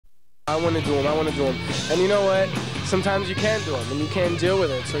I want to do them, I want to do them. And you know what? Sometimes you can't do them and you can't deal with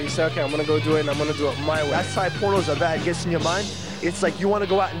it. So you say, okay, I'm going to go do it and I'm going to do it my way. That's why pornos are bad. It gets in your mind. It's like you want to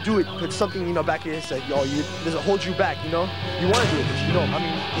go out and do it, but something, you know, back in your head, yo, does it hold you back, you know? You want to do it, but you don't. I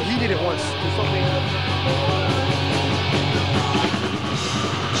mean, he did it once.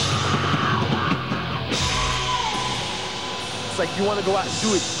 It's like you want to go out and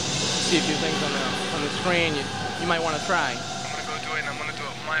do it. See a few things on the screen you might want to try. I'm going to go do it and I'm going to do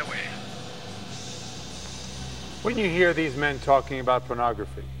it my way. When you hear these men talking about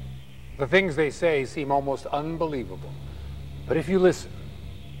pornography, the things they say seem almost unbelievable. But if you listen,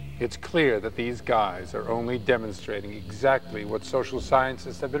 it's clear that these guys are only demonstrating exactly what social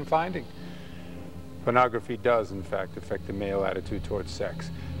scientists have been finding. Pornography does, in fact, affect the male attitude towards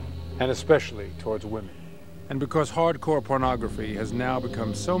sex, and especially towards women. And because hardcore pornography has now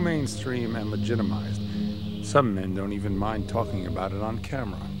become so mainstream and legitimized, some men don't even mind talking about it on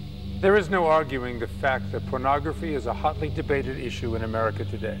camera. There is no arguing the fact that pornography is a hotly debated issue in America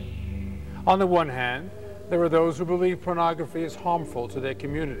today. On the one hand, there are those who believe pornography is harmful to their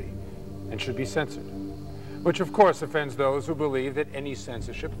community and should be censored, which of course offends those who believe that any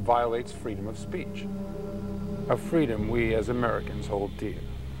censorship violates freedom of speech, a freedom we as Americans hold dear.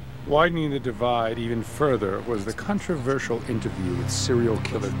 Widening the divide even further was the controversial interview with serial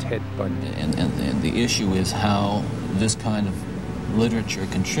killer Ted Bundy. And the issue is how this kind of literature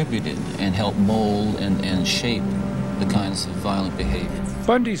contributed and helped mold and shape the kinds of violent behavior.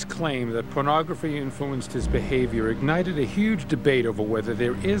 Bundy's claim that pornography influenced his behavior ignited a huge debate over whether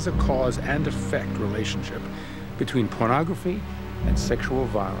there is a cause and effect relationship between pornography and sexual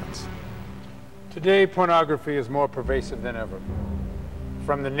violence. Today, pornography is more pervasive than ever,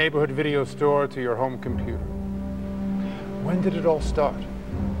 from the neighborhood video store to your home computer. When did it all start?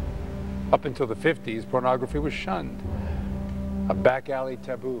 Up until the 50s, pornography was shunned, a back alley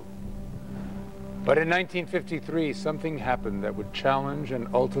taboo. But in 1953, something happened that would challenge and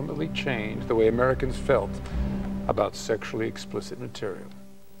ultimately change the way Americans felt about sexually explicit material.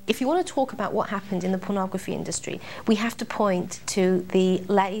 If you want to talk about what happened in the pornography industry, we have to point to the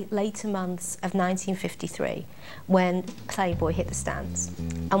later months of 1953 when Playboy hit the stands.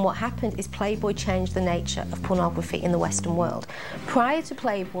 And what happened is Playboy changed the nature of pornography in the Western world. Prior to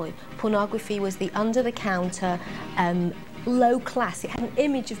Playboy, pornography was the under-the-counter, low class. It had an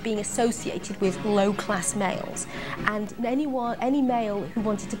image of being associated with low class males, and any male who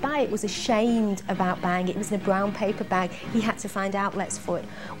wanted to buy it was ashamed about buying it. It was in a brown paper bag. He had to find outlets for it.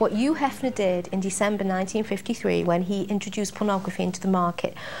 What Hugh Hefner did in December 1953 when he introduced pornography into the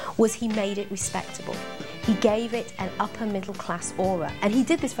market was he made it respectable. He gave it an upper middle class aura, and he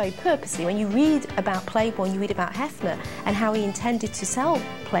did this very purposely. When you read about Playboy and you read about Hefner and how he intended to sell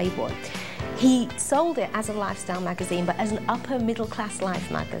Playboy, he sold it as a lifestyle magazine, but as an upper middle class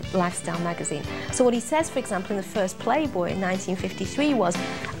lifestyle magazine. So what he says, for example, in the first Playboy in 1953 was,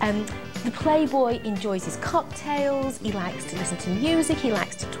 the Playboy enjoys his cocktails, he likes to listen to music, he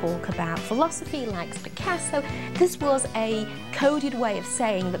likes to talk about philosophy, he likes Picasso. This was a coded way of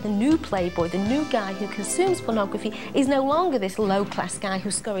saying that the new Playboy, the new guy who consumes pornography, is no longer this low-class guy who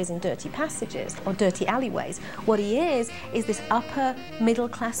scurries in dirty passages or dirty alleyways. What he is this upper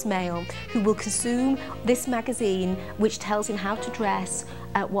middle-class male who will consume this magazine which tells him how to dress,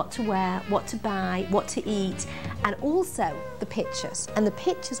 what to wear, what to buy, what to eat, and also the pictures. And the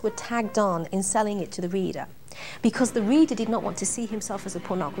pictures were tagged on in selling it to the reader, because the reader did not want to see himself as a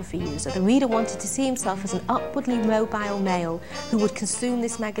pornography user. The reader wanted to see himself as an upwardly mobile male who would consume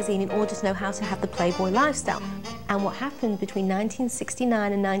this magazine in order to know how to have the Playboy lifestyle. And what happened between 1969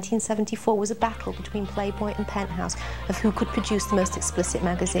 and 1974 was a battle between Playboy and Penthouse of who could produce the most explicit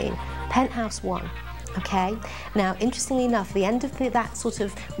magazine. Penthouse won. Okay? Now, interestingly enough, the end of that sort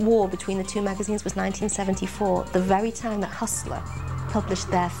of war between the two magazines was 1974, the very time that Hustler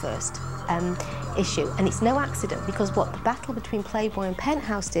published their first issue. And it's no accident, because what the battle between Playboy and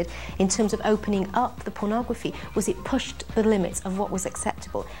Penthouse did in terms of opening up the pornography was it pushed the limits of what was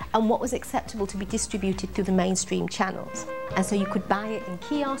acceptable and what was acceptable to be distributed through the mainstream channels. And so you could buy it in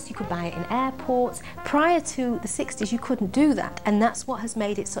kiosks, you could buy it in airports. Prior to the 60s, you couldn't do that, and that's what has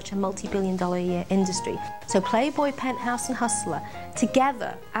made it such a multi-billion-dollar-a-year industry. So Playboy, Penthouse and Hustler,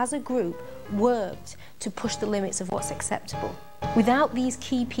 together as a group, worked to push the limits of what's acceptable. Without these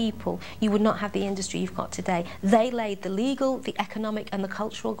key people, you would not have the industry you've got today. They laid the legal, the economic and the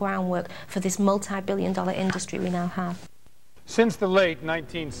cultural groundwork for this multi-billion-dollar industry we now have. Since the late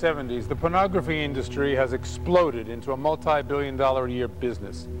 1970s, the pornography industry has exploded into a multi-billion-dollar-a-year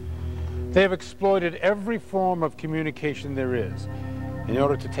business. They have exploited every form of communication there is in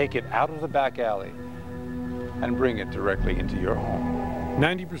order to take it out of the back alley and bring it directly into your home.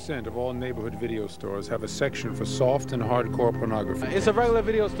 90% of all neighborhood video stores have a section for soft and hardcore pornography. It's a regular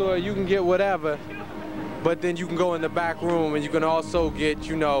video store. You can get whatever, but then you can go in the back room and you can also get,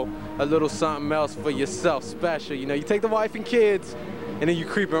 you know, a little something else for yourself special. You know, you take the wife and kids, and then you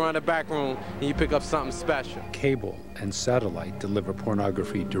creep around the back room and you pick up something special. Cable and satellite deliver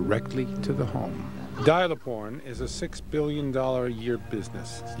pornography directly to the home. Dial-a-porn is a $6 billion a year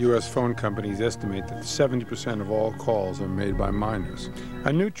business. U.S. phone companies estimate that 70% of all calls are made by minors.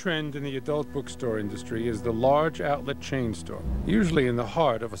 A new trend in the adult bookstore industry is the large outlet chain store, usually in the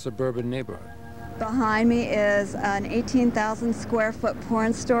heart of a suburban neighborhood. Behind me is an 18,000 square foot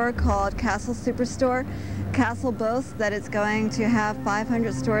porn store called Castle Superstore. Castle boasts that it's going to have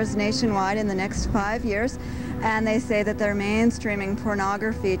 500 stores nationwide in the next 5 years, and they say that they're mainstreaming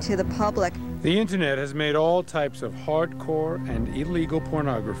pornography to the public. The internet has made all types of hardcore and illegal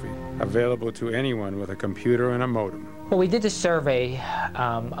pornography available to anyone with a computer and a modem. Well, we did a survey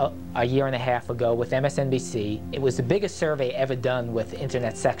a year and a half ago with MSNBC. It was the biggest survey ever done with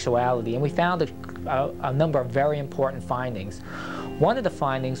internet sexuality, and we found a number of very important findings. One of the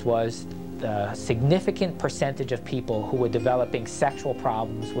findings was the significant percentage of people who were developing sexual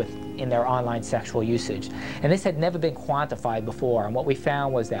problems in their online sexual usage. And this had never been quantified before, and what we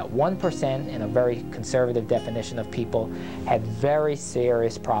found was that 1%, in a very conservative definition of people, had very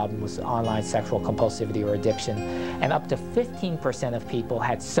serious problems with online sexual compulsivity or addiction, and up to 15% of people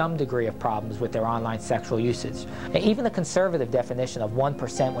had some degree of problems with their online sexual usage. And even the conservative definition of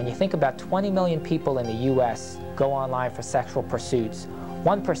 1%, when you think about 20 million people in the US go online for sexual pursuits,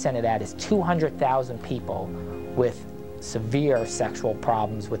 1% of that is 200,000 people with severe sexual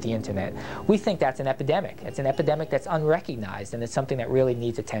problems with the internet. We think that's an epidemic. It's an epidemic that's unrecognized, and it's something that really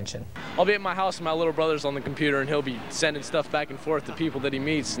needs attention. I'll be at my house and my little brother's on the computer, and he'll be sending stuff back and forth to people that he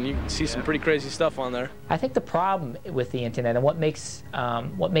meets, and you can see some pretty crazy stuff on there. I think the problem with the internet, and what makes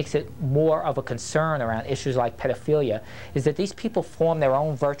it more of a concern around issues like pedophilia, is that these people form their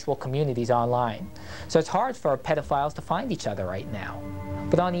own virtual communities online. So it's hard for pedophiles to find each other right now.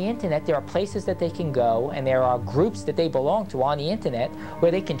 But on the internet, there are places that they can go, and there are groups that they belong to on the internet where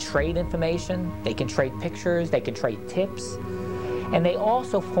they can trade information, they can trade pictures, they can trade tips. And they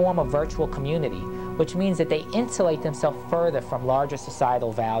also form a virtual community, which means that they insulate themselves further from larger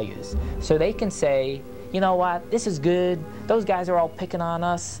societal values. So they can say, you know what, this is good, those guys are all picking on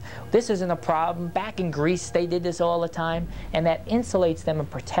us, this isn't a problem, back in Greece they did this all the time, and that insulates them and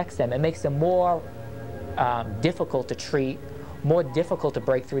protects them. It makes them more difficult to treat, more difficult to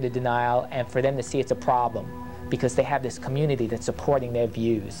break through the denial, and for them to see it's a problem because they have this community that's supporting their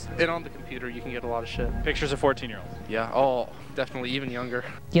views. And on the computer, you can get a lot of shit. Pictures of 14-year-olds. Yeah, oh, definitely even younger.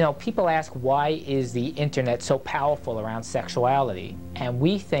 You know, people ask, why is the internet so powerful around sexuality? And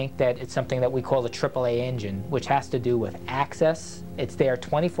we think that it's something that we call the AAA engine, which has to do with access. It's there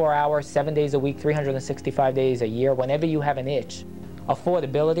 24 hours, 7 days a week, 365 days a year, whenever you have an itch.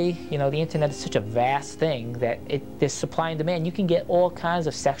 Affordability, you know, the internet is such a vast thing that there's supply and demand. You can get all kinds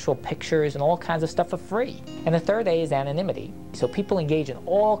of sexual pictures and all kinds of stuff for free. And the third A is anonymity. So people engage in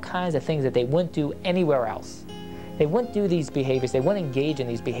all kinds of things that they wouldn't do anywhere else. They wouldn't do these behaviors, they wouldn't engage in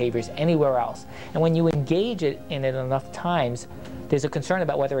these behaviors anywhere else. And when you engage in it enough times, there's a concern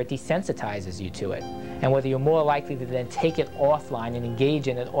about whether it desensitizes you to it, and whether you're more likely to then take it offline and engage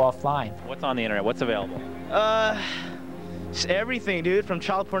in it offline. What's on the internet? What's available? It's everything, dude, from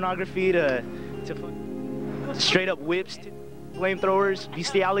child pornography to straight up whips, to flamethrowers,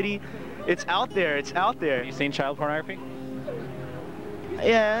 bestiality. It's out there, it's out there. Have you seen child pornography?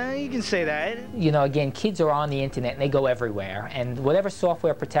 Yeah, you can say that. You know, again, kids are on the internet and they go everywhere, and whatever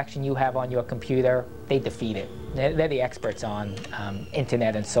software protection you have on your computer, they defeat it. They're the experts on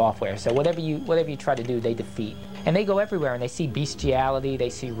internet and software, so whatever you try to do, they defeat. And they go everywhere, and they see bestiality, they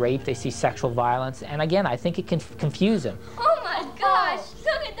see rape, they see sexual violence, and again, I think it can confuse them. Oh my gosh,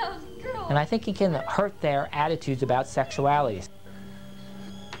 look at those girls! And I think it can hurt their attitudes about sexuality.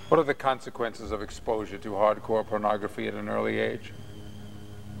 What are the consequences of exposure to hardcore pornography at an early age?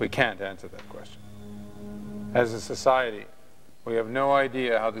 We can't answer that question. As a society, we have no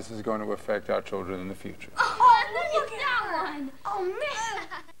idea how this is going to affect our children in the future. Oh, look at that one! Oh man!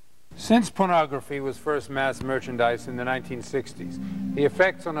 Since pornography was first mass merchandised in the 1960s, the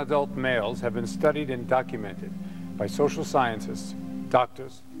effects on adult males have been studied and documented by social scientists,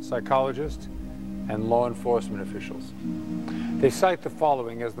 doctors, psychologists, and law enforcement officials. They cite the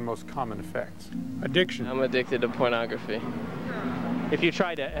following as the most common effects. Addiction. I'm addicted to pornography. Have you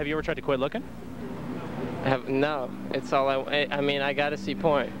ever tried to quit looking? No, it's all I mean, I gotta see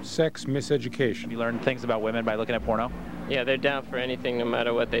porn. Sex miseducation. Have you learned things about women by looking at porno? Yeah, they're down for anything no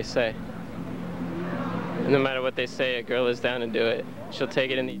matter what they say. no matter what they say, a girl is down to do it. She'll take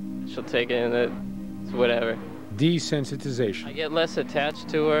it in the whatever. Desensitization. I get less attached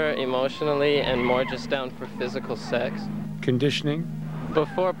to her emotionally and more just down for physical sex. Conditioning.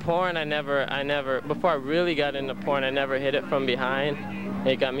 Before porn, before I really got into porn, I never hit it from behind.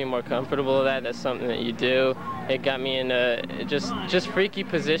 It got me more comfortable with that. That's something that you do. It got me into just freaky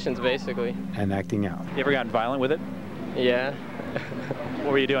positions, basically. And acting out. You ever gotten violent with it? Yeah.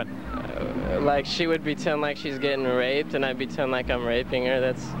 What were you doing? Like she would pretend like she's getting raped, and I'd pretend like I'm raping her.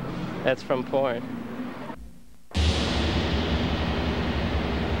 That's from porn.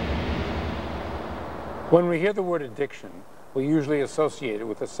 When we hear the word addiction, we usually associate it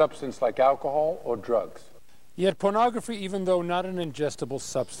with a substance like alcohol or drugs. Yet pornography, even though not an ingestible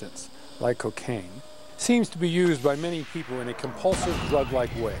substance like cocaine, seems to be used by many people in a compulsive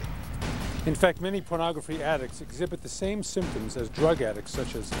drug-like way. In fact, many pornography addicts exhibit the same symptoms as drug addicts,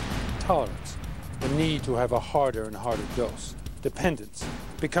 such as tolerance, the need to have a harder and harder dose, dependence,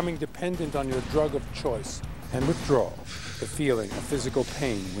 becoming dependent on your drug of choice, and withdrawal, the feeling of physical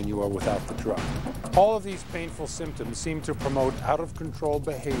pain when you are without the drug. All of these painful symptoms seem to promote out-of-control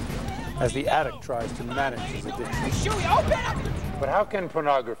behavior as the addict tries to manage his addiction. But how can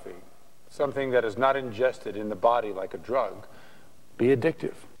pornography, something that is not ingested in the body like a drug, be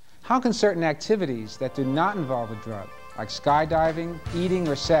addictive? How can certain activities that do not involve a drug, like skydiving, eating,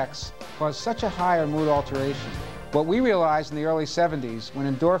 or sex, cause such a high or mood alteration? What we realized in the early 70s,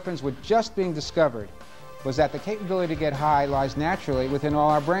 when endorphins were just being discovered, was that the capability to get high lies naturally within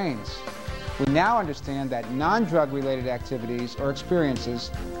all our brains. We now understand that non-drug related activities or experiences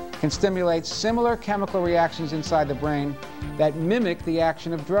can stimulate similar chemical reactions inside the brain that mimic the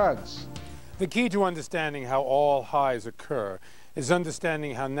action of drugs. The key to understanding how all highs occur is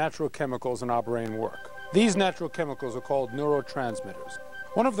understanding how natural chemicals in our brain work. These natural chemicals are called neurotransmitters.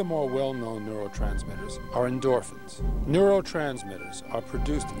 One of the more well-known neurotransmitters are endorphins. Neurotransmitters are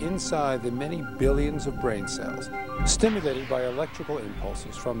produced inside the many billions of brain cells, stimulated by electrical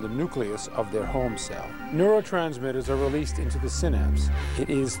impulses from the nucleus of their home cell. Neurotransmitters are released into the synapse. It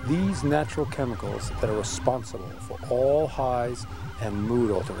is these natural chemicals that are responsible for all highs and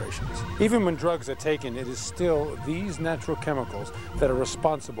mood alterations. Even when drugs are taken, it is still these natural chemicals that are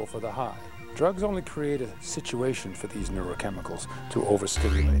responsible for the high. Drugs only create a situation for these neurochemicals to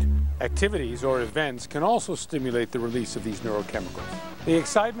overstimulate. Activities or events can also stimulate the release of these neurochemicals. The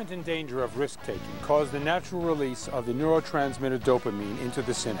excitement and danger of risk-taking cause the natural release of the neurotransmitter dopamine into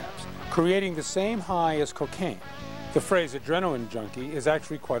the synapse, creating the same high as cocaine. The phrase adrenaline junkie is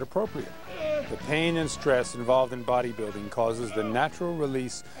actually quite appropriate. The pain and stress involved in bodybuilding causes the natural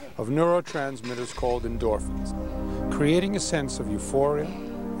release of neurotransmitters called endorphins, creating a sense of euphoria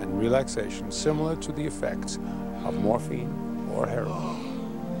and relaxation similar to the effects of morphine or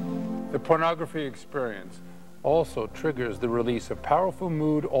heroin. The pornography experience also triggers the release of powerful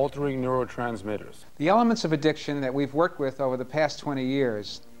mood-altering neurotransmitters. The elements of addiction that we've worked with over the past 20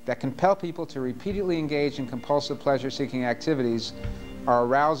 years that compel people to repeatedly engage in compulsive pleasure-seeking activities are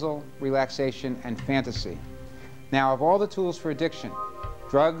arousal, relaxation, and fantasy. Now, of all the tools for addiction,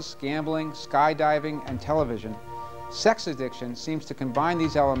 drugs, gambling, skydiving, and television, sex addiction seems to combine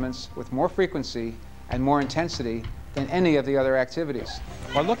these elements with more frequency and more intensity than any of the other activities.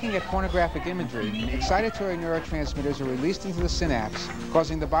 While looking at pornographic imagery, excitatory neurotransmitters are released into the synapse,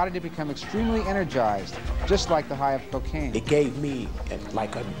 causing the body to become extremely energized, just like the high of cocaine. It gave me an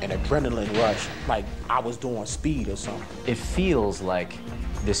adrenaline rush, like I was doing speed or something. It feels like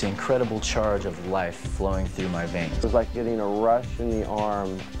this incredible charge of life flowing through my veins. It was like getting a rush in the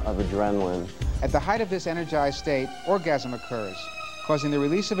arm of adrenaline. At the height of this energized state, orgasm occurs, causing the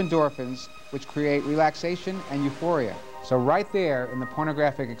release of endorphins, which create relaxation and euphoria. So right there in the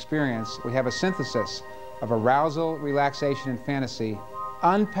pornographic experience, we have a synthesis of arousal, relaxation, and fantasy,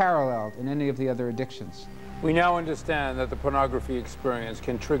 unparalleled in any of the other addictions. We now understand that the pornography experience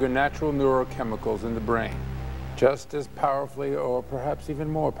can trigger natural neurochemicals in the brain, just as powerfully or perhaps even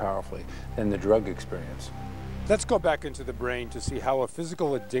more powerfully than the drug experience. Let's go back into the brain to see how a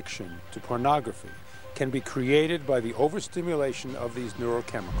physical addiction to pornography can be created by the overstimulation of these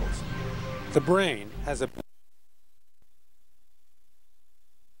neurochemicals. The brain has a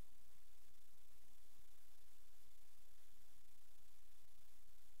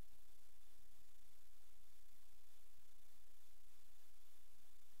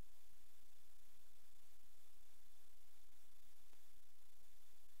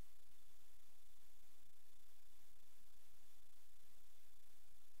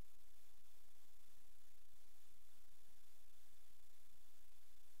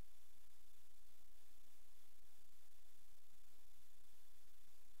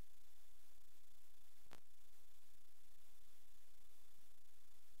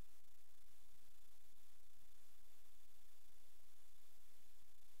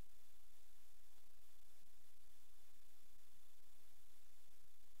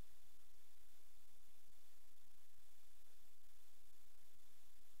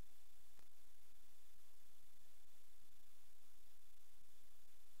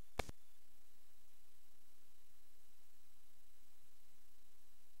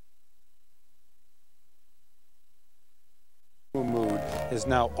is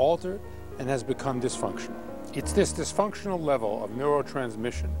now altered and has become dysfunctional. It's this dysfunctional level of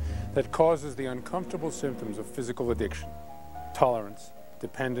neurotransmission that causes the uncomfortable symptoms of physical addiction, tolerance,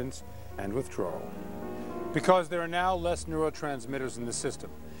 dependence, and withdrawal. Because there are now less neurotransmitters in the system,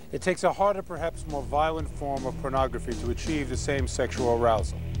 it takes a harder, perhaps more violent form of pornography to achieve the same sexual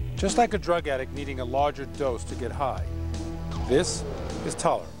arousal. Just like a drug addict needing a larger dose to get high. This is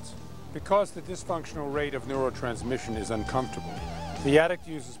tolerance. Because the dysfunctional rate of neurotransmission is uncomfortable, the addict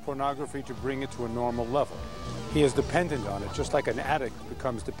uses pornography to bring it to a normal level. He is dependent on it, just like an addict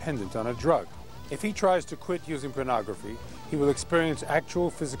becomes dependent on a drug. If he tries to quit using pornography, he will experience actual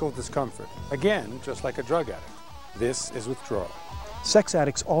physical discomfort. Again, just like a drug addict. This is withdrawal. Sex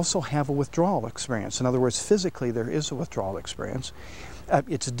addicts also have a withdrawal experience. In other words, physically there is a withdrawal experience.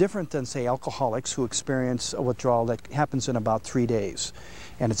 It's different than, say, alcoholics who experience a withdrawal that happens in about 3 days.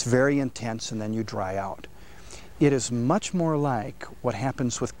 And it's very intense and then you dry out. It is much more like what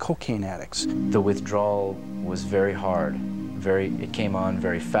happens with cocaine addicts. The withdrawal was very hard. It came on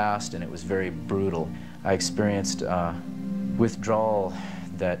very fast and it was very brutal. I experienced withdrawal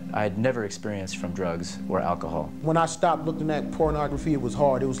that I had never experienced from drugs or alcohol. When I stopped looking at pornography, it was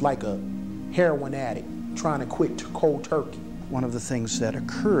hard. It was like a heroin addict trying to quit cold turkey. One of the things that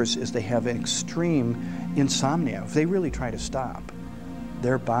occurs is they have extreme insomnia. If they really try to stop,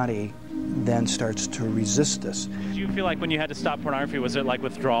 their body then starts to resist this. Did you feel like when you had to stop pornography, was it like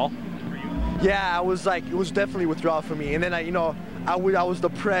withdrawal? Yeah, it was definitely withdrawal for me. And then I was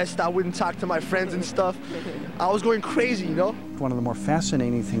depressed. I wouldn't talk to my friends and stuff. I was going crazy, you know? One of the more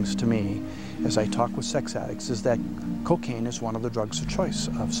fascinating things to me as I talk with sex addicts is that cocaine is one of the drugs of choice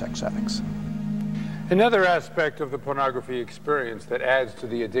of sex addicts. Another aspect of the pornography experience that adds to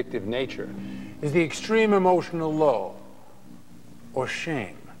the addictive nature is the extreme emotional low or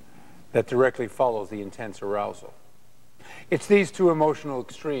shame that directly follows the intense arousal. It's these two emotional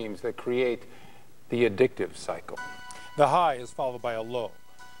extremes that create the addictive cycle. The high is followed by a low.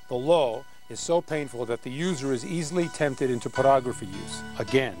 The low is so painful that the user is easily tempted into pornography use,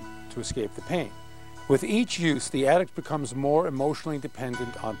 again, to escape the pain. With each use, the addict becomes more emotionally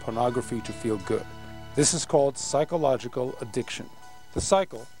dependent on pornography to feel good. This is called psychological addiction. The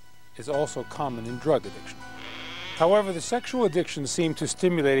cycle is also common in drug addiction. However, the sexual addictions seem to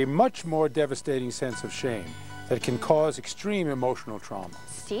stimulate a much more devastating sense of shame that can cause extreme emotional trauma.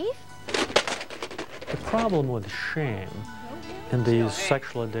 Steve? The problem with shame in these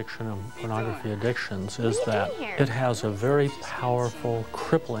sexual addiction and pornography addictions is that it has a very powerful,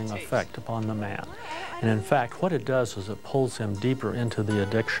 crippling effect upon the man. And in fact, what it does is it pulls him deeper into the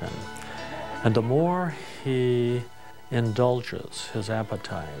addiction. And the more he indulges his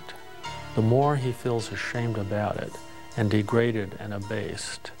appetite, the more he feels ashamed about it and degraded and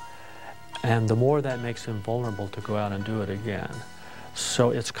abased. And the more that makes him vulnerable to go out and do it again.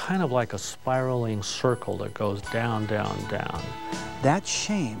 So it's kind of like a spiraling circle that goes down, down, down. That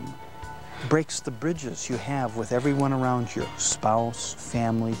shame breaks the bridges you have with everyone around you, spouse,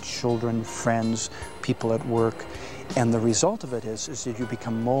 family, children, friends, people at work. And the result of it is that you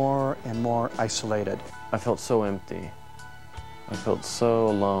become more and more isolated. I felt so empty. I felt so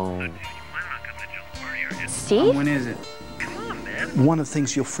alone. Steve? When is it? One of the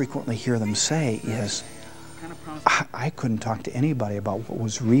things you'll frequently hear them say is, I couldn't talk to anybody about what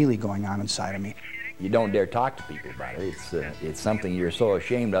was really going on inside of me. You don't dare talk to people about it. It's something you're so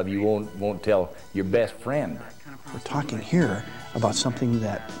ashamed of you won't tell your best friend. We're talking here about something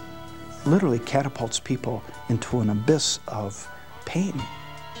that literally catapults people into an abyss of pain.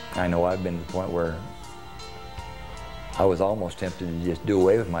 I know I've been to the point where I was almost tempted to just do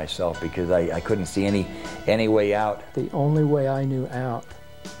away with myself because I couldn't see any way out. The only way I knew out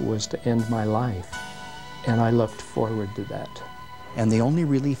was to end my life, and I looked forward to that. And the only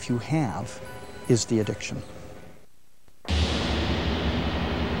relief you have is the addiction.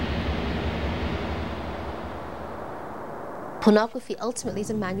 Pornography ultimately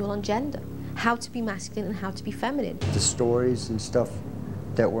is a manual on gender, how to be masculine and how to be feminine. The stories and stuff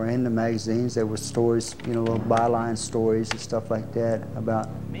that were in the magazines, there were stories, you know, little byline stories and stuff like that about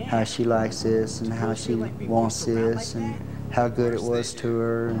how she likes this and how she wants this and how good it was to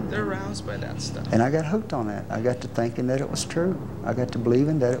her. They're aroused by that stuff. And I got hooked on that. I got to thinking that it was true. I got to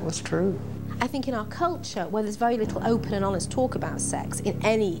believing that it was true. I think in our culture, where there's very little open and honest talk about sex in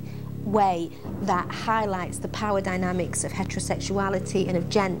any way that highlights the power dynamics of heterosexuality and of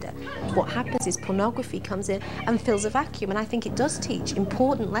gender, what happens is pornography comes in and fills a vacuum, and I think it does teach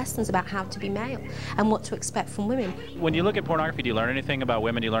important lessons about how to be male and what to expect from women. When you look at pornography, do you learn anything about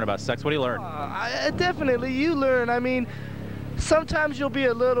women? Do you learn about sex? What do you learn? Definitely, you learn. I mean, sometimes you'll be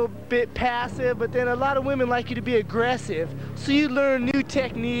a little bit passive, but then a lot of women like you to be aggressive. So you learn new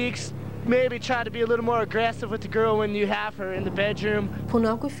techniques, maybe try to be a little more aggressive with the girl when you have her in the bedroom.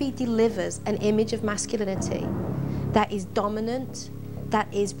 Pornography delivers an image of masculinity that is dominant, that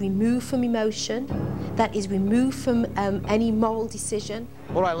is removed from emotion, that is removed from any moral decision.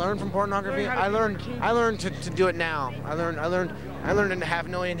 What do I learn from pornography? I learned to do it now. I learned to have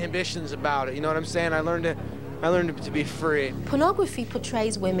no inhibitions about it. You know what I'm saying? I learned to be free. Pornography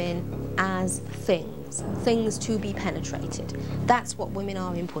portrays women as things to be penetrated. That's what women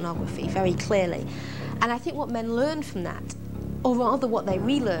are in pornography, very clearly. And I think what men learn from that, or rather what they're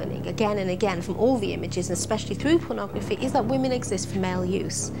relearning again and again from all the images, and especially through pornography, is that women exist for male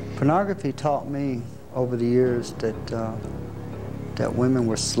use. Pornography taught me over the years that that women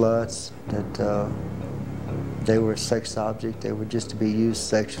were sluts, that they were a sex object, they were just to be used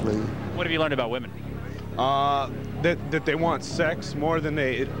sexually. What have you learned about women? That they want sex more than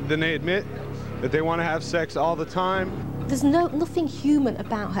they admit, that they want to have sex all the time. There's nothing human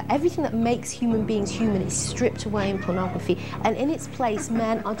about her. Everything that makes human beings human is stripped away in pornography, and in its place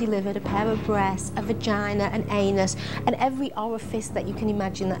men are delivered a pair of breasts, a vagina, an anus, and every orifice that you can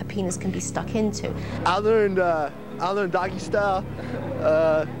imagine that a penis can be stuck into. I learned doggy style.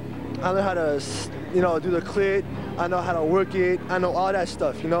 I learned how to, do the clit. I know how to work it. I know all that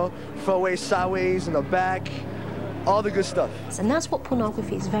stuff, front ways, sideways, in the back. All the good stuff. And that's what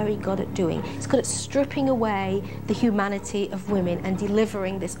pornography is very good at doing. It's good at stripping away the humanity of women and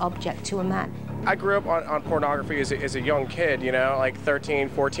delivering this object to a man. I grew up on pornography as a young kid, like 13,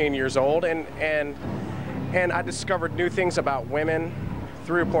 14 years old, and I discovered new things about women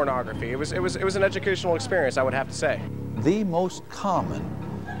through pornography. It was an educational experience, I would have to say. The most common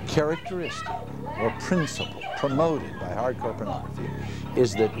characteristic or principle promoted by hardcore pornography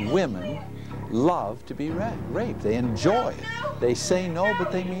is that women love to be raped. They enjoy it. They say no,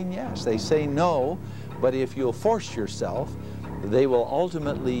 but they mean yes. They say no, but if you'll force yourself, they will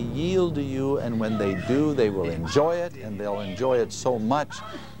ultimately yield to you, and when they do, they will enjoy it, and they'll enjoy it so much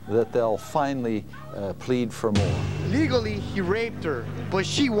that they'll finally plead for more. Legally, he raped her, but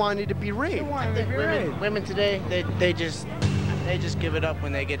she wanted to be raped. Women today, they just give it up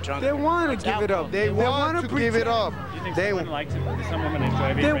when they get drunk. They want to give it up. They want to give it up. Do some women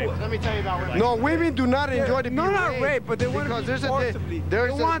enjoy being raped? Let me tell you about women. No, women do not enjoy to be raped. Not rape, but they want to be forcibly.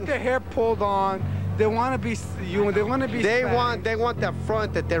 They want their hair pulled on. They want to be they want to be They want that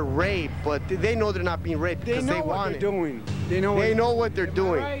front that they're raped, but they know they're not being raped because they want it. They know what they're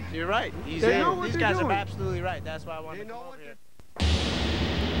doing. Right. You're right. These guys are absolutely right. That's why I want to come over here.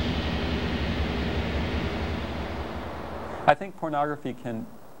 I think pornography can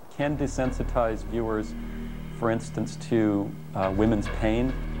desensitize viewers, for instance, to women's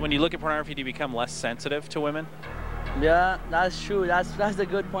pain. When you look at pornography, do you become less sensitive to women? Yeah, that's true. That's a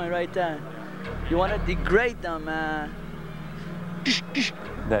good point right there. You want to degrade them, man.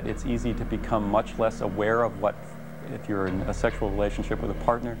 That it's easy to become much less aware of what, if you're in a sexual relationship with a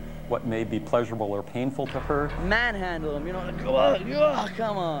partner, what may be pleasurable or painful to her. Manhandle them,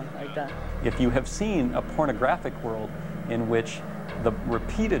 come on, like that. If you have seen a pornographic world in which the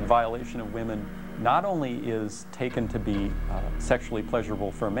repeated violation of women not only is taken to be sexually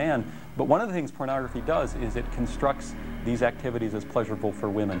pleasurable for a man, but one of the things pornography does is it constructs these activities as pleasurable for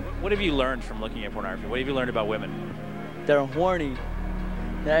women. What have you learned from looking at pornography? What have you learned about women? They're horny.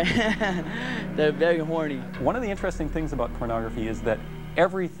 They're very horny. One of the interesting things about pornography is that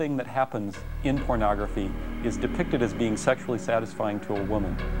everything that happens in pornography is depicted as being sexually satisfying to a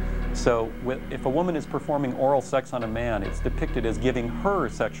woman. So if a woman is performing oral sex on a man, it's depicted as giving her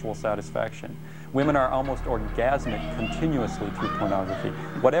sexual satisfaction. Women are almost orgasmic continuously through pornography.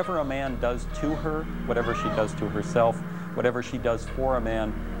 Whatever a man does to her, whatever she does to herself, whatever she does for a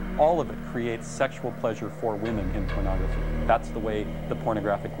man, all of it creates sexual pleasure for women in pornography. That's the way the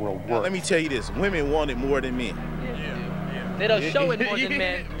pornographic world works. Now, let me tell you this, women want it more than men. They don't show it more than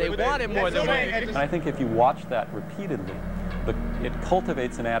men, they want it more than women. And I think if you watch that repeatedly, it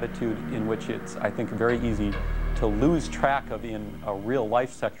cultivates an attitude in which it's, I think, very easy to lose track of in a real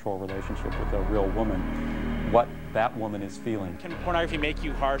life sexual relationship with a real woman what that woman is feeling. Can pornography make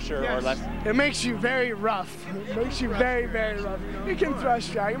you harsher or less? It makes you very rough. It makes you very, very rough. It can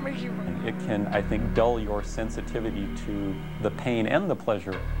thrust you out. It makes you... It can, I think, dull your sensitivity to the pain and the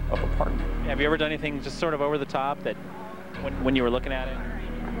pleasure of a partner. Have you ever done anything just sort of over the top that when you were looking at it?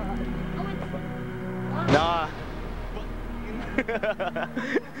 Nah.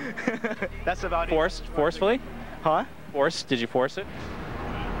 That's about it. Forcefully? Huh? Did you force it?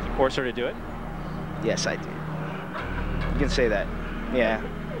 Did you force her to do it? Yes, I did. You can say that. Yeah.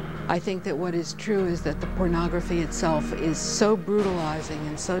 I think that what is true is that the pornography itself is so brutalizing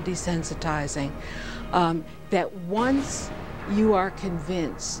and so desensitizing that once you are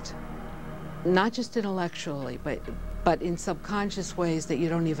convinced, not just intellectually, but in subconscious ways that you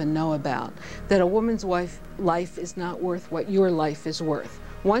don't even know about, that a woman's life is not worth what your life is worth.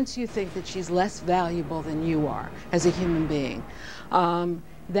 Once you think that she's less valuable than you are as a human being,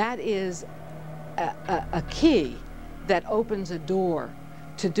 that is a key that opens a door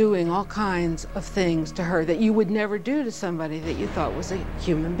to doing all kinds of things to her that you would never do to somebody that you thought was a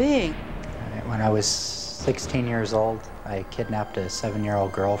human being. When I was 16 years old, I kidnapped a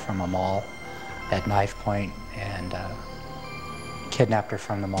 7-year-old girl from a mall at knife point and kidnapped her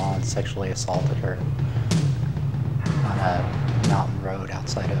from the mall and sexually assaulted her on a mountain road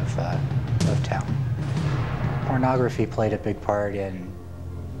outside of town. Pornography played a big part in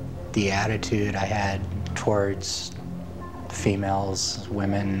the attitude I had towards females,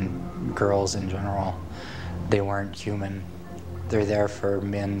 women, girls in general. They weren't human. They're there for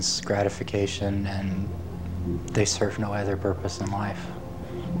men's gratification and they serve no other purpose in life.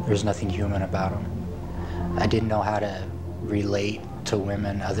 There's nothing human about them. I didn't know how to relate to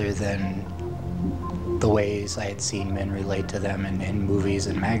women other than the ways I had seen men relate to them in movies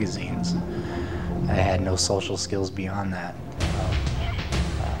and magazines. I had no social skills beyond that.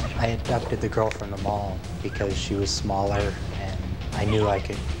 I abducted the girl from the mall because she was smaller and I knew I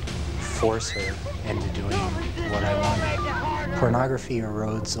could force her into doing what I wanted. Pornography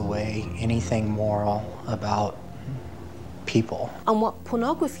erodes away anything moral about people. And what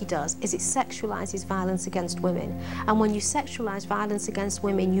pornography does is it sexualizes violence against women. And when you sexualize violence against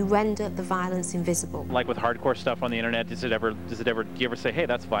women, you render the violence invisible. Like with hardcore stuff on the internet, do you ever say, hey,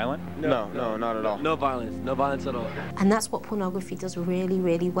 that's violent? No, not at all. No violence at all. And that's what pornography does really,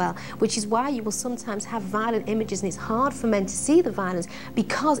 really well, which is why you will sometimes have violent images and it's hard for men to see the violence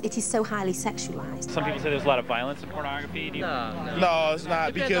because it is so highly sexualized. Some people say there's a lot of violence in pornography. No, it's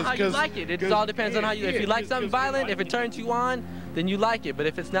not. Depends on how you like it. It all depends on how you. If you like something violent, if it turns you on, then you like it. But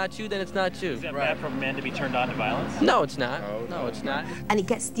if it's not you, then it's not you. Is it bad for men to be turned on to violence? No, it's not. No, it's not. And it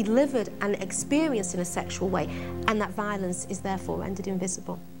gets delivered and experienced in a sexual way, and that violence is therefore rendered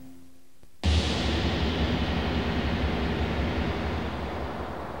invisible.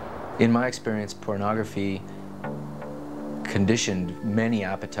 In my experience, pornography conditioned many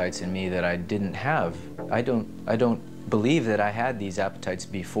appetites in me that I didn't have. I don't believe that I had these appetites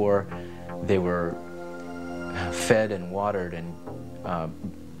before they were fed and watered and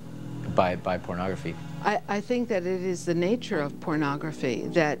by pornography. I think that it is the nature of pornography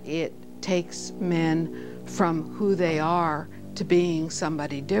that it takes men from who they are to being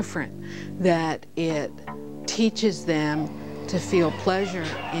somebody different, that it teaches them to feel pleasure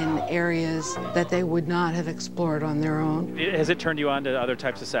in areas that they would not have explored on their own. Has it turned you on to other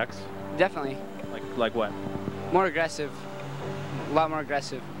types of sex? Definitely. Like what? More aggressive. A lot more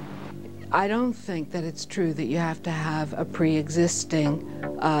aggressive. I don't think that it's true that you have to have a pre-existing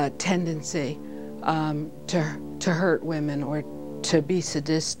tendency to hurt women or to be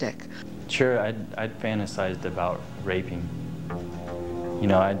sadistic. Sure, I'd fantasized about raping. You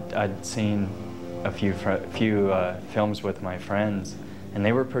know, I'd seen a few films with my friends, and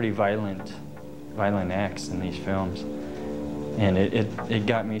they were pretty violent acts in these films. And it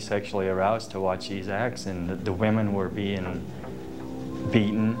got me sexually aroused to watch these acts, and the women were being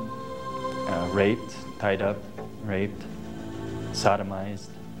beaten, raped, tied up, raped, sodomized,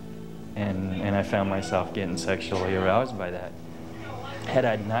 and I found myself getting sexually aroused by that. Had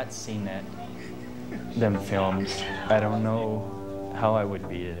I not seen them films, I don't know how I would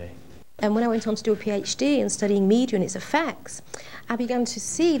be today. And when I went on to do a PhD and studying media and its effects, I began to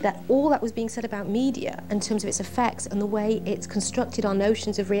see that all that was being said about media in terms of its effects and the way it's constructed our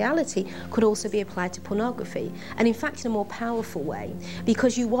notions of reality could also be applied to pornography. And in fact, in a more powerful way,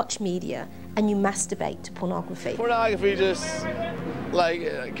 because you watch media and you masturbate to pornography. Pornography just,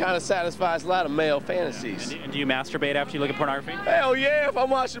 kind of satisfies a lot of male fantasies. And do you masturbate after you look at pornography? Hell yeah, if I'm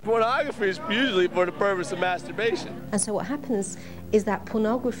watching pornography, it's usually for the purpose of masturbation. And so what happens is that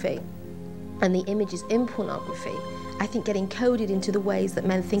pornography and the images in pornography, I think, get encoded into the ways that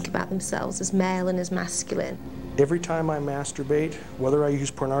men think about themselves as male and as masculine. Every time I masturbate, whether I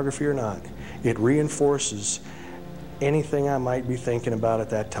use pornography or not, it reinforces anything I might be thinking about at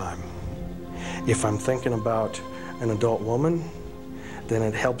that time. If I'm thinking about an adult woman, then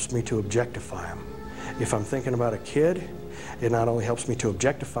it helps me to objectify them. If I'm thinking about a kid, it not only helps me to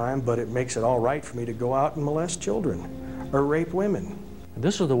objectify them, but it makes it all right for me to go out and molest children or rape women.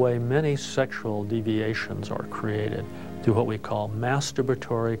 This is the way many sexual deviations are created. through what we call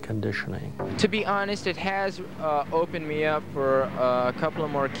masturbatory conditioning. To be honest, it has opened me up for a couple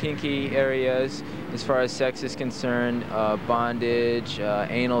of more kinky areas as far as sex is concerned, bondage,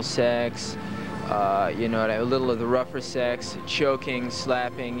 anal sex, you know, a little of the rougher sex, choking,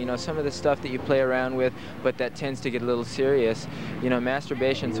 slapping, you know, some of the stuff that you play around with, but that tends to get a little serious. You know,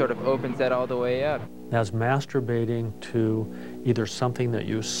 masturbation sort of opens that all the way up. As masturbating to either something that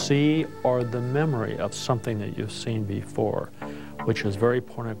you see or the memory of something that you've seen before, which is very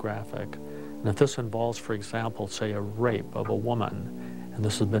pornographic. And if this involves, for example, say a rape of a woman, and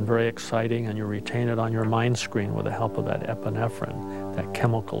this has been very exciting, and you retain it on your mind screen with the help of that epinephrine, that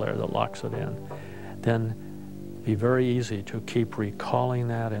chemical there that locks it in, then it'd be very easy to keep recalling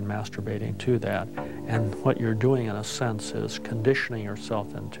that and masturbating to that. And what you're doing, in a sense, is conditioning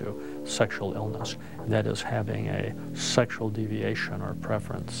yourself into sexual illness. That is having a sexual deviation or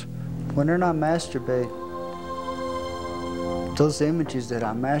preference. When I masturbate, those images that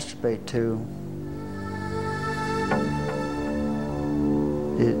I masturbate to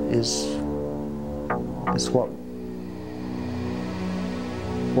is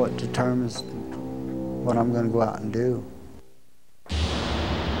what determines what I'm going to go out and do.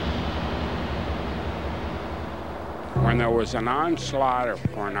 When there was an onslaught of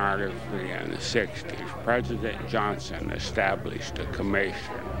pornography in the 60s, President Johnson established a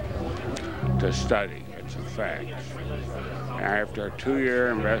commission to study its effects. After a 2-year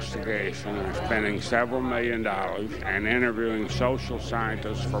investigation and spending several $1 million and interviewing social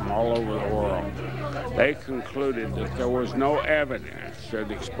scientists from all over the world, they concluded that there was no evidence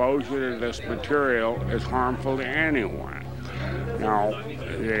that exposure to this material is harmful to anyone. Now,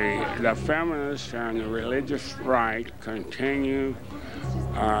 the feminists and the religious right continue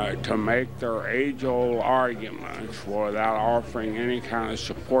to make their age-old arguments without offering any kind of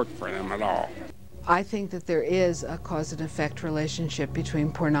support for them at all. I think that there is a cause and effect relationship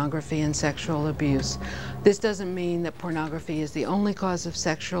between pornography and sexual abuse. This doesn't mean that pornography is the only cause of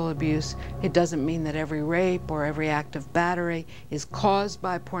sexual abuse. It doesn't mean that every rape or every act of battery is caused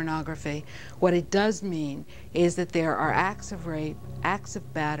by pornography. What it does mean is that there are acts of rape, acts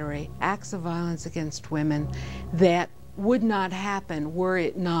of battery, acts of violence against women that would not happen were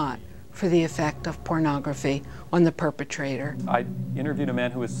it not for the effect of pornography on the perpetrator. I interviewed a man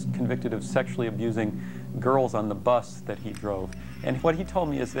who was convicted of sexually abusing girls on the bus that he drove. And what he told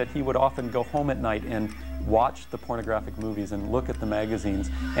me is that he would often go home at night and watch the pornographic movies and look at the magazines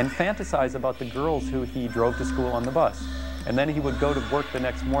and fantasize about the girls who he drove to school on the bus. And then he would go to work the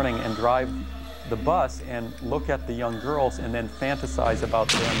next morning and drive the bus and look at the young girls and then fantasize about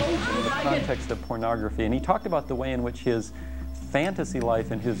them in the context of pornography. And he talked about the way in which his fantasy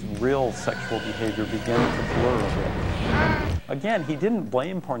life and his real sexual behavior began to blur a bit. Again, he didn't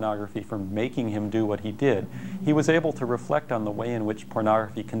blame pornography for making him do what he did. He was able to reflect on the way in which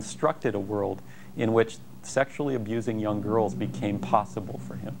pornography constructed a world in which sexually abusing young girls became possible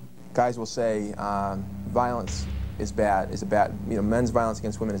for him. Guys will say violence is bad, men's violence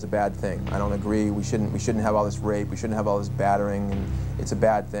against women is a bad thing. I don't agree. We shouldn't have all this rape. We shouldn't have all this battering, and it's a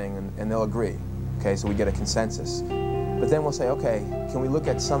bad thing, and they'll agree. Okay, so we get a consensus. But then we'll say, okay, can we look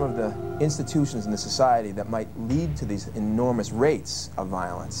at some of the institutions in the society that might lead to these enormous rates of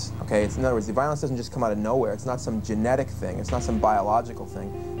violence? Okay, in other words, the violence doesn't just come out of nowhere. It's not some genetic thing. It's not some biological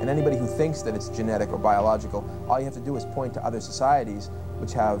thing. And anybody who thinks that it's genetic or biological, all you have to do is point to other societies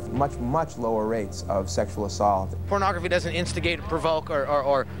which have much, much lower rates of sexual assault. Pornography doesn't instigate, provoke,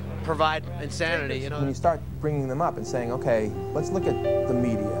 or provide insanity, you know? When you start bringing them up and saying, okay, let's look at the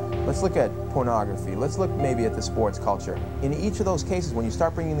media, let's look at pornography, let's look maybe at the sports culture. In each of those cases, when you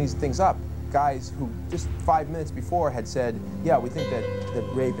start bringing these things up, guys who just 5 minutes before had said, yeah, we think that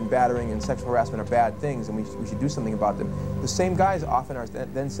rape and battering and sexual harassment are bad things and we should do something about them. The same guys often are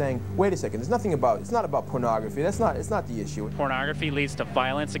then saying, wait a second, it's not about pornography, it's not the issue. Pornography leads to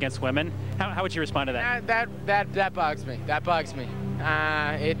violence against women. How would you respond to that? That bugs me. That bugs me.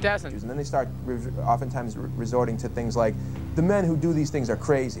 It doesn't. And then they start oftentimes resorting to things like, the men who do these things are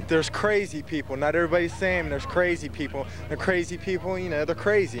crazy. There's crazy people. Not everybody's saying there's crazy people. The crazy people, they're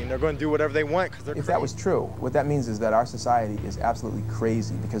crazy, and they're going to do whatever they want because they're crazy. If that was true, what that means is that our society is absolutely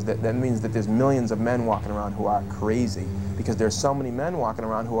crazy, because that means that there's millions of men walking around who are crazy, because there's so many men walking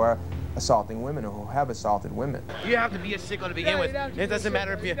around who are assaulting women or who have assaulted women. You have to be a sicko to begin with. It doesn't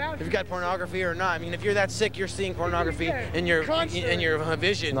matter if you've got pornography or not. I mean, if you're that sick, you're seeing pornography in your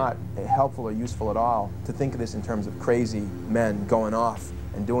vision. It's not helpful or useful at all to think of this in terms of crazy men going off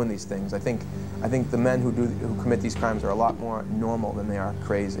and doing these things. I think the men who commit these crimes are a lot more normal than they are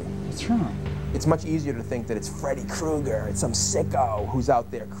crazy. What's wrong? It's much easier to think that it's Freddy Krueger, it's some sicko who's out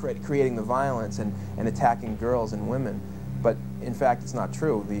there creating the violence and attacking girls and women. in fact, it's not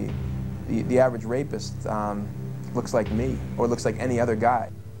true. The average rapist looks like me, or looks like any other guy.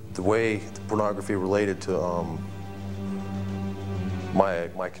 The way the pornography related to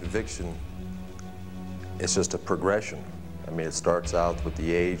my conviction, it's just a progression. I mean, it starts out with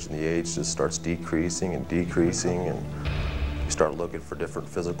the age, and the age just starts decreasing and decreasing, and you start looking for different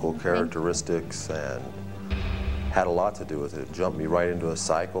physical characteristics, and had a lot to do with it. It jumped me right into a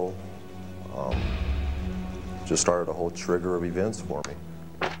cycle. Just started a whole trigger of events for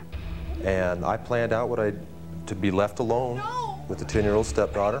me. And I planned out to be left alone with the 10-year-old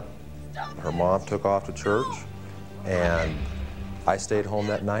stepdaughter. Her mom took off to church, and I stayed home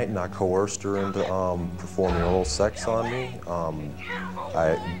that night, and I coerced her into performing oral sex on me.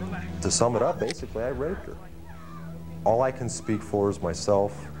 To sum it up, basically, I raped her. All I can speak for is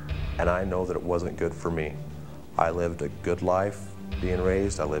myself, and I know that it wasn't good for me. I lived a good life being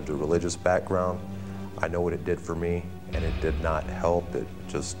raised. I lived a religious background. I know what it did for me, and it did not help. It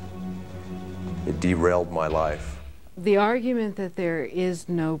derailed my life. The argument that there is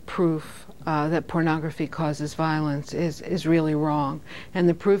no proof that pornography causes violence is really wrong, and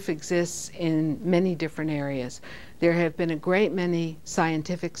the proof exists in many different areas. There have been a great many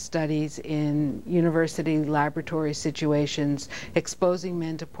scientific studies in university laboratory situations exposing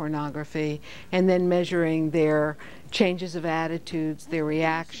men to pornography and then measuring their changes of attitudes, their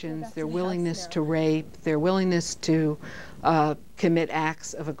reactions, their willingness to rape, their willingness to commit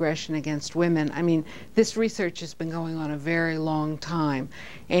acts of aggression against women. I mean, this research has been going on a very long time,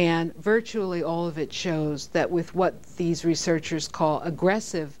 and virtually all of it shows that with what these researchers call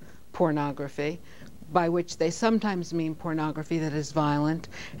aggressive pornography, by which they sometimes mean pornography that is violent,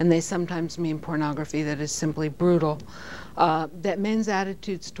 and they sometimes mean pornography that is simply brutal, that men's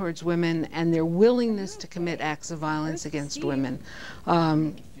attitudes towards women and their willingness to commit acts of violence against women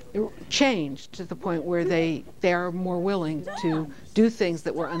changed to the point where they are more willing to do things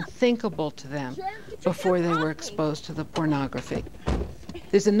that were unthinkable to them before they were exposed to the pornography.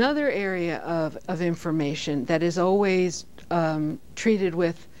 There's another area of information that is always treated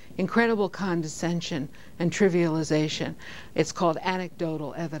with incredible condescension and trivialization. It's called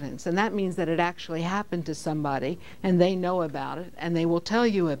anecdotal evidence, and that means that it actually happened to somebody and they know about it and they will tell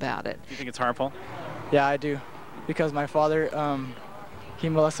you about it. Do you think it's harmful? Yeah, I do, because my father, he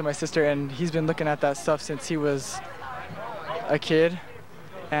molested my sister, and he's been looking at that stuff since he was a kid,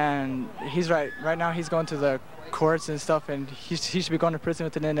 and he's right now he's going to the courts and stuff, and he should be going to prison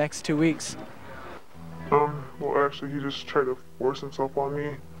within the next 2 weeks. Well, actually, he just tried to force himself on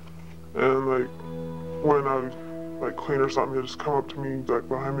me. And like when I would clean or something, he'd just come up to me like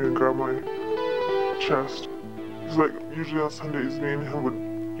behind me and grab my chest. Cause like usually on Sundays, me and him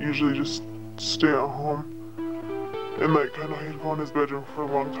would usually just stay at home, and like I know he'd go in his bedroom for a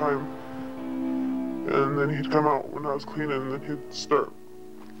long time, and then he'd come out when I was cleaning, and then he'd start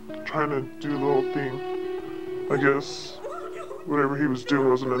trying to do the whole thing. I guess whatever he was doing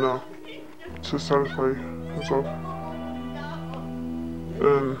wasn't enough to satisfy himself.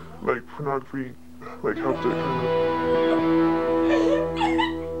 And like pornography helped it kind of.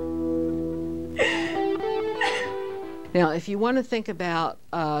 Now, if you want to think about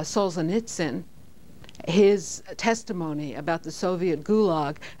Solzhenitsyn, his testimony about the Soviet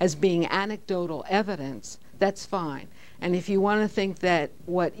Gulag as being anecdotal evidence, that's fine. And if you want to think that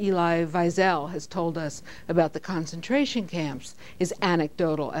what Elie Wiesel has told us about the concentration camps is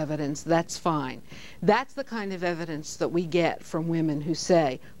anecdotal evidence, that's fine. That's the kind of evidence that we get from women who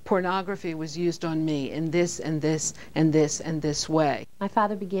say, pornography was used on me in this and this and this and this way. My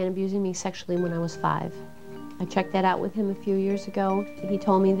father began abusing me sexually when I was 5. I checked that out with him a few years ago. He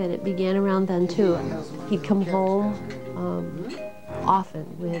told me that it began around then too. He'd come home often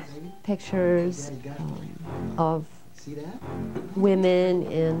with pictures of women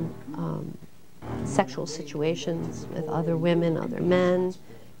in sexual situations with other women, other men,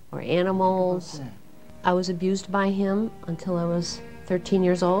 or animals. I was abused by him until I was 13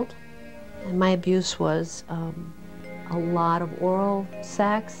 years old. And my abuse was a lot of oral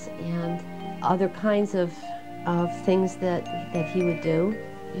sex and other kinds of things that he would do.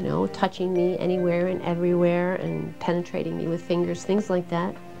 You know, touching me anywhere and everywhere and penetrating me with fingers, things like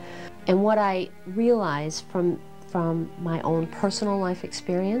that. And what I realized from my own personal life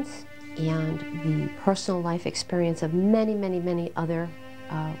experience and the personal life experience of many, many, many other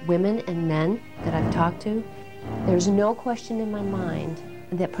women and men that I've talked to, there's no question in my mind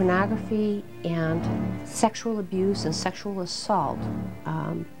that pornography and sexual abuse and sexual assault,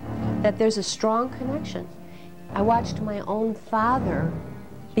 that there's a strong connection. I watched my own father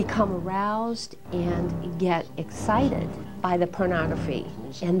become aroused and get excited by the pornography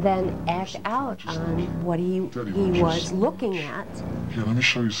and then act out on what he was looking at. Yeah, let me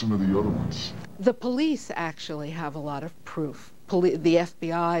show you some of the other ones. The police actually have a lot of proof. The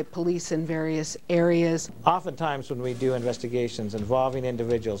FBI, police in various areas. Oftentimes when we do investigations involving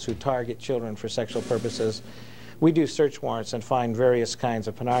individuals who target children for sexual purposes, we do search warrants and find various kinds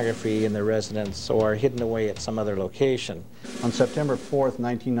of pornography in their residence or hidden away at some other location. On September 4th,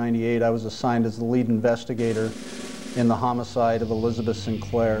 1998, I was assigned as the lead investigator in the homicide of Elizabeth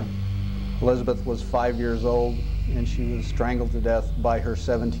Sinclair. Elizabeth was 5 years old and she was strangled to death by her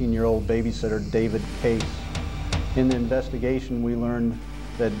 17-year-old babysitter, David Case. In the investigation, we learned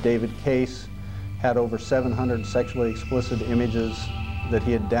that David Case had over 700 sexually explicit images that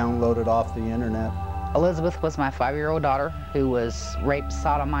he had downloaded off the internet. Elizabeth was my 5-year-old daughter who was raped,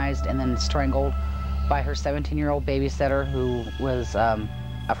 sodomized, and then strangled by her 17-year-old babysitter who was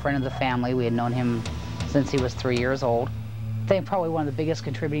a friend of the family. We had known him since he was 3 years old. I think probably one of the biggest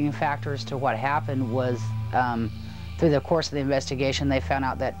contributing factors to what happened was through the course of the investigation, they found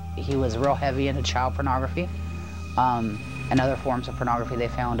out that he was real heavy into child pornography and other forms of pornography. They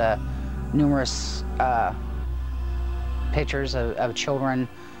found numerous pictures of children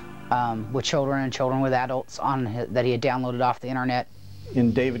with children and children with adults that he had downloaded off the internet.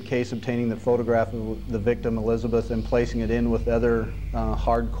 In David Case obtaining the photograph of the victim, Elizabeth, and placing it in with other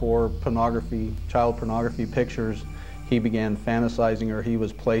hardcore pornography, child pornography pictures, he began fantasizing, or he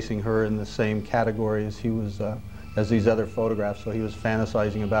was placing her in the same category as he was, as these other photographs. So he was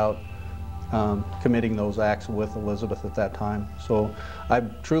fantasizing about committing those acts with Elizabeth at that time. So I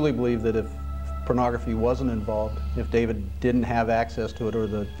truly believe that if pornography wasn't involved, if David didn't have access to it or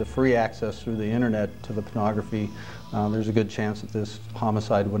the free access through the internet to the pornography, there's a good chance that this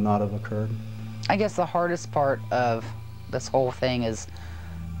homicide would not have occurred. I guess the hardest part of this whole thing is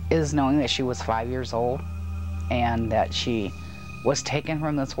knowing that she was 5 years old and that she was taken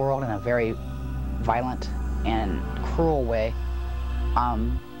from this world in a very violent and cruel way.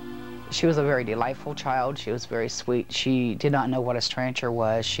 She was a very delightful child. She was very sweet. She did not know what a stranger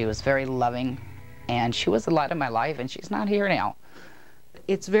was. She was very loving, and she was the light of my life, and she's not here now.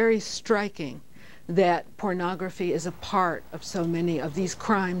 It's very striking that pornography is a part of so many of these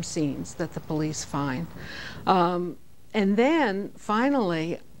crime scenes that the police find. And then,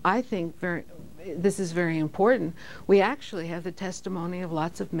 finally, I think this is very important, we actually have the testimony of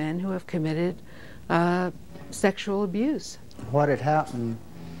lots of men who have committed sexual abuse. What had happened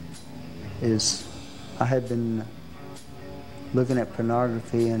is I had been looking at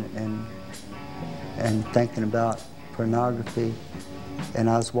pornography and thinking about pornography, and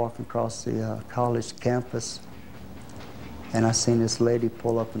I was walking across the college campus, and I seen this lady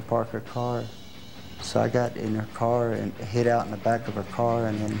pull up and park her car. So I got in her car and hid out in the back of her car,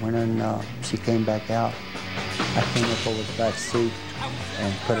 and then when she came back out, I came up over the back seat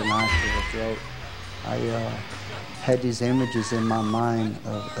and put a knife to her throat. I had these images in my mind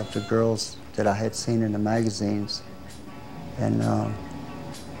of the girls that I had seen in the magazines, and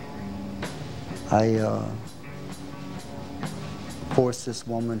I forced this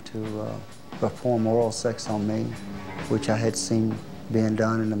woman to perform oral sex on me, which I had seen being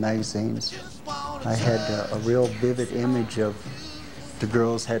done in the magazines. I had a real vivid image of the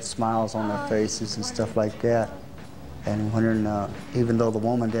girls had smiles on their faces and stuff like that. And when, even though the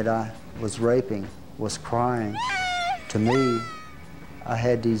woman that I was raping was crying, to me, I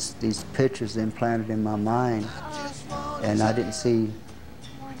had these pictures implanted in my mind, and I didn't see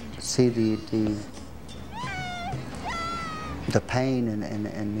the pain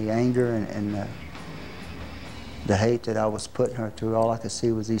and the anger and the hate that I was putting her through. All I could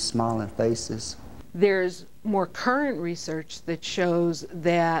see was these smiling faces. There's more current research that shows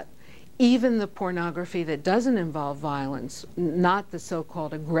that even the pornography that doesn't involve violence, not the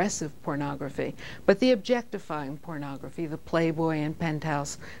so-called aggressive pornography, but the objectifying pornography, the Playboy and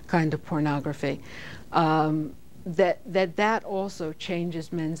Penthouse kind of pornography, that also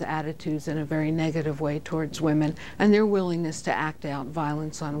changes men's attitudes in a very negative way towards women and their willingness to act out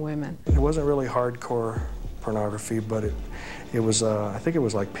violence on women. It wasn't really hardcore pornography, but it was, I think it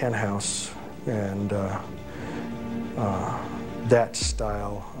was like Penthouse and that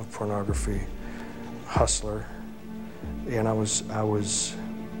style of pornography, Hustler, and I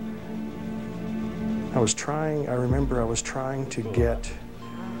remember I was trying to get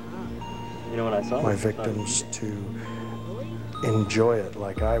my victims to enjoy it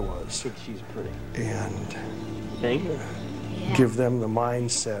like I was, and give them the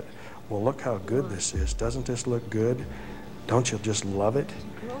mindset, well, look how good this is. Doesn't this look good? Don't you just love it?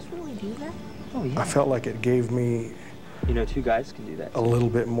 Girls really do that? Oh, yeah. I felt like it gave me You know, two guys can do that. a little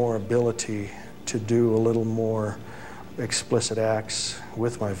bit more ability to do a little more explicit acts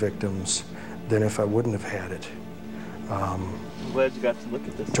with my victims than if I wouldn't have had it. I'm glad you got to look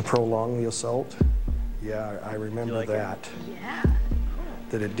at this. To prolong the assault, yeah, I remember like that. Yeah.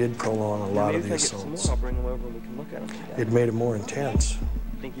 That it did prolong a lot of the Maybe if I get assaults. some more, I'll bring them over and we can look at them together. It made it more intense,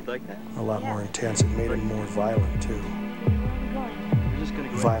 Think you'd like that? a lot more intense. It made it more violent too. We're just gonna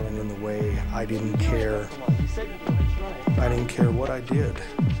go Violent in the way I didn't care. I didn't care what I did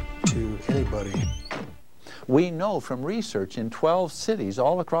to anybody. We know from research in 12 cities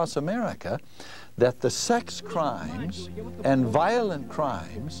all across America that the sex crimes and violent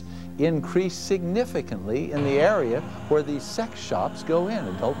crimes increase significantly in the area where these sex shops go in,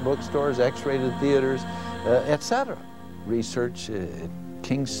 adult bookstores, X-rated theaters, etc. Research at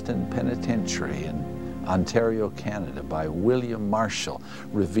Kingston Penitentiary in Ontario, Canada by William Marshall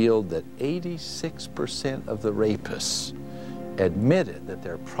revealed that 86% of the rapists admitted that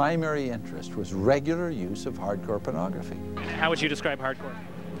their primary interest was regular use of hardcore pornography. How would you describe hardcore?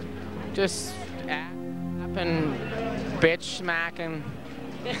 Just and bitch smacking.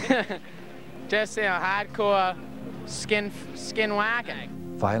 Just, you know, hardcore skin whacking.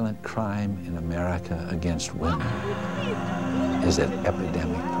 Violent crime in America against women is at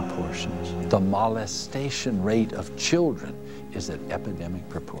epidemic proportions. The molestation rate of children is at epidemic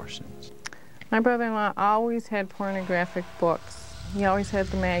proportions. My brother-in-law always had pornographic books. He always had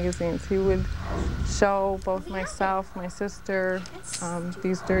the magazines. He would show both myself, my sister,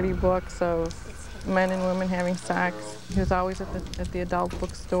 these dirty books of men and women having sex. He was always at the adult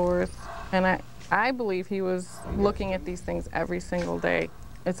bookstores. And I believe he was looking at these things every single day.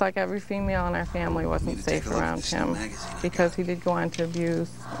 It's like every female in our family wasn't safe around him because he did go on to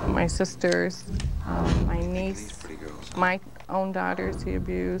abuse my sisters, my niece, my own daughters he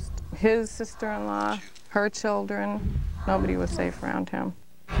abused, his sister-in-law, her children. Nobody was safe around him.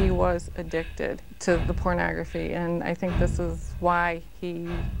 He was addicted to the pornography, and I think this is why he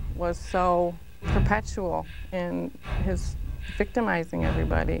was so perpetual in his victimizing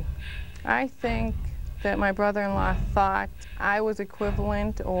everybody. I think that my brother-in-law thought I was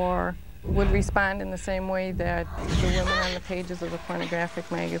equivalent or would respond in the same way that the women on the pages of the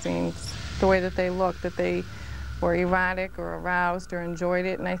pornographic magazines, the way that they looked, that they were erotic or aroused or enjoyed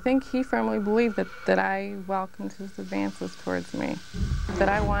it. And I think he firmly believed that I welcomed his advances towards me, that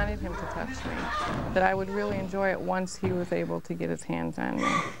I wanted him to touch me, that I would really enjoy it once he was able to get his hands on me.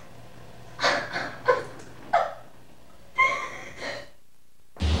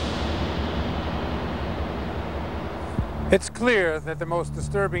 It's clear that the most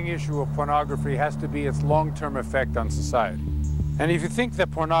disturbing issue of pornography has to be its long-term effect on society. And if you think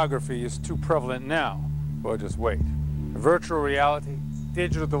that pornography is too prevalent now, well, just wait. Virtual reality,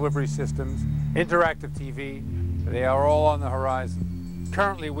 digital delivery systems, interactive TV, they are all on the horizon.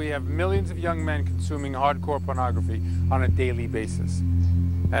 Currently, we have millions of young men consuming hardcore pornography on a daily basis.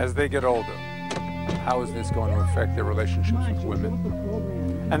 As they get older, how is this going to affect their relationships with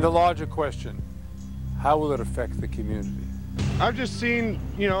women? And the larger question, how will it affect the community? I've just seen,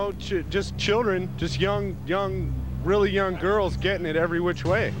 you know, just children, just young, really young girls getting it every which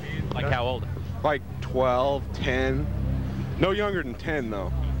way. Like how old? Like 12, 10. No younger than 10,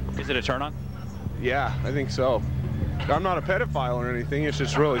 though. Is it a turn on? Yeah, I think so. I'm not a pedophile or anything, it's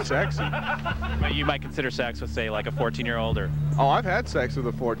just really sexy. But you might consider sex with, say, like a 14-year-old or... Oh, I've had sex with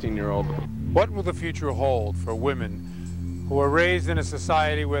a 14-year-old. What will the future hold for women who are raised in a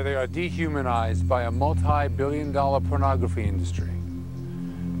society where they are dehumanized by a multi-billion-dollar pornography industry?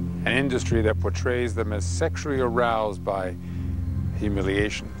 An industry that portrays them as sexually aroused by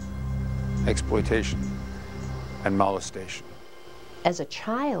humiliation, exploitation, and molestation. As a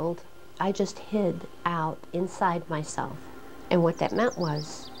child, I just hid out inside myself. And what that meant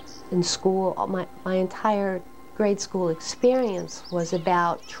was, in school, my entire grade school experience was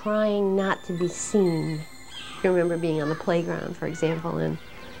about trying not to be seen. I remember being on the playground, for example, and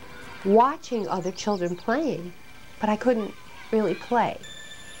watching other children playing, but I couldn't really play.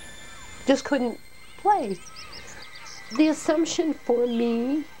 Just couldn't play. The assumption for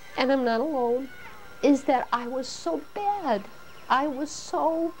me, and I'm not alone, is that I was so bad. I was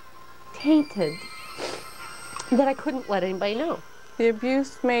so tainted that I couldn't let anybody know. The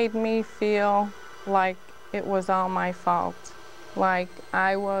abuse made me feel like it was all my fault, like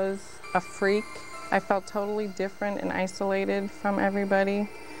I was a freak. I felt totally different and isolated from everybody.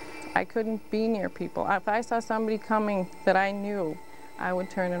 I couldn't be near people. If I saw somebody coming that I knew, I would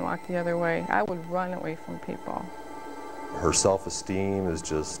turn and walk the other way. I would run away from people. Her self-esteem is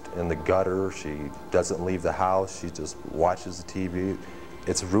just in the gutter. She doesn't leave the house. She just watches the TV.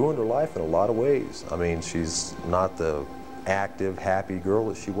 it's ruined her life in a lot of ways. I mean, she's not the active, happy girl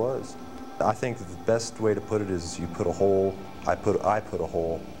that she was. I think that the best way to put it is you put a hole, I put a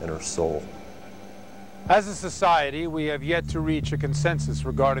hole in her soul. As a society, we have yet to reach a consensus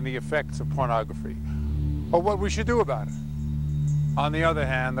regarding the effects of pornography, or what we should do about it. On the other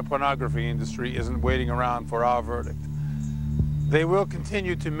hand, the pornography industry isn't waiting around for our verdict. They will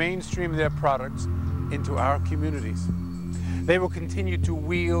continue to mainstream their products into our communities. They will continue to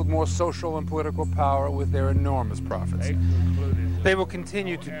wield more social and political power with their enormous profits. They will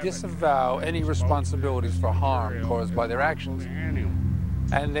continue to disavow any responsibilities for harm caused by their actions.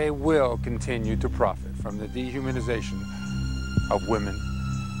 And they will continue to profit from the dehumanization of women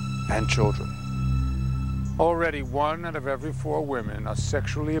and children. Already 1 out of every 4 women are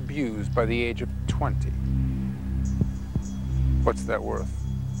sexually abused by the age of 20. What's that worth?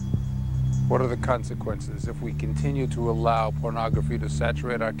 What are the consequences if we continue to allow pornography to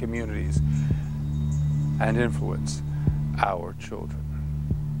saturate our communities and influence our children?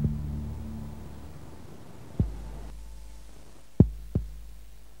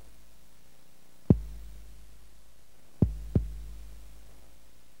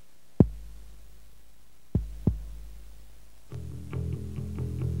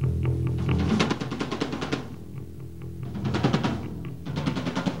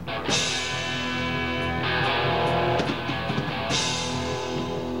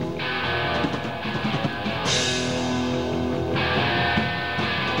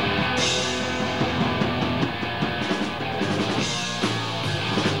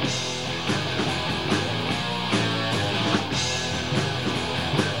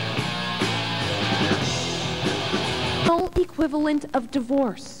 Equivalent of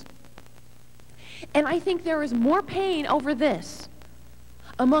divorce. And I think there is more pain over this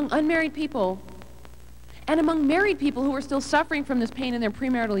among unmarried people and among married people who are still suffering from this pain in their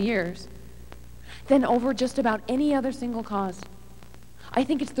premarital years than over just about any other single cause. I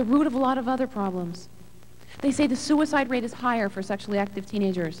think it's the root of a lot of other problems. They say the suicide rate is higher for sexually active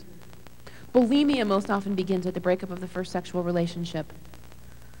teenagers. Bulimia most often begins at the breakup of the first sexual relationship.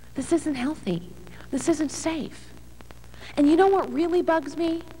 This isn't healthy. This isn't safe. And you know what really bugs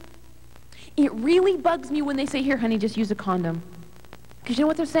me? It really bugs me when they say, here, honey, just use a condom. Because you know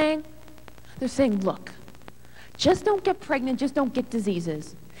what they're saying? They're saying, look, just don't get pregnant, just don't get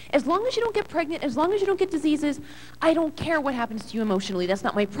diseases. As long as you don't get pregnant, as long as you don't get diseases, I don't care what happens to you emotionally. That's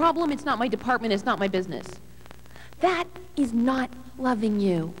not my problem, it's not my department, it's not my business. That is not loving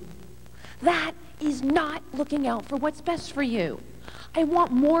you. That is not looking out for what's best for you. I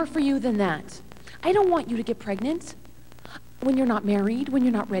want more for you than that. I don't want you to get pregnant when you're not married, when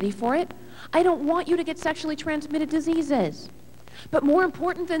you're not ready for it. I don't want you to get sexually transmitted diseases. But more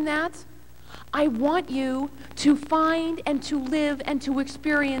important than that, I want you to find and to live and to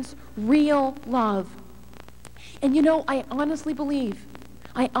experience real love. And you know, I honestly believe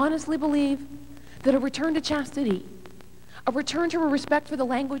that a return to chastity, a return to a respect for the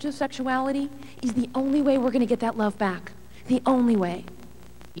language of sexuality is the only way we're going to get that love back. The only way.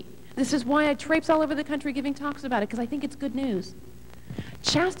 This is why I traipse all over the country giving talks about it, because I think it's good news.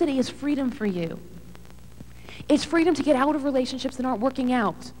 Chastity is freedom for you. It's freedom to get out of relationships that aren't working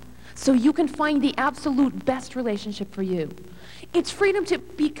out so you can find the absolute best relationship for you. It's freedom to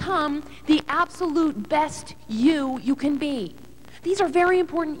become the absolute best you can be. These are very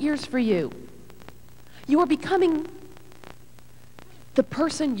important years for you. You are becoming the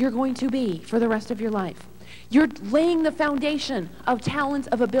person you're going to be for the rest of your life. You're laying the foundation of talents,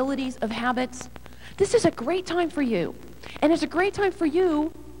 of abilities, of habits. This is a great time for you. And it's a great time for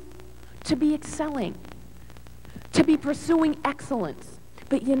you to be excelling, to be pursuing excellence.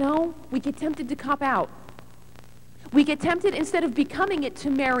 But you know, we get tempted to cop out. We get tempted, instead of becoming it, to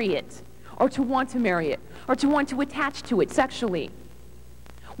marry it, or to want to marry it, or to want to attach to it sexually.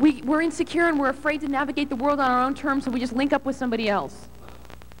 We're insecure and we're afraid to navigate the world on our own terms, so we just link up with somebody else.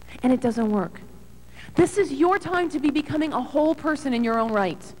 And it doesn't work. This is your time to be becoming a whole person in your own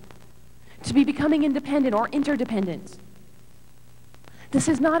right, to be becoming independent or interdependent. This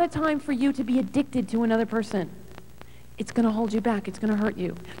is not a time for you to be addicted to another person. It's going to hold you back. It's going to hurt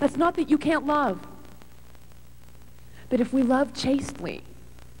you. That's not that you can't love. But if we love chastely,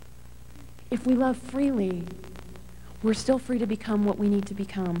 if we love freely, we're still free to become what we need to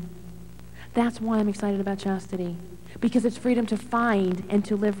become. That's why I'm excited about chastity, because it's freedom to find and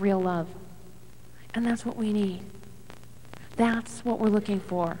to live real love. And that's what we need. That's what we're looking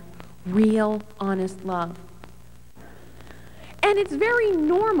for. Real, honest love. And it's very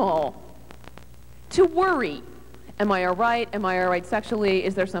normal to worry. Am I all right? Am I all right sexually?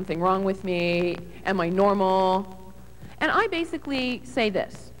 Is there something wrong with me? Am I normal? And I basically say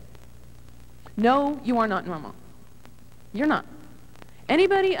this. No, you are not normal. You're not.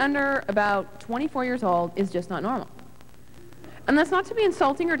 Anybody under about 24 years old is just not normal. And that's not to be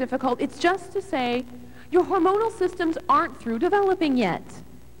insulting or difficult. It's just to say your hormonal systems aren't through developing yet.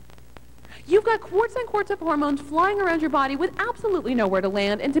 You've got quarts and quarts of hormones flying around your body with absolutely nowhere to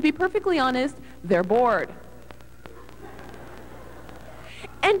land, and to be perfectly honest, they're bored.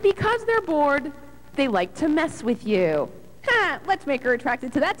 And because they're bored, they like to mess with you. Ha! Let's make her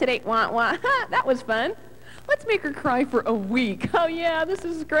attracted to that today. Wah, wah. Ha! That was fun. Let's make her cry for a week. Oh yeah, this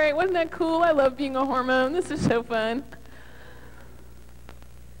is great. Wasn't that cool? I love being a hormone. This is so fun.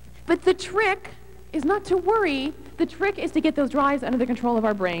 But the trick is not to worry. The trick is to get those drives under the control of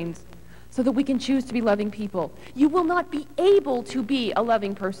our brains so that we can choose to be loving people. You will not be able to be a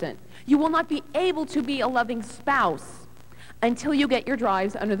loving person. You will not be able to be a loving spouse until you get your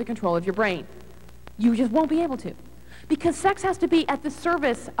drives under the control of your brain. You just won't be able to. Because sex has to be at the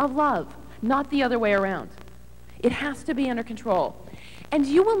service of love, not the other way around. It has to be under control. And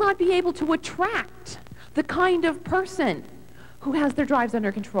you will not be able to attract the kind of person who has their drives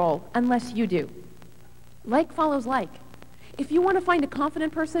under control unless you do. Like follows like. If you want to find a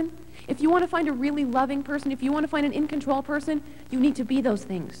confident person, if you want to find a really loving person, if you want to find an in-control person, you need to be those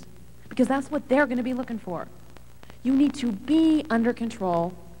things. Because that's what they're going to be looking for. You need to be under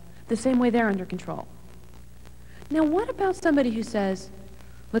control the same way they're under control. Now, what about somebody who says,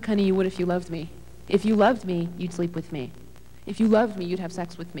 look, honey, you would if you loved me. If you loved me, you'd sleep with me. If you loved me, you'd have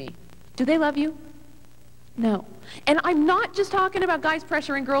sex with me. Do they love you? No. And I'm not just talking about guys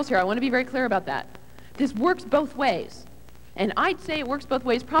pressuring girls here. I want to be very clear about that. This works both ways. And I'd say it works both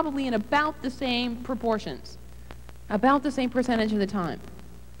ways probably in about the same proportions. About the same percentage of the time.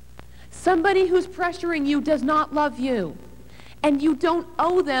 Somebody who's pressuring you does not love you. And you don't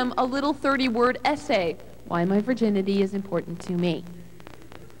owe them a little 30-word essay, why my virginity is important to me.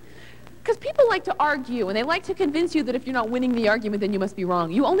 Because people like to argue, and they like to convince you that if you're not winning the argument, then you must be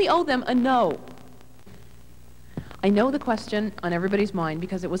wrong. You only owe them a no. I know the question on everybody's mind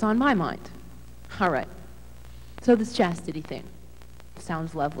because it was on my mind. All right. So this chastity thing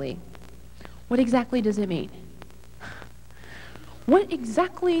sounds lovely. What exactly does it mean? What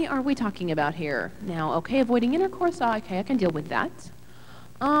exactly are we talking about here? Now, okay, avoiding intercourse, okay, I can deal with that.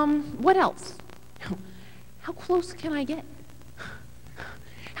 What else? How close can I get?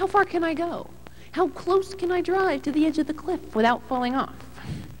 How far can I go? How close can I drive to the edge of the cliff without falling off?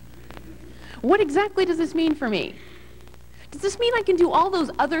 What exactly does this mean for me? Does this mean I can do all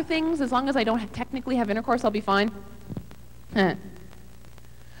those other things as long as I don't technically have intercourse, I'll be fine?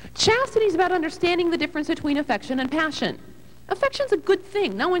 Chastity is about understanding the difference between affection and passion. Affection's a good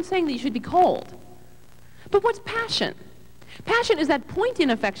thing. No one's saying that you should be cold. But what's passion? Passion is that point in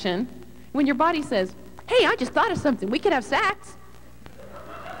affection when your body says, hey, I just thought of something. We could have sex.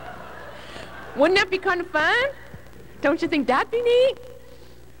 Wouldn't that be kind of fun? Don't you think that'd be neat?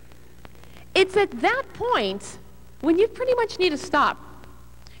 It's at that point when you pretty much need to stop.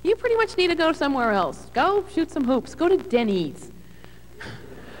 You pretty much need to go somewhere else. Go shoot some hoops. Go to Denny's.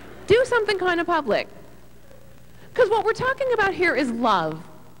 Do something kind of public. Because what we're talking about here is love.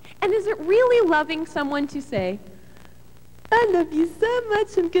 And is it really loving someone to say, I love you so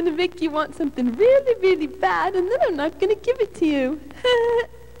much, I'm going to make you want something really, really bad, and then I'm not going to give it to you.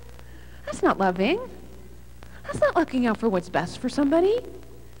 That's not loving. That's not looking out for what's best for somebody.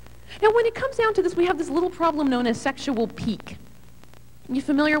 Now, when it comes down to this, we have this little problem known as sexual peak. You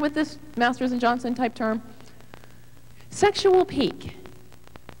familiar with this Masters and Johnson type term? Sexual peak.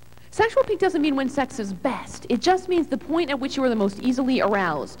 Sexual peak doesn't mean when sex is best. It just means the point at which you are the most easily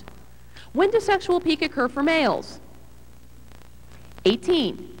aroused. When does sexual peak occur for males?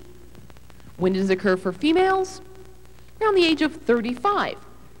 18. When does it occur for females? Around the age of 35.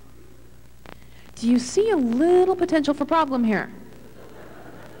 Do you see a little potential for problem here?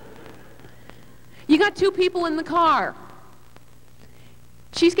 You got two people in the car.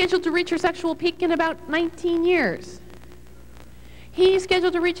 She's scheduled to reach her sexual peak in about 19 years. He's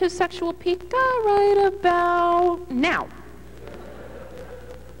scheduled to reach his sexual peak right about now.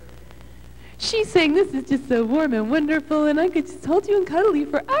 She's saying, this is just so warm and wonderful, and I could just hold you and cuddle you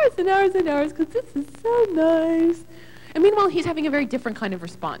for hours and hours and hours because this is so nice. And meanwhile, he's having a very different kind of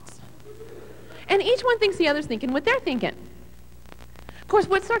response. And each one thinks the other's thinking what they're thinking. Of course,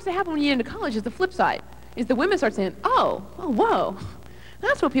 what starts to happen when you get into college is the flip side, is the women start saying, oh, whoa,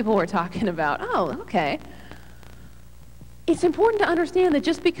 that's what people were talking about. Oh, okay. It's important to understand that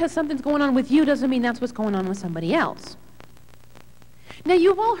just because something's going on with you doesn't mean that's what's going on with somebody else. Now,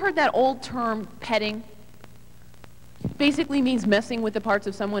 you've all heard that old term, petting. basically means messing with the parts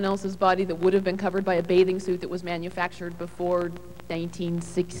of someone else's body that would have been covered by a bathing suit that was manufactured before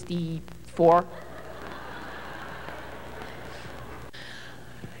 1964.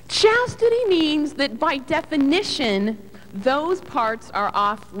 Chastity means that by definition, those parts are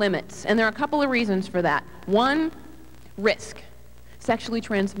off limits. And there are a couple of reasons for that. One, risk. Sexually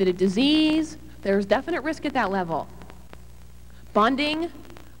transmitted disease, there's definite risk at that level. Bonding,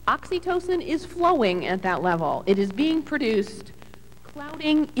 oxytocin is flowing at that level. It is being produced.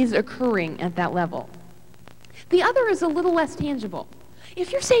 Clouding is occurring at that level. The other is a little less tangible.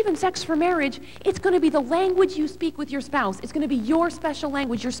 If you're saving sex for marriage, it's going to be the language you speak with your spouse. It's going to be your special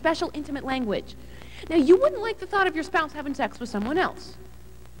language, your special intimate language. Now, you wouldn't like the thought of your spouse having sex with someone else.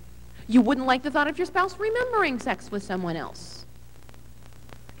 You wouldn't like the thought of your spouse remembering sex with someone else.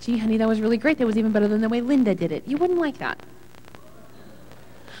 Gee, honey, that was really great. That was even better than the way Linda did it. You wouldn't like that.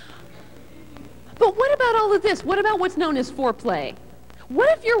 But what about all of this? What about what's known as foreplay?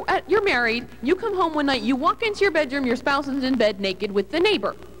 What if you're married, you come home one night, you walk into your bedroom, your spouse is in bed naked with the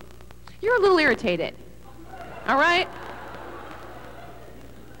neighbor. You're a little irritated, all right?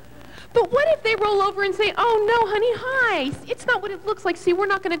 But what if they roll over and say, oh no, honey, hi, it's not what it looks like, see, we're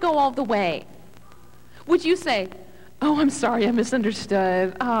not gonna go all the way. Would you say, oh, I'm sorry, I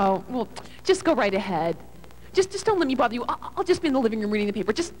misunderstood. Oh, well, just go right ahead. Just don't let me bother you. I'll just be in the living room reading the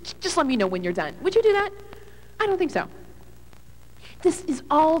paper. Just let me know when you're done. Would you do that? I don't think so. This is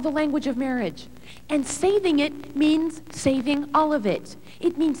all the language of marriage. And saving it means saving all of it.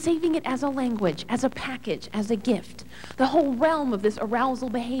 It means saving it as a language, as a package, as a gift. The whole realm of this arousal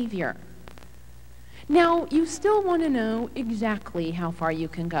behavior. Now, you still want to know exactly how far you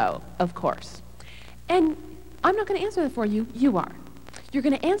can go, of course. And I'm not going to answer that for you. You are. You're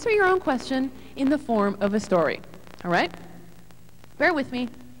going to answer your own question in the form of a story. All right? Bear with me.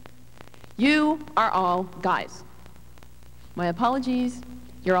 You are all guys. My apologies,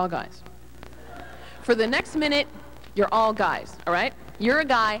 you're all guys. For the next minute, you're all guys, all right? You're a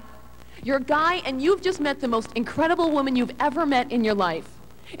guy. You're a guy, and you've just met the most incredible woman you've ever met in your life.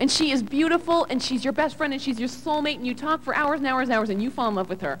 And she is beautiful, and she's your best friend, and she's your soulmate, and you talk for hours and hours and hours, and you fall in love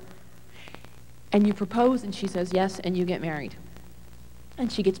with her. And you propose, and she says yes, and you get married.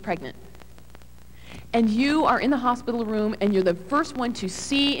 And she gets pregnant. And you are in the hospital room, and you're the first one to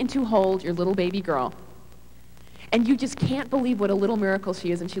see and to hold your little baby girl. And you just can't believe what a little miracle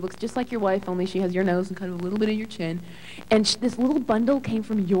she is. And she looks just like your wife, only she has your nose and kind of a little bit of your chin. And this little bundle came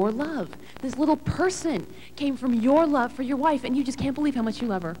from your love. This little person came from your love for your wife. And you just can't believe how much you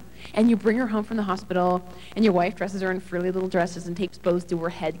love her. And you bring her home from the hospital. And your wife dresses her in frilly little dresses and tapes bows to her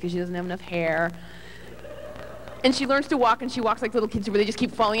head because she doesn't have enough hair. And she learns to walk, and she walks like little kids where they just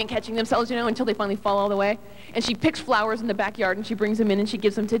keep falling and catching themselves, you know, until they finally fall all the way. And she picks flowers in the backyard, and she brings them in, and she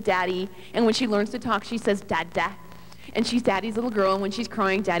gives them to Daddy. And when she learns to talk, she says, Dada. And she's Daddy's little girl, and when she's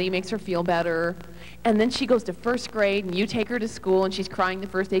crying, Daddy makes her feel better. And then she goes to first grade, and you take her to school, and she's crying the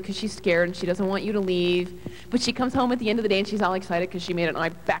first day because she's scared, and she doesn't want you to leave. But she comes home at the end of the day, and she's all excited because she made an I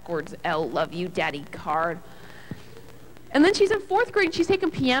backwards L love you Daddy card. And then she's in fourth grade, and she's taking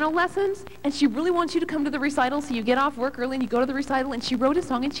piano lessons, and she really wants you to come to the recital, so you get off work early, and you go to the recital, and she wrote a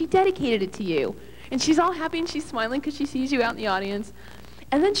song, and she dedicated it to you. And she's all happy, and she's smiling because she sees you out in the audience.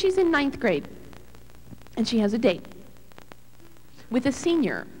 And then she's in ninth grade, and she has a date with a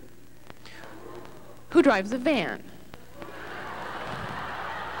senior who drives a van.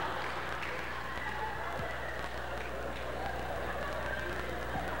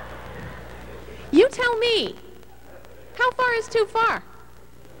 You tell me, how far is too far?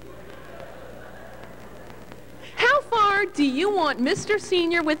 How far do you want Mr.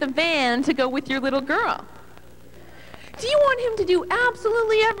 Senior with a van to go with your little girl? Do you want him to do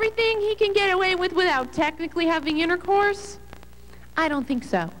absolutely everything he can get away with without technically having intercourse? I don't think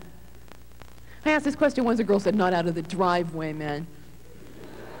so. I asked this question once, a girl said, not out of the driveway, man.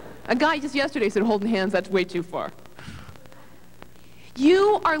 A guy just yesterday said, holding hands, that's way too far.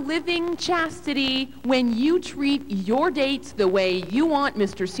 You are living chastity when you treat your dates the way you want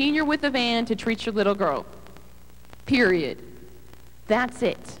Mr. Senior with a van to treat your little girl. Period. That's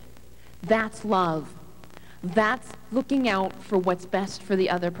it. That's love. That's looking out for what's best for the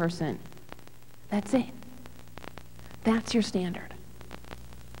other person. That's it. That's your standard.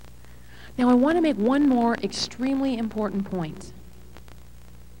 Now, I want to make one more extremely important point.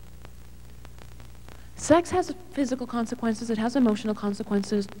 Sex has physical consequences, it has emotional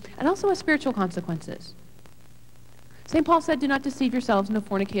consequences, and also has spiritual consequences. St. Paul said, do not deceive yourselves, no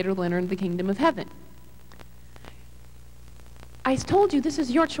fornicator will enter into the kingdom of heaven. I told you this is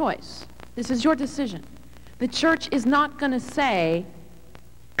your choice. This is your decision. The church is not going to say,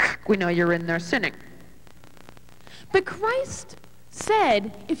 we know you're in there sinning. But Christ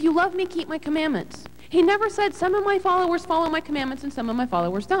said, if you love me, keep my commandments. He never said, some of my followers follow my commandments and some of my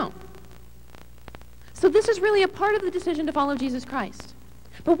followers don't. So this is really a part of the decision to follow Jesus Christ.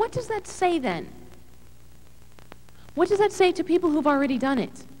 But what does that say then? What does that say to people who've already done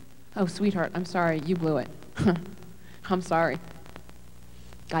it? Oh, sweetheart, I'm sorry, you blew it. I'm sorry.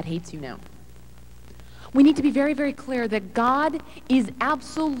 God hates you now. We need to be very, very clear that God is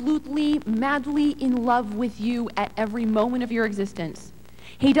absolutely, madly in love with you at every moment of your existence.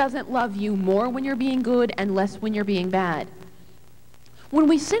 He doesn't love you more when you're being good and less when you're being bad. When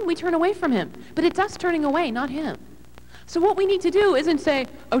we sin, we turn away from him. But it's us turning away, not him. So what we need to do isn't say,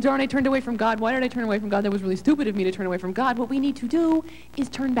 oh darn, I turned away from God. Why did I turn away from God? That was really stupid of me to turn away from God. What we need to do is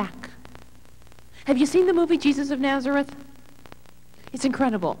turn back. Have you seen the movie Jesus of Nazareth? It's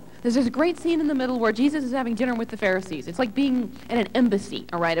incredible. There's this great scene in the middle where Jesus is having dinner with the Pharisees. It's like being at an embassy,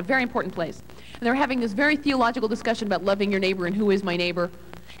 all right, a very important place. And they're having this very theological discussion about loving your neighbor and who is my neighbor.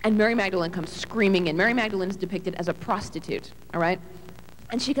 And Mary Magdalene comes screaming in. Mary Magdalene is depicted as a prostitute, all right?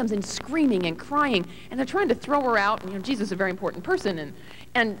 And she comes in screaming and crying, and they're trying to throw her out. And, Jesus is a very important person,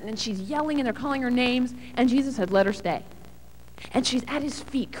 and she's yelling, and they're calling her names, and Jesus had let her stay. And she's at his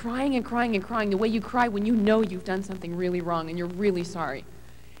feet, crying and crying and crying, the way you cry when you know you've done something really wrong and you're really sorry.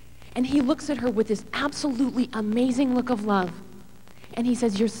 And he looks at her with this absolutely amazing look of love. And he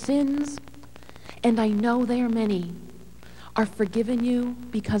says, your sins, and I know they are many, are forgiven you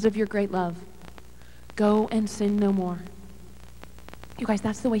because of your great love. Go and sin no more. You guys,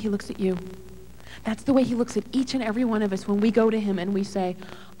 that's the way he looks at you. That's the way he looks at each and every one of us when we go to him and we say,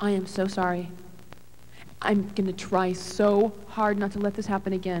 I am so sorry. I'm going to try so hard not to let this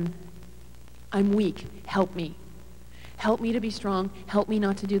happen again. I'm weak. Help me. Help me to be strong. Help me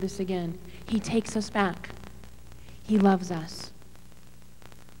not to do this again. He takes us back. He loves us.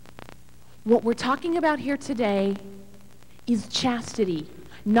 What we're talking about here today is chastity,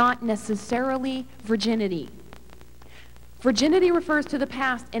 not necessarily virginity. Virginity refers to the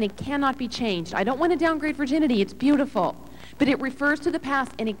past, and it cannot be changed. I don't want to downgrade virginity. It's beautiful. But it refers to the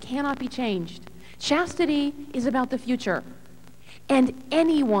past, and it cannot be changed. Chastity is about the future. And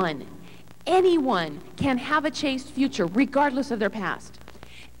anyone can have a chaste future, regardless of their past.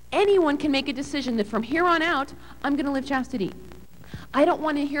 Anyone can make a decision that from here on out, I'm going to live chastity. I don't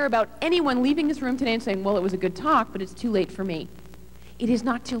want to hear about anyone leaving this room today and saying, well, it was a good talk, but it's too late for me. It is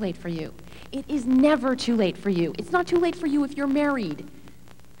not too late for you. It is never too late for you. It's not too late for you if you're married,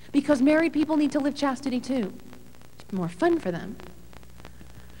 because married people need to live chastity too. It's more fun for them.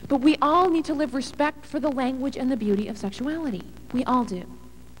 But we all need to live respect for the language and the beauty of sexuality. We all do.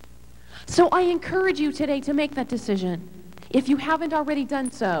 So I encourage you today to make that decision. If you haven't already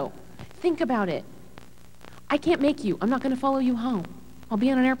done so, think about it. I can't make you. I'm not going to follow you home. I'll be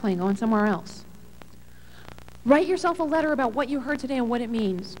on an airplane going somewhere else. Write yourself a letter about what you heard today and what it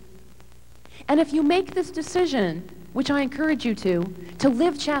means. And if you make this decision, which I encourage you to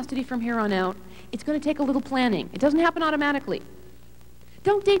live chastity from here on out, it's going to take a little planning. It doesn't happen automatically.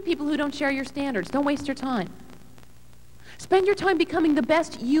 Don't date people who don't share your standards. Don't waste your time. Spend your time becoming the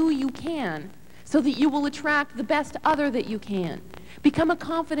best you can so that you will attract the best other that you can. Become a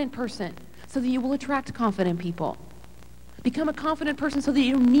confident person so that you will attract confident people. Become a confident person so that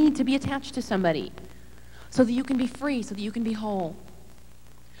you don't need to be attached to somebody, so that you can be free, so that you can be whole.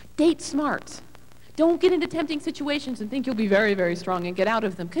 Date smart. Don't get into tempting situations and think you'll be very, very strong and get out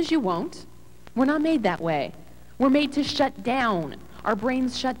of them, because you won't. We're not made that way. We're made to shut down. Our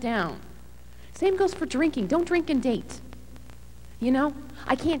brains shut down. Same goes for drinking. Don't drink and date. You know,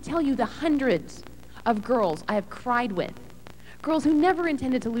 I can't tell you the hundreds of girls I have cried with. Girls who never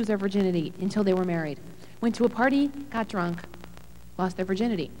intended to lose their virginity until they were married. Went to a party, got drunk, lost their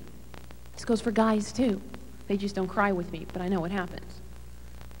virginity. This goes for guys too. They just don't cry with me, but I know what happens.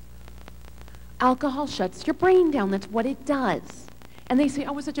 Alcohol shuts your brain down. That's what it does. And they say,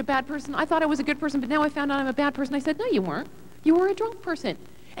 I was such a bad person. I thought I was a good person, but now I found out I'm a bad person. I said, no, you weren't. You were a drunk person.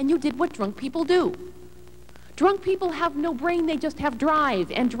 And you did what drunk people do. Drunk people have no brain. They just have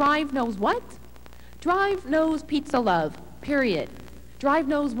drive. And drive knows what? Drive knows pizza love, period. Drive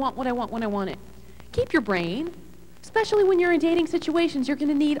knows want what I want when I want it. Keep your brain. Especially when you're in dating situations, you're going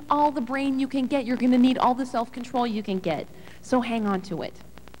to need all the brain you can get. You're going to need all the self-control you can get. So hang on to it.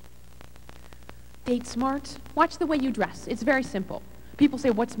 Date smart. Watch the way you dress. It's very simple. People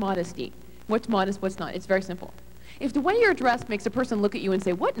say, what's modesty? What's modest, what's not? It's very simple. If the way you're dressed makes a person look at you and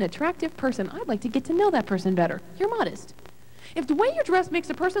say, what an attractive person, I'd like to get to know that person better, you're modest. If the way you're dressed makes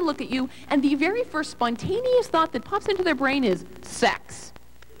a person look at you and the very first spontaneous thought that pops into their brain is sex,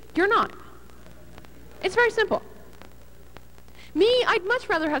 you're not. It's very simple. Me, I'd much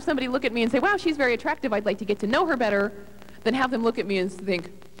rather have somebody look at me and say, wow, she's very attractive, I'd like to get to know her better, than have them look at me and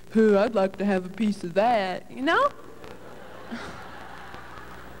think, oh, I'd like to have a piece of that, you know?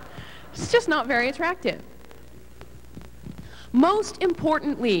 It's just not very attractive. Most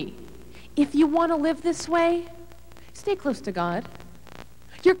importantly, if you want to live this way, stay close to God.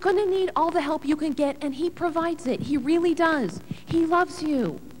 You're going to need all the help you can get, and He provides it. He really does. He loves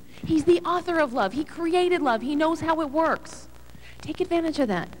you. He's the author of love. He created love. He knows how it works. Take advantage of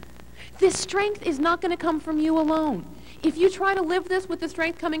that. This strength is not going to come from you alone. If you try to live this with the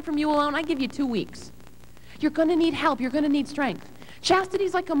strength coming from you alone, I give you 2 weeks. You're going to need help. You're going to need strength. Chastity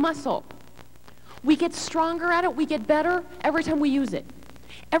is like a muscle. We get stronger at it. We get better every time we use it.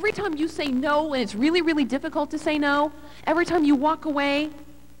 Every time you say no, and it's really, really difficult to say no, every time you walk away,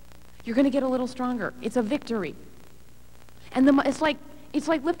 you're going to get a little stronger. It's a victory. And it's like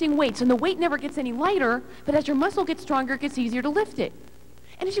lifting weights, and the weight never gets any lighter, but as your muscle gets stronger, it gets easier to lift it.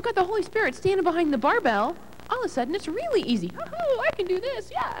 And as you've got the Holy Spirit standing behind the barbell, all of a sudden it's really easy. Oh, I can do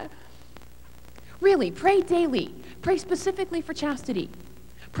this, yeah. Really, pray daily. Pray specifically for chastity.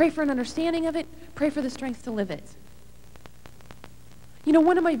 Pray for an understanding of it. Pray for the strength to live it. You know,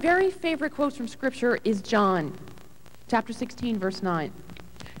 one of my very favorite quotes from Scripture is John, chapter 16, verse 9.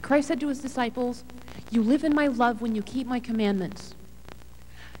 Christ said to his disciples, "You live in my love when you keep my commandments,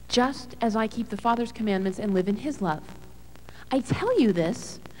 just as I keep the Father's commandments and live in his love. I tell you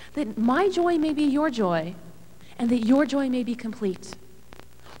this, that my joy may be your joy, and that your joy may be complete."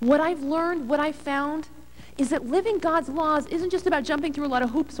 What I've learned, what I've found, is that living God's laws isn't just about jumping through a lot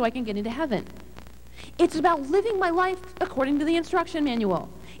of hoops so I can get into heaven. It's about living my life according to the instruction manual.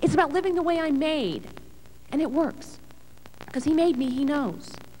 It's about living the way I'm made. And it works. Because he made me, he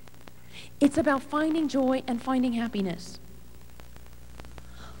knows. It's about finding joy and finding happiness.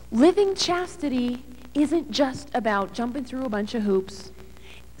 Living chastity isn't just about jumping through a bunch of hoops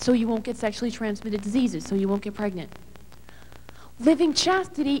so you won't get sexually transmitted diseases, so you won't get pregnant. Living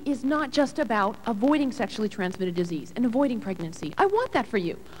chastity is not just about avoiding sexually transmitted disease and avoiding pregnancy. I want that for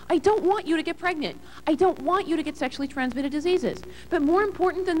you. I don't want you to get pregnant. I don't want you to get sexually transmitted diseases. But more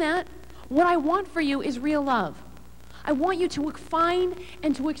important than that, what I want for you is real love. I want you to find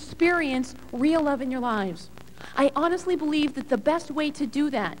and to experience real love in your lives. I honestly believe that the best way to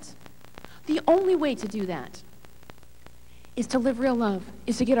do that, the only way to do that, is to live real love,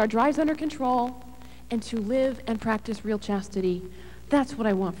 is to get our drives under control, and to live and practice real chastity. That's what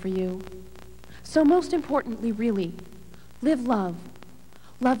I want for you. So most importantly, really, live love.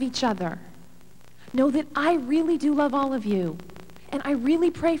 Love each other. Know that I really do love all of you, and I really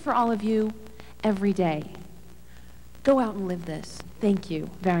pray for all of you every day. Go out and live this. Thank you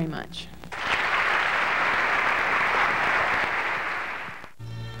very much.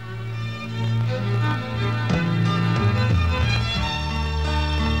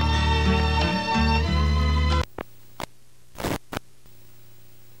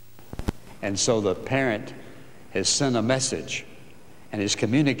 And so the parent has sent a message and has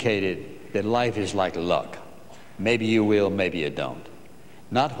communicated that life is like luck. Maybe you will, maybe you don't.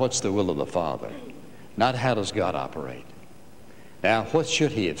 Not what's the will of the Father. Not how does God operate. Now, what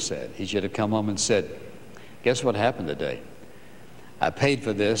should he have said? He should have come home and said, guess what happened today? I paid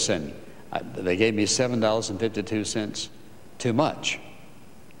for this and they gave me $7.52 too much.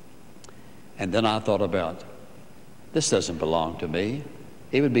 And then I thought about, this doesn't belong to me.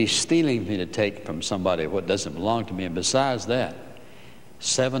 It would be stealing me to take from somebody what doesn't belong to me. And besides that,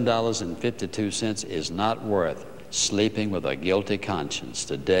 $7.52 is not worth sleeping with a guilty conscience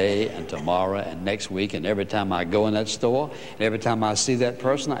today and tomorrow and next week, and every time I go in that store and every time I see that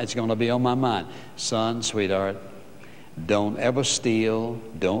person, it's going to be on my mind. Son, sweetheart, don't ever steal,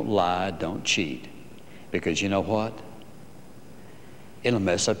 don't lie, don't cheat. Because you know what? It'll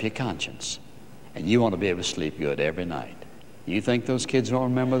mess up your conscience. And you want to be able to sleep good every night. You think those kids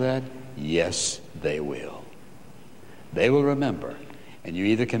won't remember that? Yes, they will. They will remember. And you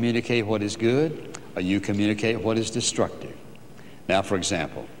either communicate what is good or you communicate what is destructive. Now, for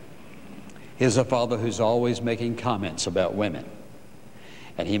example, here's a father who's always making comments about women.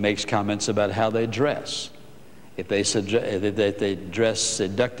 And he makes comments about how they dress. If they dress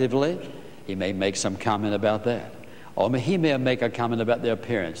seductively, he may make some comment about that. Or he may make a comment about their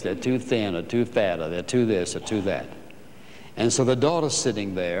appearance. They're too thin or too fat or they're too this or too that. And so the daughter's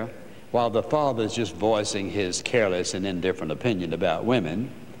sitting there while the father's just voicing his careless and indifferent opinion about women.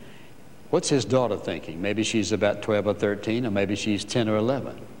 What's his daughter thinking? Maybe she's about 12 or 13, or maybe she's 10 or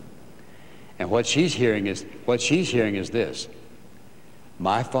 11. And what she's hearing is this: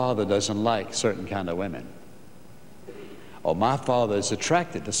 my father doesn't like certain kind of women. Or my father is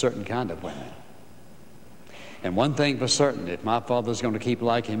attracted to certain kind of women. And one thing for certain, if my father's going to keep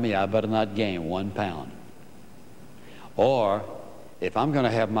liking me, I better not gain 1 pound. Or if I'm going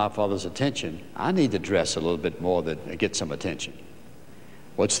to have my father's attention, I need to dress a little bit more to get some attention.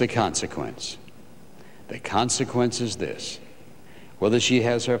 What's the consequence? The consequence is this. Whether she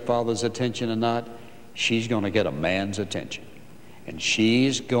has her father's attention or not, she's going to get a man's attention. And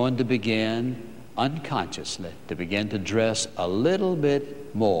she's going to begin unconsciously to begin to dress a little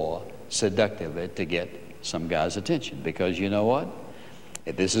bit more seductively to get some guy's attention. Because you know what?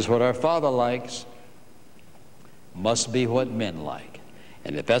 If this is what our father likes, must be what men like.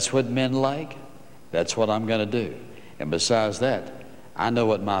 And if that's what men like, that's what I'm going to do. And besides that, I know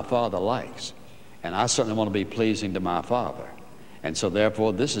what my father likes. And I certainly want to be pleasing to my father. And so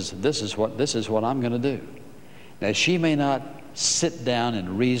therefore, this is what I'm going to do. Now, she may not sit down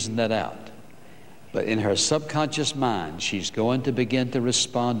and reason that out. But in her subconscious mind, she's going to begin to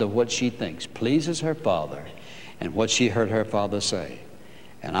respond to what she thinks pleases her father and what she heard her father say.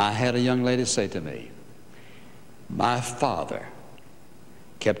 And I had a young lady say to me, my father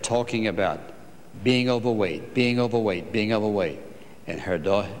kept talking about being overweight, being overweight, being overweight. And her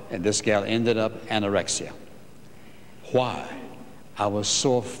daughter, and this gal ended up anorexia. Why? I was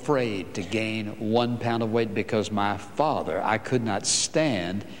so afraid to gain 1 pound of weight because my father, I could not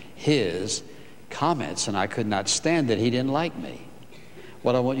stand his comments, and I could not stand that he didn't like me.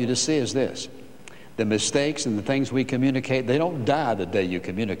 What I want you to see is this. The mistakes and the things we communicate, they don't die the day you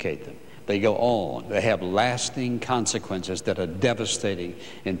communicate them. They go on. They have lasting consequences that are devastating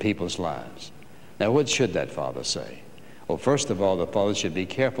in people's lives. Now, what should that father say? Well, first of all, the father should be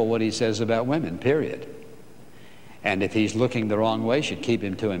careful what he says about women, period. And if he's looking the wrong way, should keep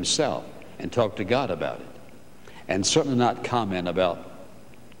him to himself and talk to God about it. And certainly not comment about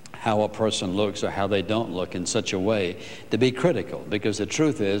how a person looks or how they don't look in such a way to be critical, because the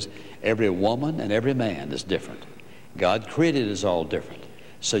truth is every woman and every man is different. God created us all different.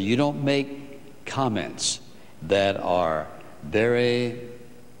 So you don't make comments that are very,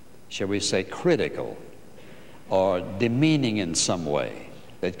 shall we say, critical or demeaning in some way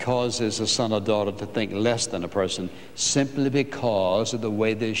that causes a son or daughter to think less than a person simply because of the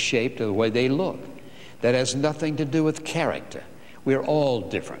way they're shaped or the way they look. That has nothing to do with character. We're all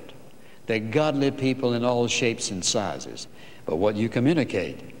different. They're godly people in all shapes and sizes. But what you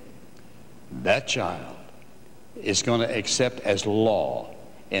communicate, that child is going to accept as law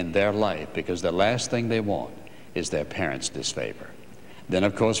in their life, because the last thing they want is their parents' disfavor. Then,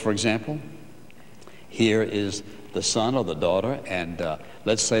 of course, for example, here is the son or the daughter, and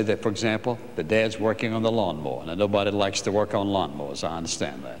let's say that, for example, the dad's working on the lawnmower. Now, nobody likes to work on lawnmowers. I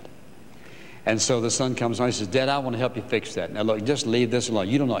understand that. And so the son comes on and says, Dad, I want to help you fix that. Now, look, just leave this alone.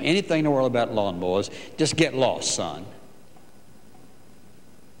 You don't know anything in the world about lawnmowers. Just get lost, son.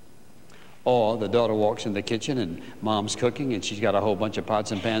 Or the daughter walks in the kitchen and mom's cooking and she's got a whole bunch of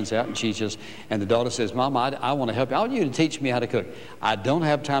pots and pans out, and the daughter says, Mom, I want to help you. I want you to teach me how to cook. I don't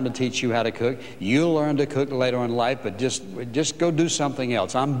have time to teach you how to cook. You'll learn to cook later in life, but just go do something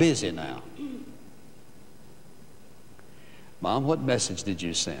else. I'm busy now. Mom, what message did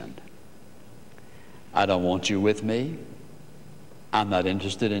you send? I don't want you with me. I'm not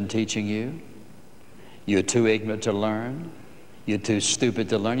interested in teaching you. You're too ignorant to learn. You're too stupid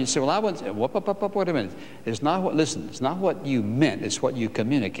to learn. You say, well, I wouldn't. Wait a minute. It's not what, listen, it's not what you meant, it's what you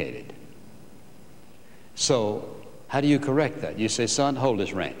communicated. So, how do you correct that? You say, son, hold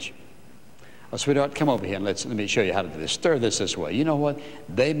this wrench. Oh, sweetheart, come over here and let me show you how to do this. Stir this way. You know what?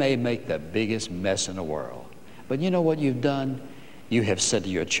 They may make the biggest mess in the world. But you know what you've done? You have said to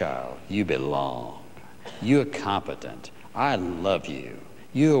your child, you belong. You're competent. I love you.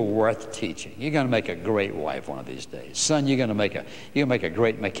 You're worth teaching. You're going to make a great wife one of these days. Son, you're going to make a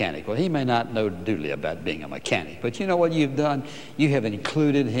great mechanic. Well, he may not know doodly about being a mechanic, but you know what you've done? You have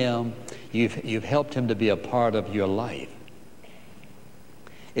included him. You've helped him to be a part of your life.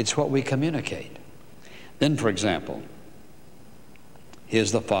 It's what we communicate. Then, for example,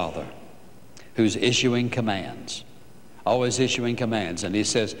 here's the father who's issuing commands, always issuing commands, and he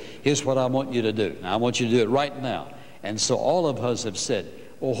says, here's what I want you to do. Now, I want you to do it right now. And so all of us have said,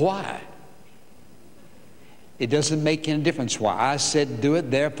 well, why? It doesn't make any difference why. I said do it,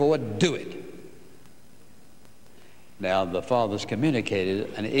 therefore do it. Now, the father's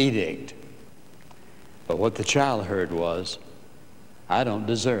communicated an edict. But what the child heard was, I don't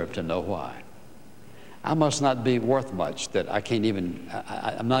deserve to know why. I must not be worth much that I can't even,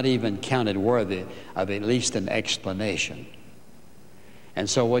 I'm not even counted worthy of at least an explanation. And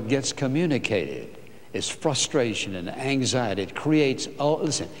so what gets communicated is frustration and anxiety. It creates, oh,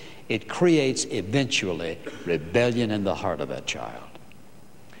 listen, it creates eventually rebellion in the heart of that child.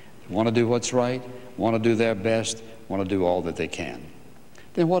 want to do what's right, want to do their best, want to do all that they can.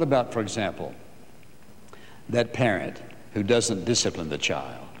 Then what about, for example, that parent who doesn't discipline the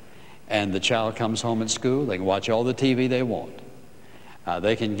child, and the child comes home at school, they can watch all the TV they want.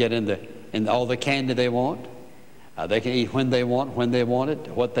 They can get in all the candy they want. They can eat when they want it,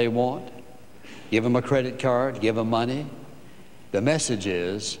 what they want. Give them a credit card, give them money. The message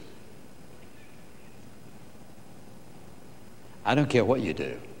is, I don't care what you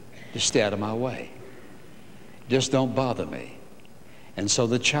do, just stay out of my way. Just don't bother me. And so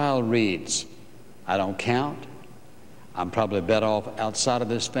the child reads, I don't count. I'm probably better off outside of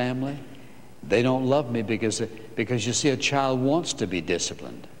this family. They don't love me because you see, a child wants to be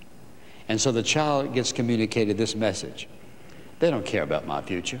disciplined. And so the child gets communicated this message. They don't care about my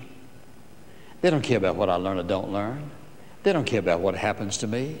future. They don't care about what I learn or don't learn. They don't care about what happens to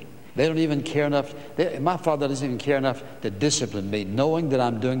me. They don't even care enough. My father doesn't even care enough to discipline me, knowing that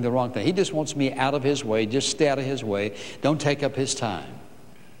I'm doing the wrong thing. He just wants me out of his way. Just stay out of his way. Don't take up his time.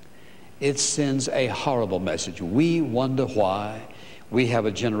 It sends a horrible message. We wonder why we have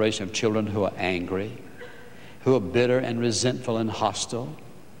a generation of children who are angry, who are bitter and resentful and hostile,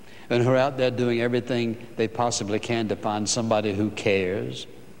 and who are out there doing everything they possibly can to find somebody who cares.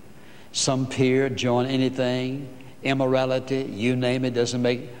 Some peer, join anything, immorality, you name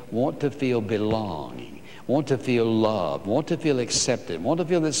it, want to feel belonging, want to feel loved, want to feel accepted, want to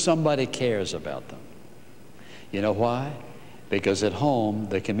feel that somebody cares about them. You know why? Because at home,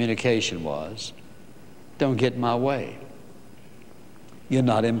 the communication was, don't get in my way. You're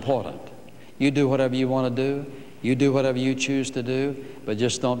not important. You do whatever you want to do. You do whatever you choose to do, but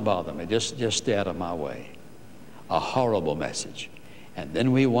just don't bother me. Just stay out of my way. A horrible message. And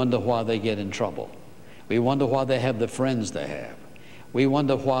then we wonder why they get in trouble. We wonder why they have the friends they have. We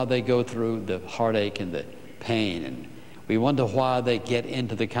wonder why they go through the heartache and the pain. And we wonder why they get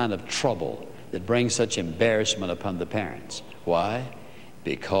into the kind of trouble that brings such embarrassment upon the parents. Why?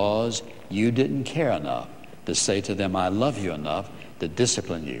 Because you didn't care enough to say to them, I love you enough to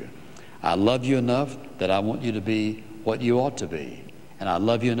discipline you. I love you enough that I want you to be what you ought to be. And I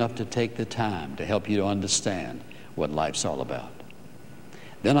love you enough to take the time to help you to understand what life's all about.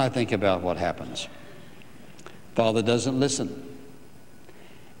 Then I think about what happens. Father doesn't listen.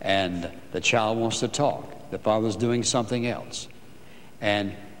 And the child wants to talk. The father's doing something else.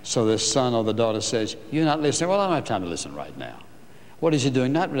 And so the son or the daughter says, you're not listening. Well, I don't have time to listen right now. What is he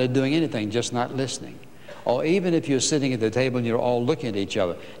doing? Not really doing anything, just not listening. Or even if you're sitting at the table and you're all looking at each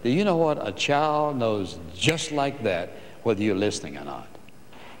other, do you know what? A child knows just like that whether you're listening or not.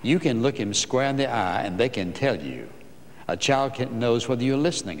 You can look him square in the eye and they can tell you. A child knows whether you're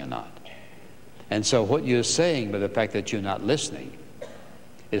listening or not. And so what you're saying by the fact that you're not listening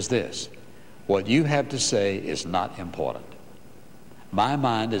is this. What you have to is not important. My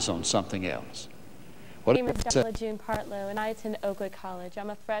mind is on something else. My name is Della June Partlow, and I attend Oakwood College. I'm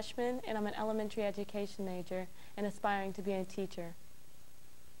a freshman, and I'm an elementary education major and aspiring to be a teacher.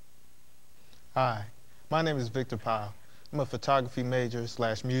 Hi, my name is Victor Powell. I'm a photography major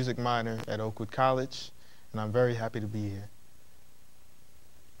 / music minor at Oakwood College, and I'm very happy to be here.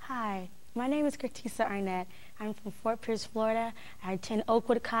 Hi, my name is Curtisa Arnett. I'm from Fort Pierce, Florida. I attend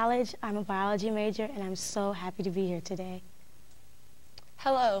Oakwood College. I'm a biology major, and I'm so happy to be here today.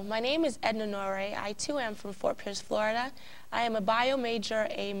 Hello, my name is Edna Norre. I too am from Fort Pierce, Florida. I am a bio major,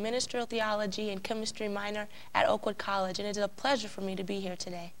 a ministerial theology and chemistry minor at Oakwood College, and it is a pleasure for me to be here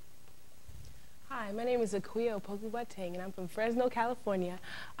today. Hi, my name is Akuyo Pokubateng, and I'm from Fresno, California.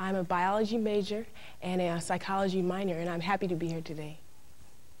 I'm a biology major and a psychology minor, and I'm happy to be here today.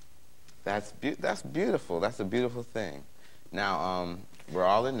 That's beautiful. That's a beautiful thing. Now, we're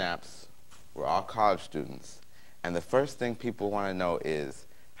all in NAPS. We're all college students. And the first thing people want to know is,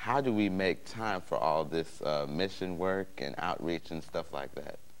 how do we make time for all this mission work and outreach and stuff like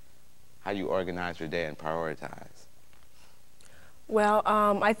that? How do you organize your day and prioritize? Well,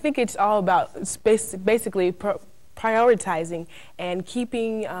 I think it's all about basically prioritizing and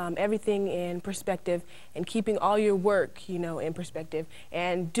keeping everything in perspective and keeping all your work, in perspective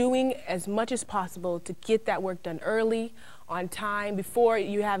and doing as much as possible to get that work done early, on time, before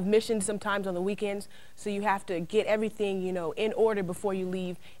you have missions sometimes on the weekends. So you have to get everything, in order before you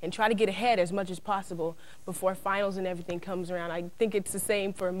leave and try to get ahead as much as possible before finals and everything comes around. I think it's the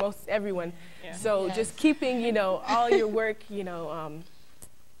same for most everyone. Yeah. So just keeping, all your work,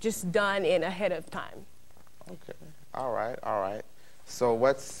 just done and ahead of time. Okay. All right. All right. So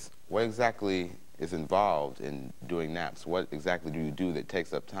what exactly is involved in doing NAPS? What exactly do you do that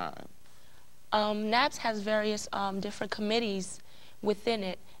takes up time? NAPS has various different committees within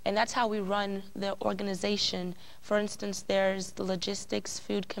it. And that's how we run the organization. For instance, there's the logistics,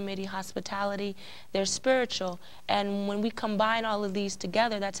 food committee, hospitality, there's spiritual. And when we combine all of these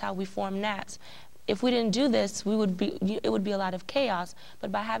together, that's how we form NATS. If we didn't do this, it would be a lot of chaos.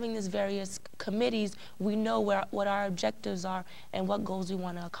 But by having these various committees, we know what our objectives are and what goals we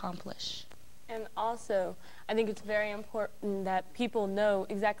want to accomplish. And also, I think it's very important that people know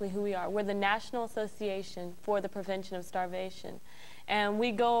exactly who we are. We're the National Association for the Prevention of Starvation. And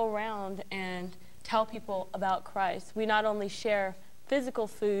we go around and tell people about Christ. We not only share physical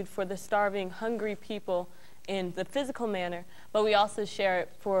food for the starving, hungry people in the physical manner, but we also share it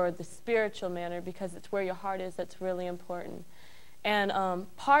for the spiritual manner, because it's where your heart is that's really important. And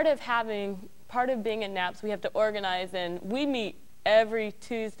part of being in NAPS, we have to organize, and we meet every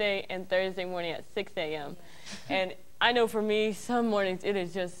Tuesday and Thursday morning at 6 a.m. And I know for me, some mornings it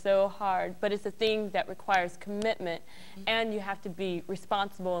is just so hard, but it's a thing that requires commitment, and you have to be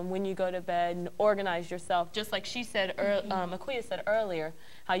responsible, and when you go to bed and organize yourself, just like she said, Aquia said earlier,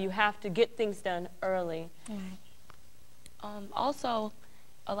 how you have to get things done early. Also,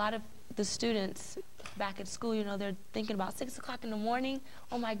 a lot of the students back at school, you know, they're thinking about 6 o'clock in the morning.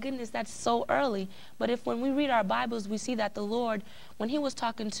 Oh my goodness, that's so early. But when we read our Bibles, we see that the Lord, when he was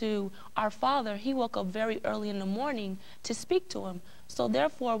talking to our Father, he woke up very early in the morning to speak to him. So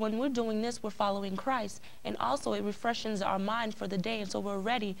therefore, when we're doing this, we're following Christ. And also it refreshes our mind for the day, and so we're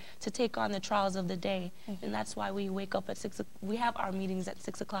ready to take on the trials of the day. And that's why we wake up at we have our meetings at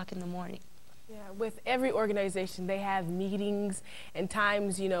 6 o'clock in the morning. Yeah, with every organization, they have meetings and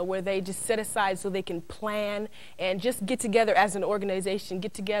times, you know, where they just set aside so they can plan and just get together as an organization,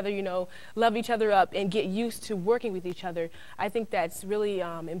 get together, you know, love each other up and get used to working with each other. I think that's really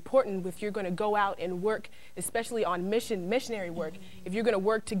important if you're going to go out and work, especially on missionary work. If you're going to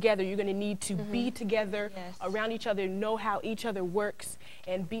work together, you're going to need to be together around each other, know how each other works,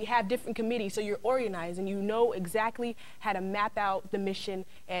 and have different committees so you're organized and you know exactly how to map out the mission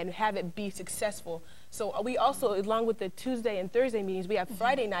and have it be successful. So we also, along with the Tuesday and Thursday meetings, we have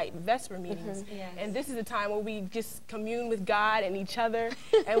Friday night Vesper meetings. And this is a time where we just commune with God and each other,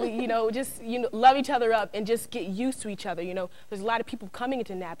 and we, you know, just love each other up and just get used to each other. You know, there's a lot of people coming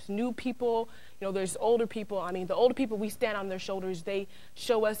into NAPS, new people. You know, there's older people. I mean, the older people, we stand on their shoulders. They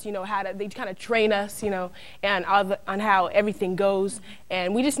show us, you know, they kind of train us, you know, and on how everything goes.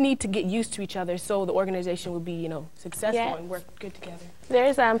 And we just need to get used to each other so the organization will be, you know, successful and work good together.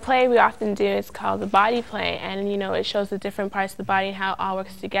 There's a play we often do. It's called the body play, and you know, it shows the different parts of the body and how it all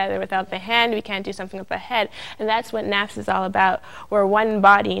works together. Without the hand, we can't do something with the head, and that's what NAPS is all about. We're one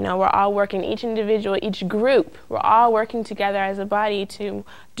body. You know, we're all working, each individual, each group. We're all working together as a body to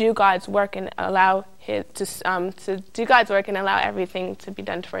do God's work and allow to do God's work and allow everything to be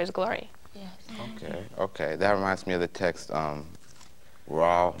done for His glory. Okay. That reminds me of the text. We're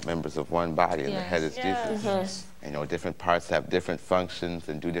all members of one body, and the head is Jesus. And, you know, different parts have different functions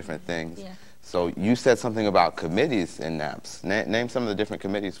and do different things. So you said something about committees in NAPS. Name some of the different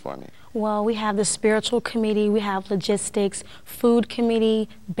committees for me. Well, we have the spiritual committee, we have logistics, food committee,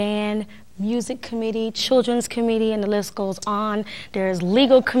 band, music committee, children's committee, and the list goes on. There's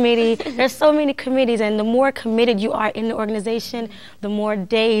legal committee. There's so many committees, and the more committed you are in the organization, the more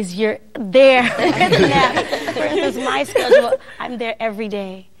days you're there. For instance, my schedule, I'm there every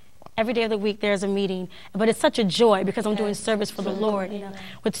day. Every day of the week there's a meeting, but it's such a joy because I'm doing service for the Lord. You know.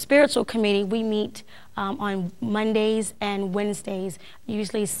 With spiritual committee, we meet on Mondays and Wednesdays,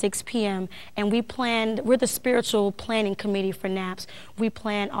 usually 6 p.m. And we're the spiritual planning committee for NAPS. We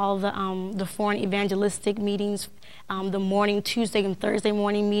plan all the foreign evangelistic meetings, the morning Tuesday and Thursday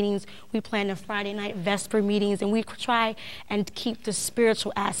morning meetings. We plan the Friday night Vesper meetings, and we try and keep the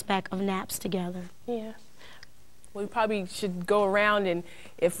spiritual aspect of NAPS together. We probably should go around, and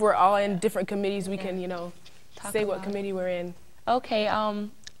if we're all in different committees, we can, you know, say what committee we're in. Okay,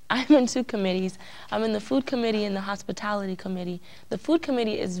 I'm in 2 committees. I'm in the food committee and the hospitality committee. The food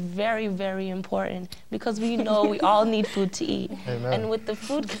committee is very, very important because we know we all need food to eat. Amen. And with the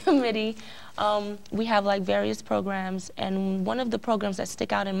food committee, we have like various programs, and one of the programs that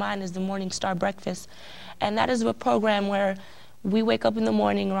stick out in mind is the Morning Star Breakfast. And that is a program where we wake up in the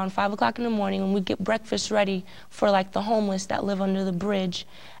morning around 5 o'clock in the morning, and we get breakfast ready for like the homeless that live under the bridge.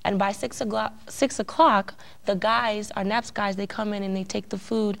 And by 6 o'clock, the guys, our NAPS guys, they come in and they take the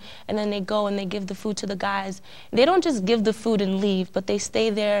food, and then they go and they give the food to the guys. They don't just give the food and leave, but they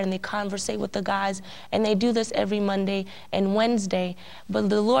stay there and they conversate with the guys, and they do this every Monday and Wednesday. But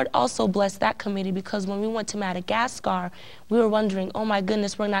the Lord also blessed that committee because when we went to Madagascar, we were wondering, oh my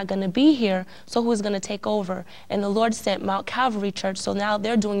goodness, we're not going to be here, so who's going to take over? And the Lord sent Mount Calvary Church, so now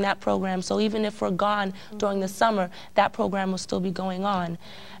they're doing that program. So even if we're gone during the summer, that program will still be going on.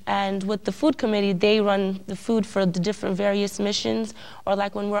 And with the food committee, they run the food for the different various missions, or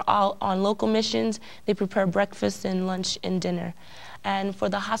like when we're all on local missions, they prepare breakfast and lunch and dinner. And for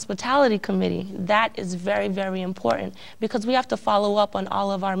the hospitality committee, that is very, very important because we have to follow up on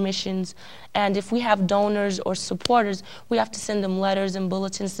all of our missions. And if we have donors or supporters, we have to send them letters and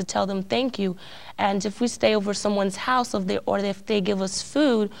bulletins to tell them thank you. And if we stay over someone's house or if they give us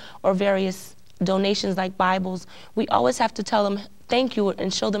food or various donations like Bibles, we always have to tell them thank you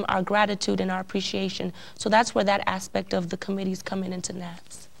and show them our gratitude and our appreciation. So that's where that aspect of the committees come into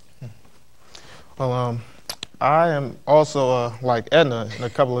NAPS. Well, I am also, like Edna, in a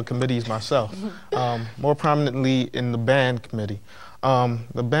couple of committees myself, more prominently in the band committee.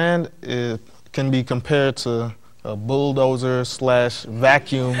 The band can be compared to a bulldozer /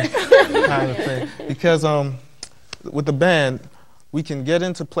 vacuum kind of thing, because with the band, we can get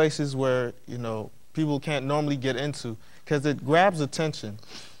into places where, you know, people can't normally get into, because it grabs attention.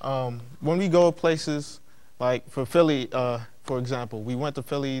 When we go places, like for Philly, for example, we went to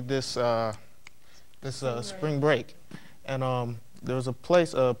Philly this spring break, and there was a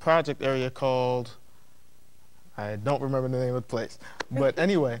place, a project area called, I don't remember the name of the place, but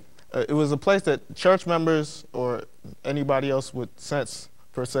anyway, it was a place that church members or anybody else with sense,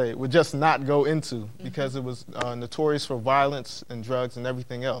 per se, would just not go into because it was notorious for violence and drugs and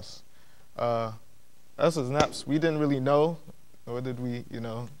everything else. Us as NAPS, we didn't really know, nor did we, you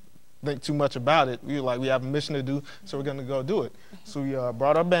know, think too much about it. We were like, we have a mission to do, so we're going to go do it. So we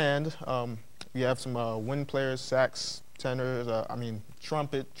brought our band. We have some wind players, sax, tenors,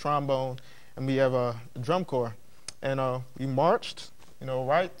 trumpet, trombone, and we have a drum corps. And we marched, you know,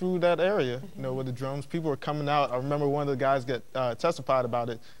 right through that area, you know, with the drums. People were coming out. I remember one of the guys testified about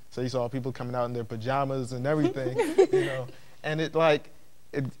it. So he saw people coming out in their pajamas and everything, you know. And it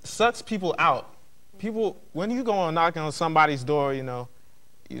sucks people out. People, when you go and knock on somebody's door, you know,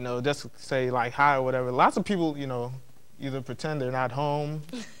 just say like hi or whatever. Lots of people, you know, either pretend they're not home,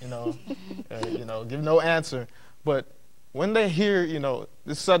 you know, give no answer. But when they hear, you know,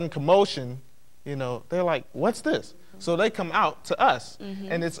 this sudden commotion, you know, they're like, what's this? So they come out to us.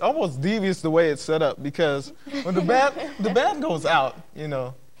 And it's almost devious the way it's set up, because when the band goes out, you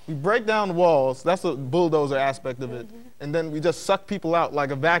know, we break down the walls. That's the bulldozer aspect of it. And then we just suck people out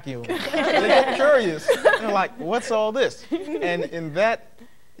like a vacuum. They get curious. They're like, what's all this? And in that,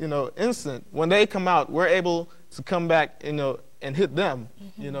 you know, instant, when they come out, we're able to come back, you know, and hit them,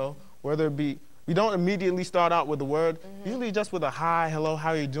 you know, whether it be, we don't immediately start out with the word, usually just with a hi, hello, how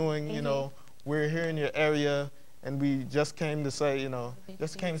are you doing, you know, we're here in your area, and we just came to say, you know,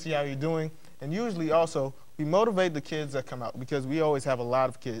 just came to see how you're doing. And usually also, we motivate the kids that come out, because we always have a lot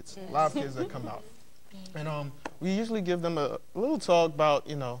of kids that come out. And we usually give them a little talk about,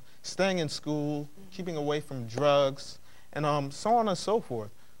 you know, staying in school, keeping away from drugs, and so on and so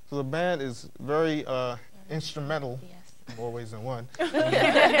forth. So the band is very instrumental, in more ways than one, in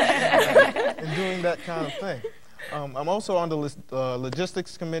doing that kind of thing. I'm also on the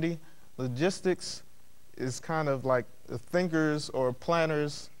logistics committee. Logistics is kind of like the thinkers or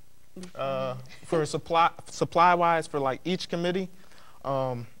planners for supply-wise for like each committee.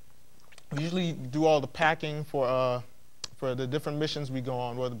 We usually do all the packing for the different missions we go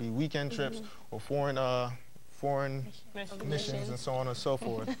on, whether it be weekend trips or foreign missions and so on and so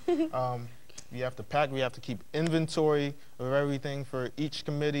forth. We have to pack, we have to keep inventory of everything for each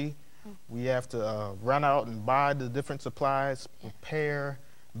committee. We have to run out and buy the different supplies, prepare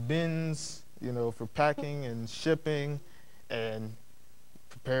bins, you know, for packing and shipping, and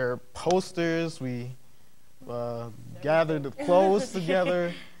prepare posters. We gather the clothes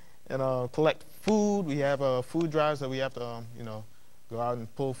together and collect food. We have food drives that we have to, you know, go out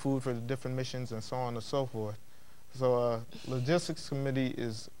and pull food for the different missions and so on and so forth. So logistics committee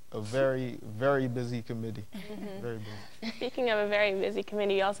is a very, very busy committee. Very busy. Speaking of a very busy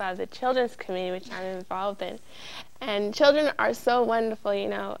committee, you also have the children's committee, which I'm involved in. And children are so wonderful, you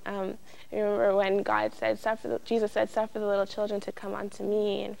know. Remember when Jesus said, suffer the little children to come unto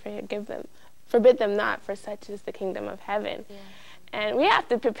me and forbid them not, for such is the kingdom of heaven. Yeah. And we have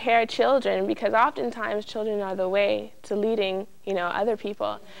to prepare children, because oftentimes children are the way to leading, you know, other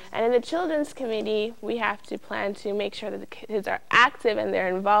people. And in the children's committee, we have to plan to make sure that the kids are active and they're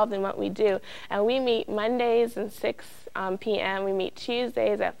involved in what we do. And we meet Mondays at 6 p.m. We meet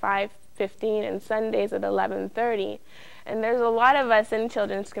Tuesdays at 5:15 6:15 and Sundays at 11:30. And there's a lot of us in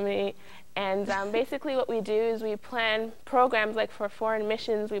Children's Committee. And basically what we do is we plan programs like for foreign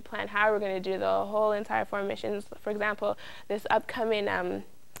missions. We plan how we're going to do the whole entire foreign missions. For example, this upcoming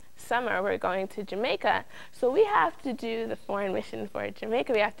summer we're going to Jamaica. So we have to do the foreign mission for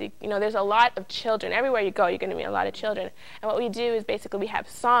Jamaica. We have to, you know, there's a lot of children. Everywhere you go, you're going to meet a lot of children. And what we do is basically we have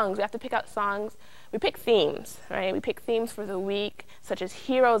songs. We have to pick out songs. We pick themes, right? We pick themes for the week, such as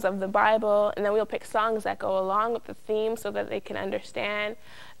heroes of the Bible, and then we'll pick songs that go along with the theme so that they can understand.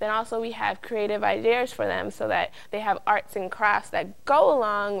 Then also we have creative ideas for them so that they have arts and crafts that go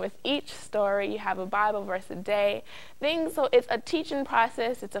along with each story. You have a Bible verse a day, things. So it's a teaching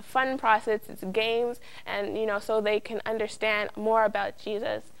process, it's a fun process, it's games, and you know, so they can understand more about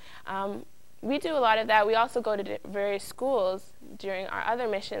Jesus. We do a lot of that. We also go to various schools during our other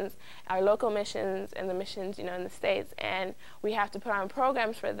missions, our local missions and the missions, you know, in the States. And we have to put on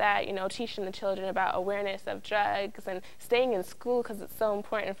programs for that, you know, teaching the children about awareness of drugs and staying in school because it's so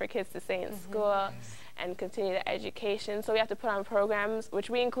important for kids to stay in school and continue their education. So we have to put on programs,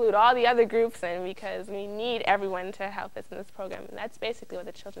 which we include all the other groups in because we need everyone to help us in this program. And that's basically what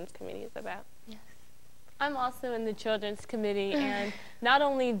the Children's Committee is about. Yes. I'm also in the Children's Committee, and not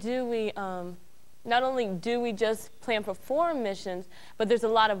only do we just plan for foreign missions, but there's a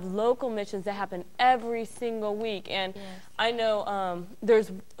lot of local missions that happen every single week. And I know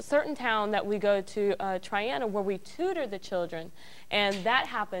there's a certain town that we go to, Triana, where we tutor the children, and that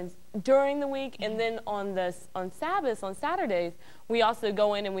happens during the week. And then on Sabbaths, on Saturdays, we also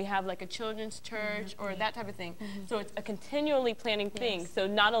go in and we have like a children's church or that type of thing. So it's a continually planning thing. So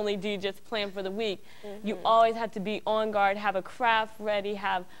not only do you just plan for the week, you always have to be on guard, have a craft ready,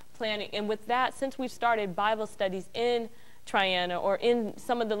 have planning. And with that, since we've started Bible studies in Triana or in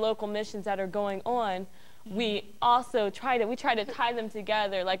some of the local missions that are going on, we also try to tie them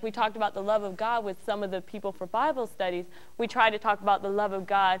together. Like we talked about the love of God with some of the people for Bible studies. We try to talk about the love of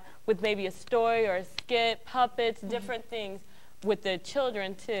God with maybe a story or a skit, puppets, different things with the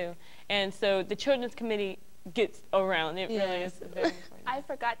children too. And so the Children's Committee gets around. It really is very important. I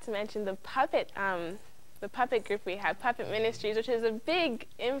forgot to mention the puppet group we have, Puppet Ministries, which is a big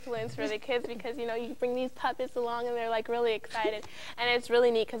influence for the kids because, you know, you bring these puppets along and they're like really excited. And it's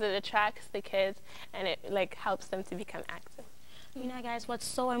really neat because it attracts the kids and it like helps them to become active. You know, guys, what's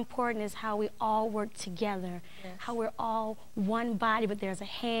so important is how we all work together, how we're all one body, but there's a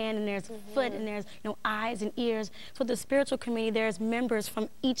hand and there's a foot and there's, you know, eyes and ears. So the spiritual committee, there's members from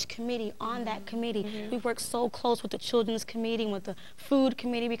each committee on that committee. We work so close with the children's committee and with the food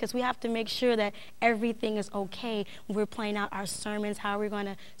committee because we have to make sure that everything is okay when we're planning out our sermons, how we're going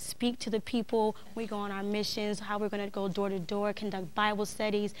to speak to the people, we go on our missions, how we're going to go door to door, conduct Bible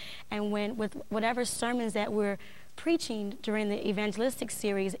studies, and with whatever sermons that we're preaching during the evangelistic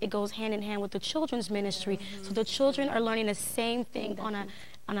series, it goes hand in hand with the children's ministry. So the children are learning the same thing on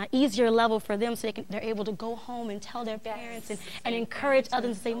an easier level for them, so they're able to go home and tell their parents and encourage others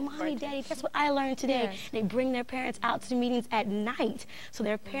and say, Mommy, Daddy, guess what I learned today? They bring their parents out to the meetings at night, so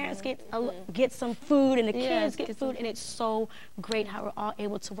their parents get some food and the kids get food, and it's so great how we're all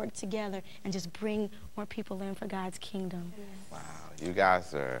able to work together and just bring more people in for God's kingdom. Wow, you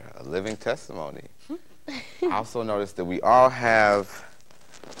guys are a living testimony. I also noticed that we all have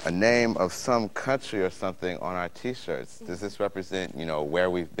a name of some country or something on our T-shirts. Does this represent, you know, where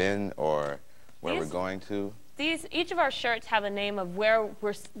we've been or where we're going to? Each of our shirts have a name of where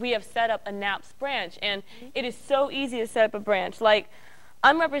we have set up a NAPS branch, and it is so easy to set up a branch. Like,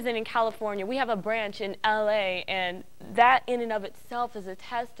 I'm representing California. We have a branch in LA, and that in and of itself is a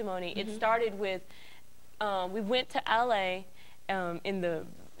testimony. It started with, we went to LA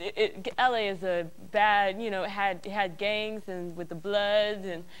LA is a bad, you know, it had gangs and with the Bloods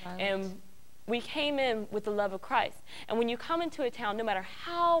and we came in with the love of Christ. And when you come into a town, no matter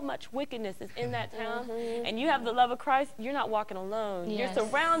how much wickedness is in that town, and you have the love of Christ, you're not walking alone. You're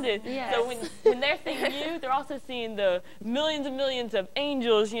surrounded. So when they're seeing you, they're also seeing the millions and millions of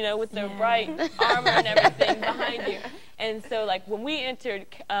angels, you know, with their bright armor and everything behind you. And so, like, when we entered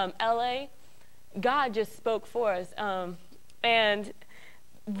LA, God just spoke for us. And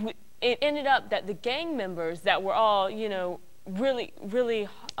it ended up that the gang members that were all, you know, really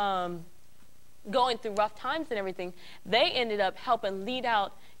going through rough times and everything, they ended up helping lead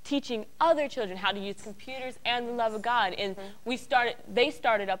out teaching other children how to use computers and the love of God. And they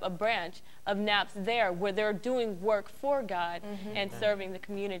started up a branch of NAPS there where they're doing work for God and serving the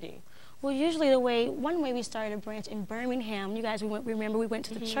community? Well, usually one way we started a branch in Birmingham, you guys remember we went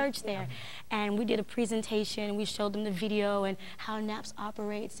to the church there, and we did a presentation, and we showed them the video and how NAPS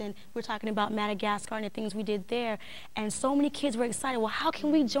operates, and we're talking about Madagascar and the things we did there, and so many kids were excited. Well, how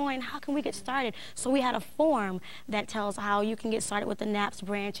can we join? How can we get started? So we had a form that tells how you can get started with the NAPS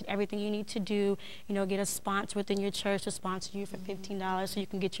branch and everything you need to do, you know, get a sponsor within your church to sponsor you for $15 so you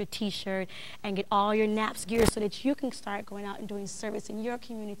can get your t-shirt and get all your NAPS gear so that you can start going out and doing service in your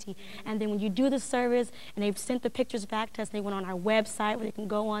community. And then when you do the service, and they've sent the pictures back to us, they went on our website where they can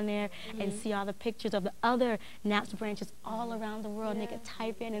go on there and see all the pictures of the other NAPS branches all around the world, and they can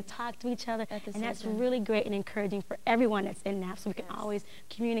type in and talk to each other, and that's really great and encouraging for everyone that's in NAPS, so we can always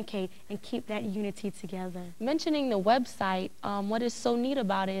communicate and keep that unity together. Mentioning the website, what is so neat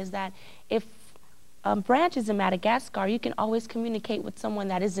about it is that if branches in Madagascar, you can always communicate with someone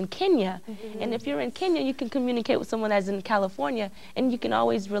that is in Kenya. And if you're in Kenya, you can communicate with someone that's in California, and you can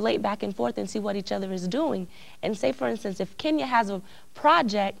always relate back and forth and see what each other is doing. And say, for instance, if Kenya has a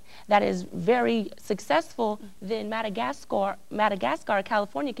project that is very successful, then Madagascar,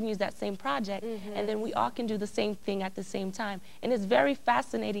 California can use that same project, and then we all can do the same thing at the same time. And it's very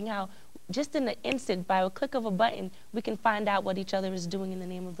fascinating how just in the instant, by a click of a button, we can find out what each other is doing in the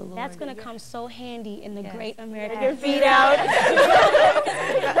name of the Lord. That's going to come so handy in the great American Get your feet out.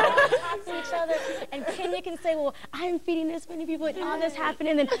 To each other. And Kenya can say, well, I'm feeding this many people, and all this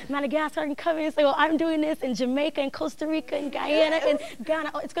happening, and Madagascar can come in and say, well, I'm doing this in Jamaica and Costa Rica and Guyana and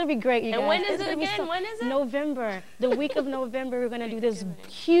Ghana. Oh, it's going to be great, you guys. And when is it again? When is it? November. The week of November, we're going to do this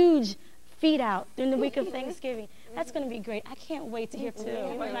huge feed out during the week of Thanksgiving. That's going to be great. I can't wait to hear from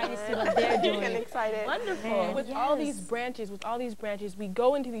everybody to see what they're doing. I'm excited. Wonderful. With all these branches, we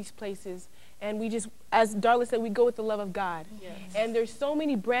go into these places, and we just, as Darla said, we go with the love of God. And there's so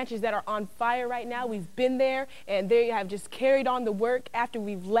many branches that are on fire right now. We've been there, and they have just carried on the work after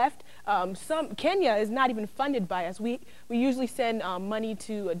we've left. Kenya is not even funded by us. We usually send money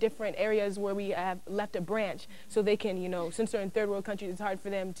to different areas where we have left a branch, so they can, you know, since they're in third world countries, it's hard for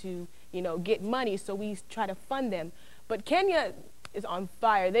them to, you know, get money, so we try to fund them. But Kenya is on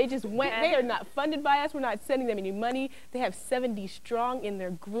fire. They just went, they are not funded by us. We're not sending them any money. They have 70 strong in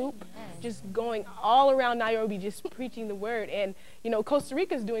their group, just going all around Nairobi, just preaching the word. And, you know, Costa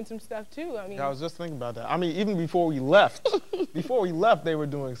Rica's doing some stuff too. I mean, I was just thinking about that. I mean, even before we left, they were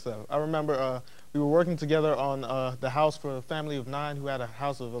doing stuff. I remember we were working together on the house for a family of 9 who had a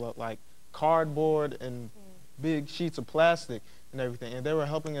house of like cardboard and big sheets of plastic and everything, and they were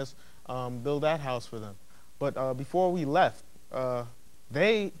helping us build that house for them. But before we left,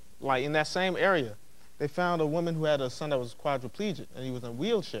 they, like in that same area, they found a woman who had a son that was quadriplegic, and he was in a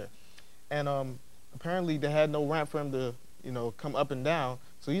wheelchair. And apparently they had no ramp for him to, you know, come up and down,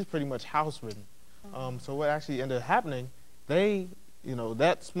 so he's pretty much house-ridden. So what actually ended up happening, they, you know,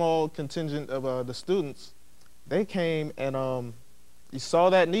 that small contingent of the students, they came and you saw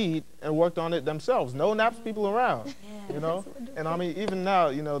that need and worked on it themselves. No NAPS people around, you know? And I mean, even now,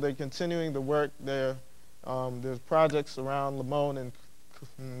 you know, they're continuing the work there. There's projects around Limon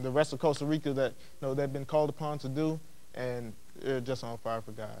and the rest of Costa Rica that, you know, they've been called upon to do, and they're just on fire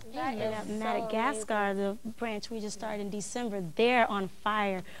for God. And Madagascar, the branch we just started in December, they're on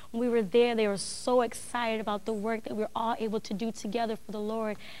fire. When we were there, they were so excited about the work that we were all able to do together for the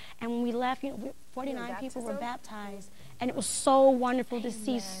Lord. And when we left, you know, 49 people were baptized. And it was so wonderful to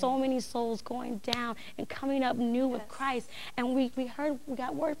see so many souls going down and coming up new with Christ. And we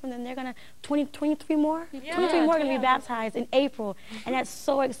got word from them, they're going to, 23 more? 23 more are going to be baptized in April. And that's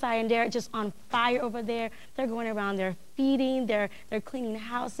so exciting. They're just on fire over there. They're going around, they're feeding, they're cleaning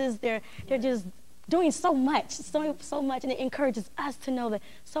houses, they're just doing so much, so much. And it encourages us to know that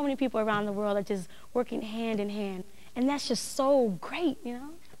so many people around the world are just working hand in hand. And that's just so great, you know?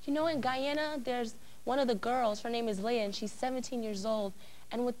 You know, in Guyana, there's one of the girls, her name is Leah, and she's 17 years old.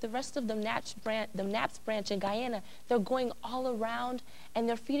 And with the rest of the NAPS branch in Guyana, they're going all around and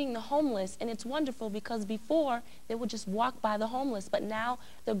they're feeding the homeless. And it's wonderful because before they would just walk by the homeless, but now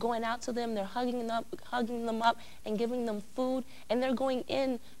they're going out to them, they're hugging them up and giving them food. And they're going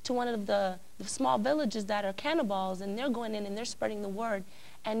in to one of the small villages that are cannibals, and they're going in and they're spreading the word.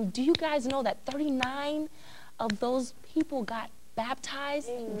 And do you guys know that 39 of those people got baptized?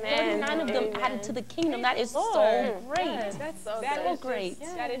 39 of them added to the kingdom. That is so great. That's so great.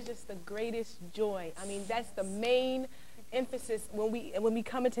 That is just the greatest joy. I mean, that's the main emphasis when we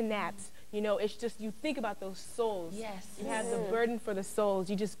come into NAPS. You know, it's just, you think about those souls. Yes. You have the burden for the souls.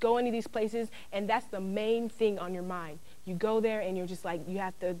 You just go into these places, and that's the main thing on your mind. You go there, and you're just like, you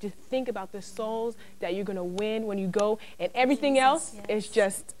have to just think about the souls that you're going to win when you go, and everything else is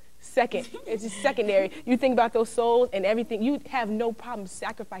just second. It's just secondary. You think about those souls and everything. You have no problem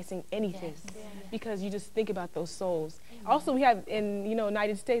sacrificing anything because you just think about those souls. Also, we have in,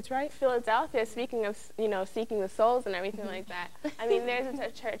 United States, right? Philadelphia, speaking of, seeking the souls and everything like that. I mean, there's a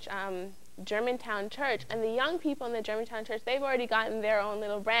church, Germantown Church, and the young people in the Germantown Church, they've already gotten their own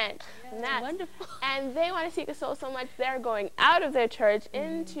little branch. And that's wonderful. And they want to seek the soul so much, they're going out of their church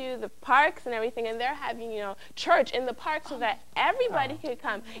into the parks and everything, and they're having, church in the park so that everybody could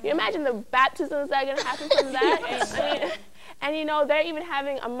come. You imagine the baptisms that are going to happen from that? And they're even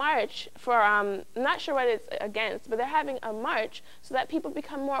having a march for, I'm not sure what it's against, but they're having a march so that people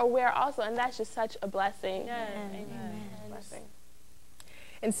become more aware also, and that's just such a blessing. Yes. Amen. Blessing.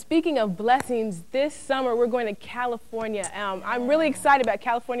 And speaking of blessings, this summer we're going to California. I'm really excited about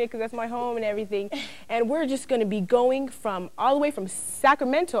California because that's my home and everything. And we're just going to be going all the way from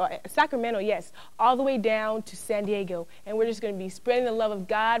Sacramento, yes, all the way down to San Diego. And we're just going to be spreading the love of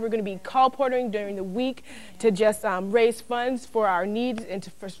God. We're going to be colporteuring during the week to just raise funds for our needs and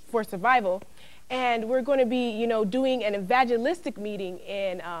for survival. And we're going to be, doing an evangelistic meeting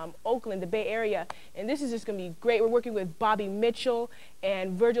in Oakland, the Bay Area. And this is just going to be great. We're working with Bobby Mitchell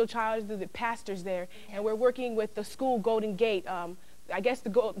and Virgil Childs, the pastors there. And we're working with the school, Golden Gate. I guess the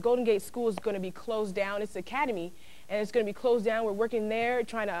Golden Gate School is going to be closed down. It's an academy, and it's going to be closed down. We're working there,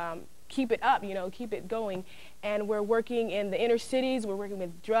 trying to keep it up, keep it going. And we're working in the inner cities. We're working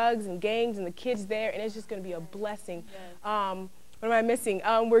with drugs and gangs and the kids there. And it's just going to be a blessing. Yes. What am I missing?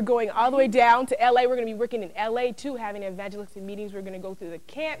 We're going all the way down to LA. We're going to be working in LA too, having evangelistic meetings. We're going to go through the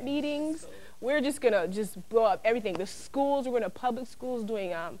camp meetings. We're just going to blow up everything. The schools, we're going to public schools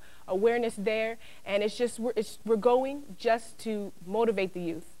doing awareness there. And it's just, we're going just to motivate the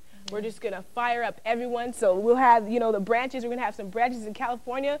youth. We're just going to fire up everyone. So we'll have, the branches. We're going to have some branches in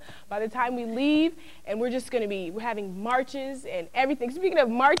California by the time we leave. And we're just going to we're having marches and everything. Speaking of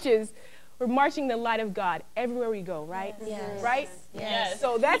marches, we're marching the light of God everywhere we go, right? Yes. Right? Yes.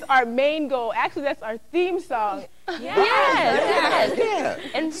 So that's our main goal. Actually, that's our theme song. Yeah.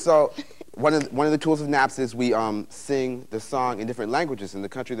 And so one of the tools of NAPS is we sing the song in different languages in the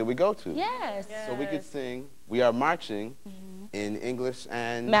country that we go to. Yes. So we could sing "We Are Marching" in English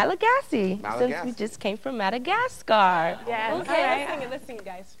and Malagasy. Since we just came from Madagascar. Yeah. Okay. Let's sing it,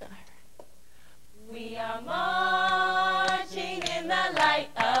 guys. We are marching in the light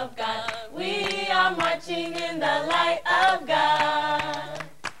of God. We are marching in the light of God.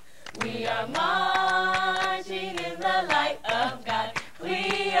 We are marching in the light of God.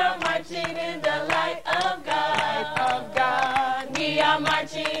 We are marching in the light of God. We are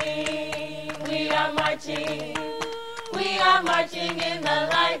marching. We are marching. We are marching in the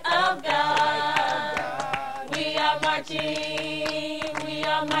light of God. We are marching. We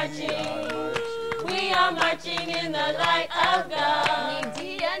are marching. We are marching in the light of God.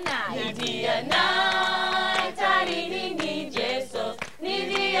 Nidia night, tarini ni Jesus.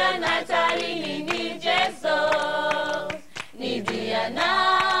 Nidia night, tarini ni Jesus. Nidia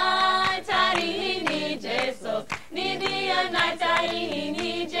night, tarini ni Jesus. Nidia night, tarini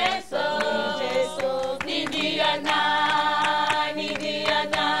ni Jesus. Nidia night, Nidia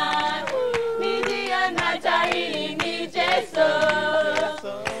night, Nidia night, tarini ni Jesus.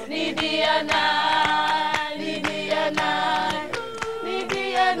 Nidia night.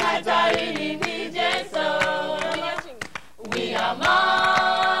 We are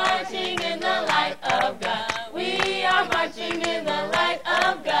marching in the light of God. We are marching in the light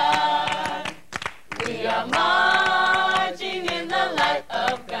of God. We are marching in the light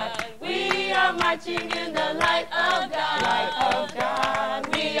of God. We are marching in the light of God. Light of God.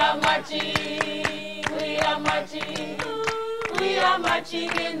 We are marching. We are marching. We are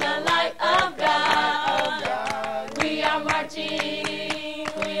marching in the light of God. We are marching.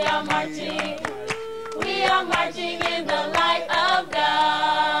 We are marching. We are marching in the light of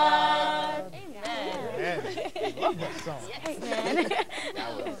God. Amen. Love that song. Amen. That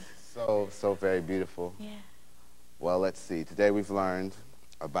was so very beautiful. Yeah. Well, let's see. Today we've learned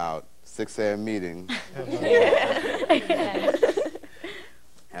about 6 a.m. meetings.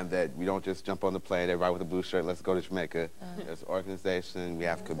 And that we don't just jump on the plane, everybody with a blue shirt, let's go to Jamaica. There's organization, we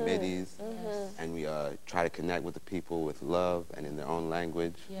have committees, and we try to connect with the people with love and in their own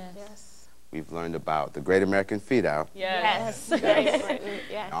language. Yes. We've learned about the Great American Feed Out. Yes. Very important.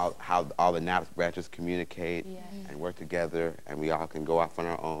 Yes. How all the NAPS branches communicate and work together, and we all can go off on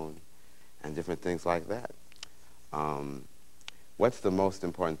our own, and different things like that. What's the most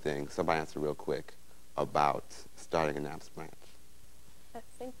important thing, somebody answer real quick, about starting a NAPS branch? I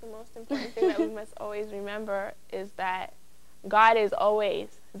think the most important thing that we must always remember is that God is always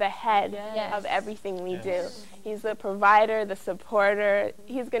the head of everything we do. He's the provider, the supporter.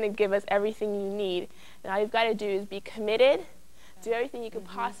 He's going to give us everything you need. And all you've got to do is be committed, do everything you can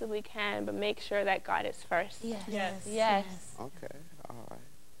possibly can, but make sure that God is first. Yes. Okay, all right.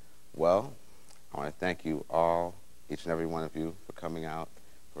 Well, I want to thank you all, each and every one of you, for coming out,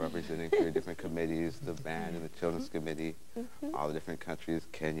 for representing your different committees, the band and the Children's Committee, all the different countries,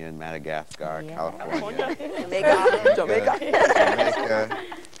 Kenya and Madagascar, California, Jamaica,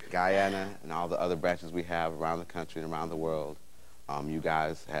 Guyana, and all the other branches we have around the country and around the world. You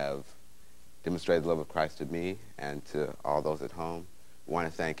guys have demonstrated the love of Christ to me and to all those at home. We want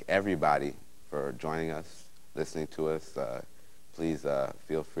to thank everybody for joining us, listening to us. Please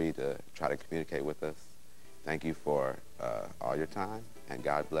feel free to try to communicate with us. Thank you for all your time, and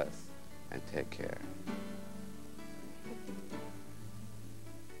God bless, and take care.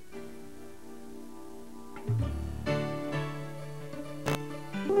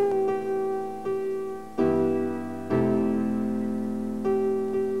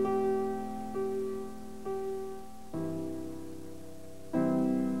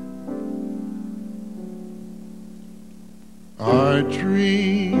 I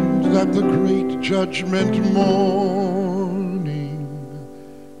dreamed that the great judgment morning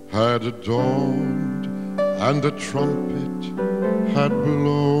had dawned and the trumpet had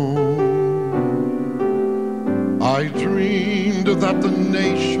blown. I dreamed that the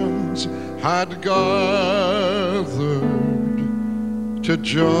nations had gathered to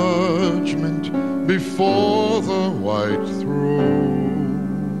judgment before the white throne.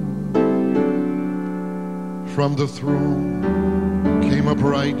 From the throne came a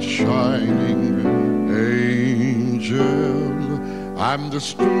bright shining angel, and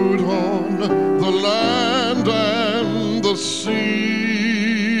stood on the land and the sea,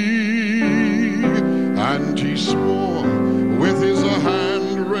 and he swore with his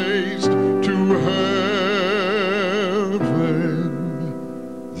hand raised to heaven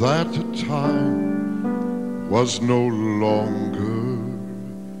that time was no longer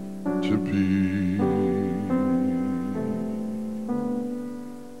to be.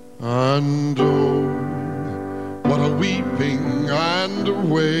 And oh, what a weeping and a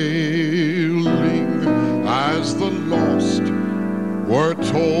wailing as the lost were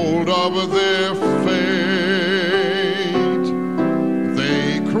told of their fate.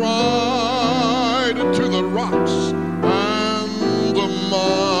 They cried to the rocks and the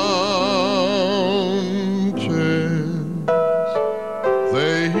mountains.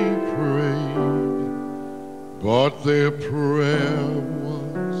 They prayed, but their prayer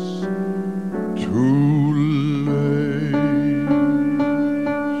too late.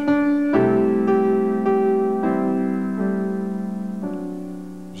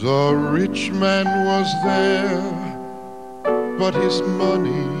 The rich man was there, but his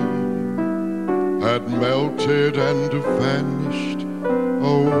money had melted and vanished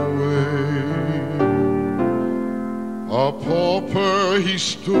away. A pauper he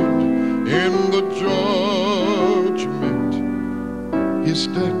stood in the judgment. His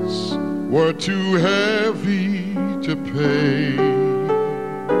debts were too heavy to pay.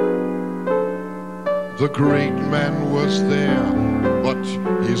 The great man was there, but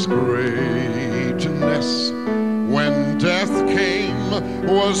his greatness, when death came,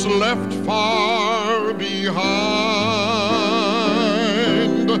 was left far behind.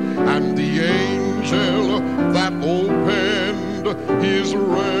 And the angel that opened his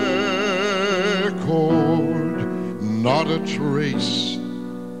record, not a trace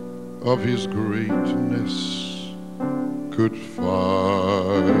of his greatness could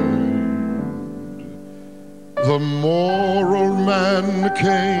find. The moral man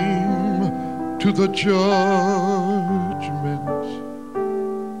came to the judgment,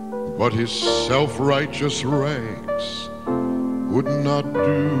 but his self-righteous rags would not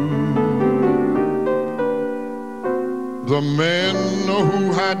do. The men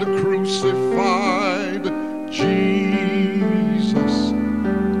who had crucified Jesus,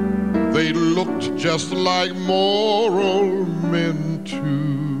 they looked just like moral men too.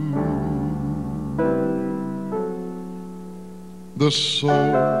 The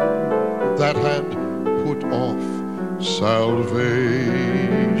soul that had put off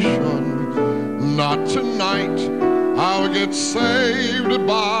salvation, not tonight, I'll get saved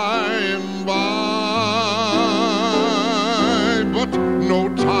by and by. But no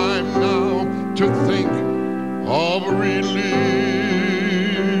time now to think of religion.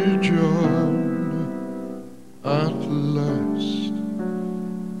 At last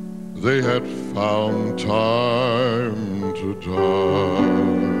they had found time to die.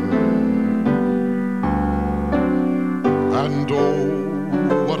 And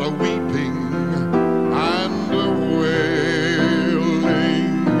oh,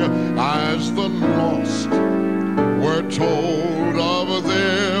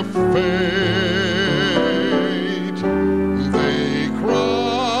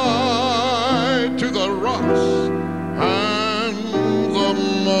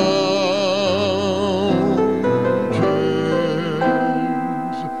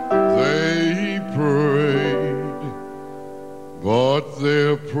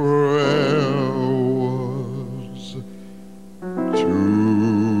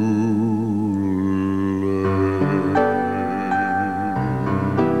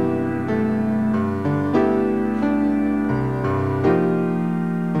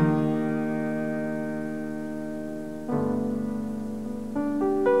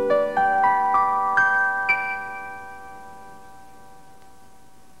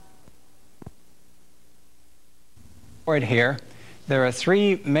 Here, there are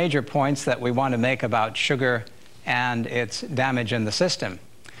three major points that we want to make about sugar and its damage in the system.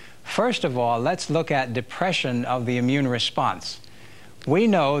 First of all, let's look at depression of the immune response. We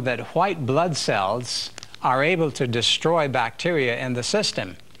know that white blood cells are able to destroy bacteria in the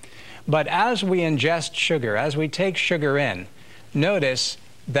system. But as we ingest sugar, as we take sugar in, notice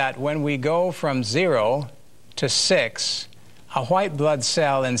that when we go from 0 to 6, a white blood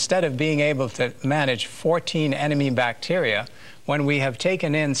cell, instead of being able to manage 14 enemy bacteria, when we have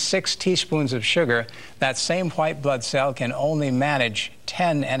taken in 6 teaspoons of sugar, that same white blood cell can only manage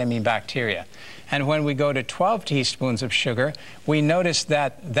 10 enemy bacteria. And when we go to 12 teaspoons of sugar, we notice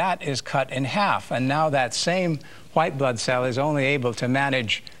that that is cut in half. And now that same white blood cell is only able to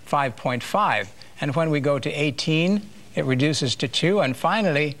manage 5.5. And when we go to 18, it reduces to 2. And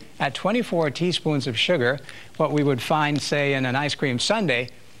finally, at 24 teaspoons of sugar, what we would find, say, in an ice cream sundae,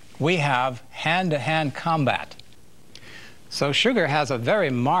 we have hand-to-hand combat. So sugar has a very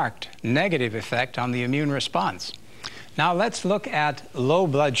marked negative effect on the immune response. Now let's look at low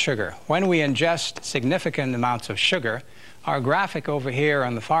blood sugar. When we ingest significant amounts of sugar, our graphic over here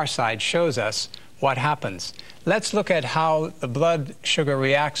on the far side shows us what happens. Let's look at how the blood sugar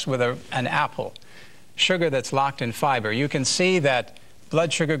reacts with an apple, sugar that's locked in fiber. You can see that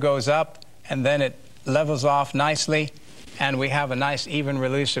blood sugar goes up and then it levels off nicely, and we have a nice even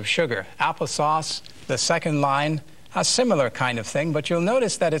release of sugar. Applesauce, the second line, a similar kind of thing, but you'll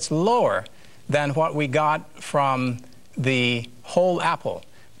notice that it's lower than what we got from the whole apple.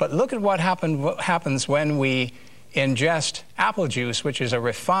 But look at what happens when we ingest apple juice, which is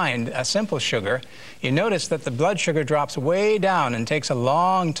a simple sugar. You notice that the blood sugar drops way down and takes a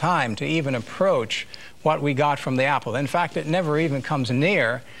long time to even approach what we got from the apple. In fact, it never even comes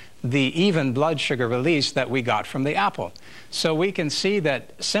near the even blood sugar release that we got from the apple. So we can see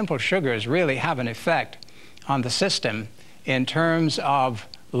that simple sugars really have an effect on the system in terms of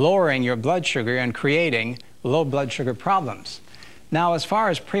lowering your blood sugar and creating low blood sugar problems. Now, as far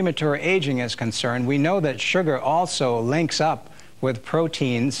as premature aging is concerned, we know that sugar also links up with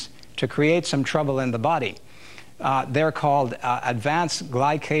proteins to create some trouble in the body. They're called advanced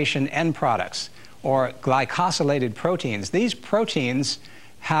glycation end products, or glycosylated proteins. These proteins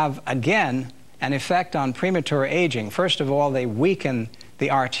have, again, an effect on premature aging. First of all, they weaken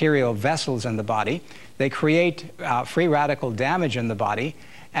the arterial vessels in the body. They create free radical damage in the body.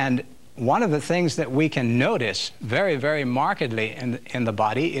 And one of the things that we can notice very, very markedly in the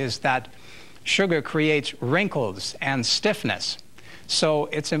body is that sugar creates wrinkles and stiffness. So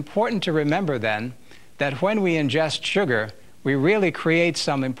it's important to remember then that when we ingest sugar, we really create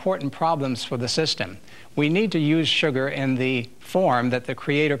some important problems for the system. We need to use sugar in the form that the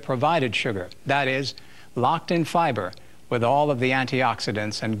Creator provided sugar. That is, locked in fiber with all of the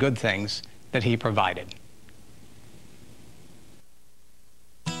antioxidants and good things that He provided.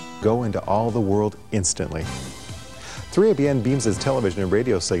 Go into all the world instantly. 3ABN beams its television and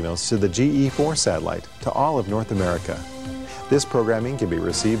radio signals to the GE4 satellite to all of North America. This programming can be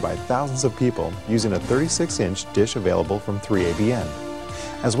received by thousands of people using a 36-inch dish available from 3ABN,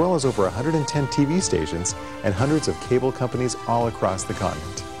 as well as over 110 TV stations and hundreds of cable companies all across the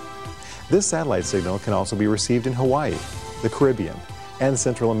continent. This satellite signal can also be received in Hawaii, the Caribbean, and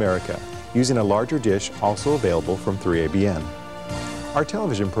Central America using a larger dish also available from 3ABN. Our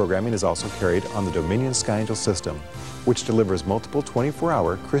television programming is also carried on the Dominion SkyAngel system, which delivers multiple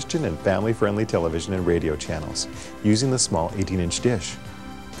 24-hour Christian and family-friendly television and radio channels using the small 18-inch dish.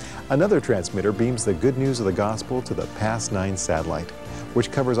 Another transmitter beams the good news of the gospel to the PAS-9 satellite, which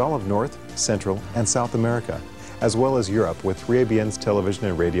covers all of North, Central, and South America, as well as Europe with 3ABN's television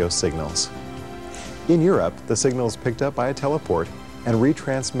and radio signals. In Europe, the signal is picked up by a teleport and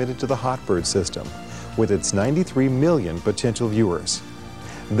retransmitted to the Hotbird system, with its 93 million potential viewers.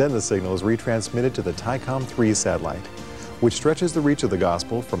 Then the signal is retransmitted to the TICOM 3 satellite, which stretches the reach of the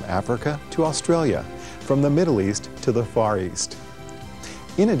gospel from Africa to Australia, from the Middle East to the Far East.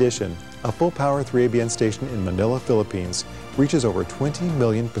 In addition, a full-power 3ABN station in Manila, Philippines reaches over 20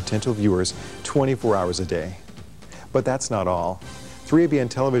 million potential viewers 24 hours a day. But that's not all. 3ABN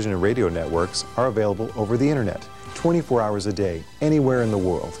television and radio networks are available over the internet 24 hours a day, anywhere in the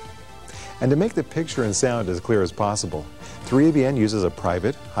world. And to make the picture and sound as clear as possible, 3ABN uses a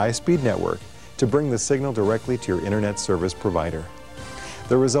private, high-speed network to bring the signal directly to your internet service provider.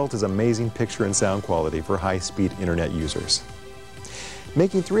 The result is amazing picture and sound quality for high-speed internet users,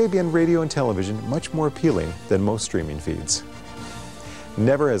 making 3ABN radio and television much more appealing than most streaming feeds.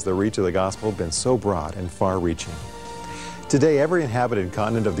 Never has the reach of the gospel been so broad and far-reaching. Today, every inhabited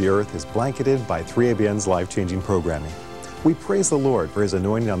continent of the earth is blanketed by 3ABN's life-changing programming. We praise the Lord for His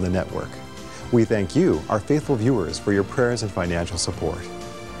anointing on the network. We thank you, our faithful viewers, for your prayers and financial support.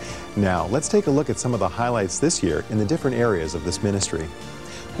 Now, let's take a look at some of the highlights this year in the different areas of this ministry.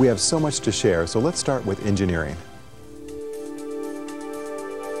 We have so much to share, so let's start with engineering.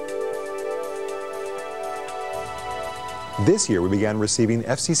 This year, we began receiving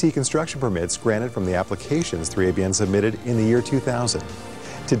FCC construction permits granted from the applications 3ABN submitted in the year 2000.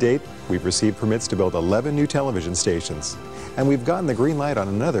 To date, we've received permits to build 11 new television stations, and we've gotten the green light on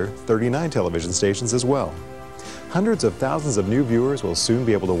another 39 television stations as well. Hundreds of thousands of new viewers will soon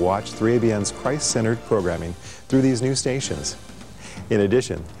be able to watch 3ABN's Christ-centered programming through these new stations. In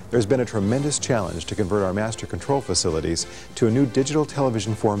addition, there's been a tremendous challenge to convert our master control facilities to a new digital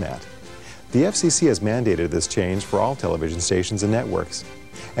television format. The FCC has mandated this change for all television stations and networks.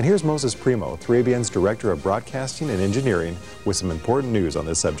 And here's Moses Primo, 3ABN's Director of Broadcasting and Engineering, with some important news on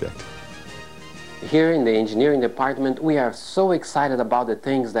this subject. Here in the engineering department, we are so excited about the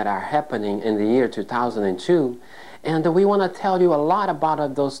things that are happening in the year 2002. And we want to tell you a lot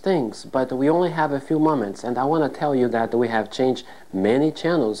about those things, but we only have a few moments. And I want to tell you that we have changed many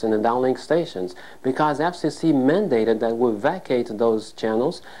channels in the downlink stations because FCC mandated that we vacate those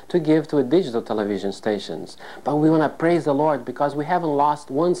channels to give to digital television stations. But we want to praise the Lord because we haven't lost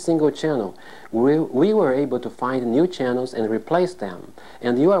one single channel. We were able to find new channels and replace them.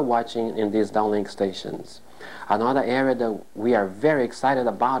 And you are watching in these downlink stations. Another area that we are very excited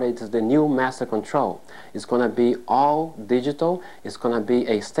about is the new master control. It's going to be all digital. It's going to be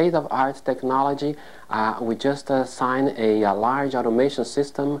a state-of-the-art technology. We just signed a large automation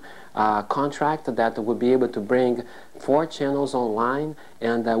system contract that will be able to bring 4 channels online,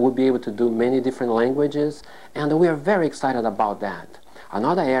 and we'll be able to do many different languages, and we are very excited about that.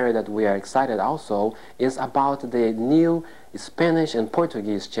 Another area that we are excited also is about the new Spanish and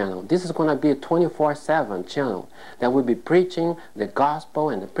Portuguese channel. This is going to be a 24/7 channel that will be preaching the gospel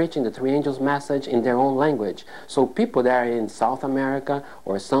and preaching the three angels message in their own language. So people that are in South America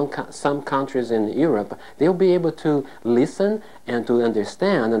or some countries in Europe, they'll be able to listen and to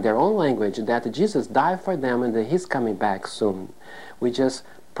understand in their own language that Jesus died for them and that He's coming back soon. We just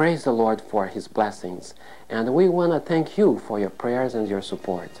praise the Lord for His blessings. And we want to thank you for your prayers and your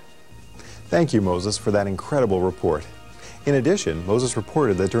support. Thank you, Moses, for that incredible report. In addition, Moses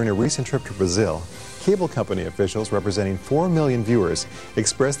reported that during a recent trip to Brazil, cable company officials representing 4 million viewers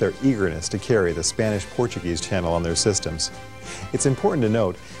expressed their eagerness to carry the Spanish-Portuguese channel on their systems. It's important to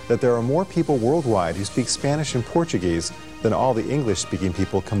note that there are more people worldwide who speak Spanish and Portuguese than all the English-speaking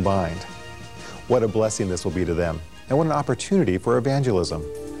people combined. What a blessing this will be to them, and what an opportunity for evangelism.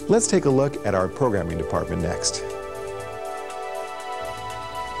 Let's take a look at our programming department next.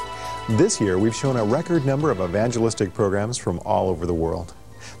 This year, we've shown a record number of evangelistic programs from all over the world.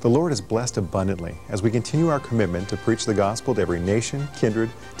 The Lord has blessed abundantly as we continue our commitment to preach the gospel to every nation, kindred,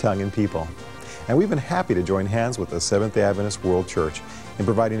 tongue, and people. And we've been happy to join hands with the Seventh-day Adventist World Church in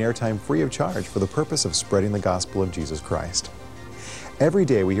providing airtime free of charge for the purpose of spreading the gospel of Jesus Christ. Every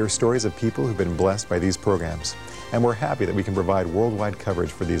day, we hear stories of people who've been blessed by these programs, and we're happy that we can provide worldwide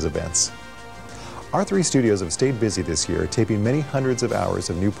coverage for these events. Our 3 studios have stayed busy this year, taping many hundreds of hours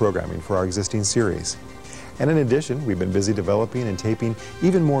of new programming for our existing series. And in addition, we've been busy developing and taping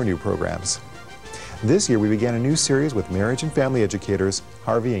even more new programs. This year, we began a new series with marriage and family educators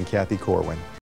Harvey and Kathy Corwin.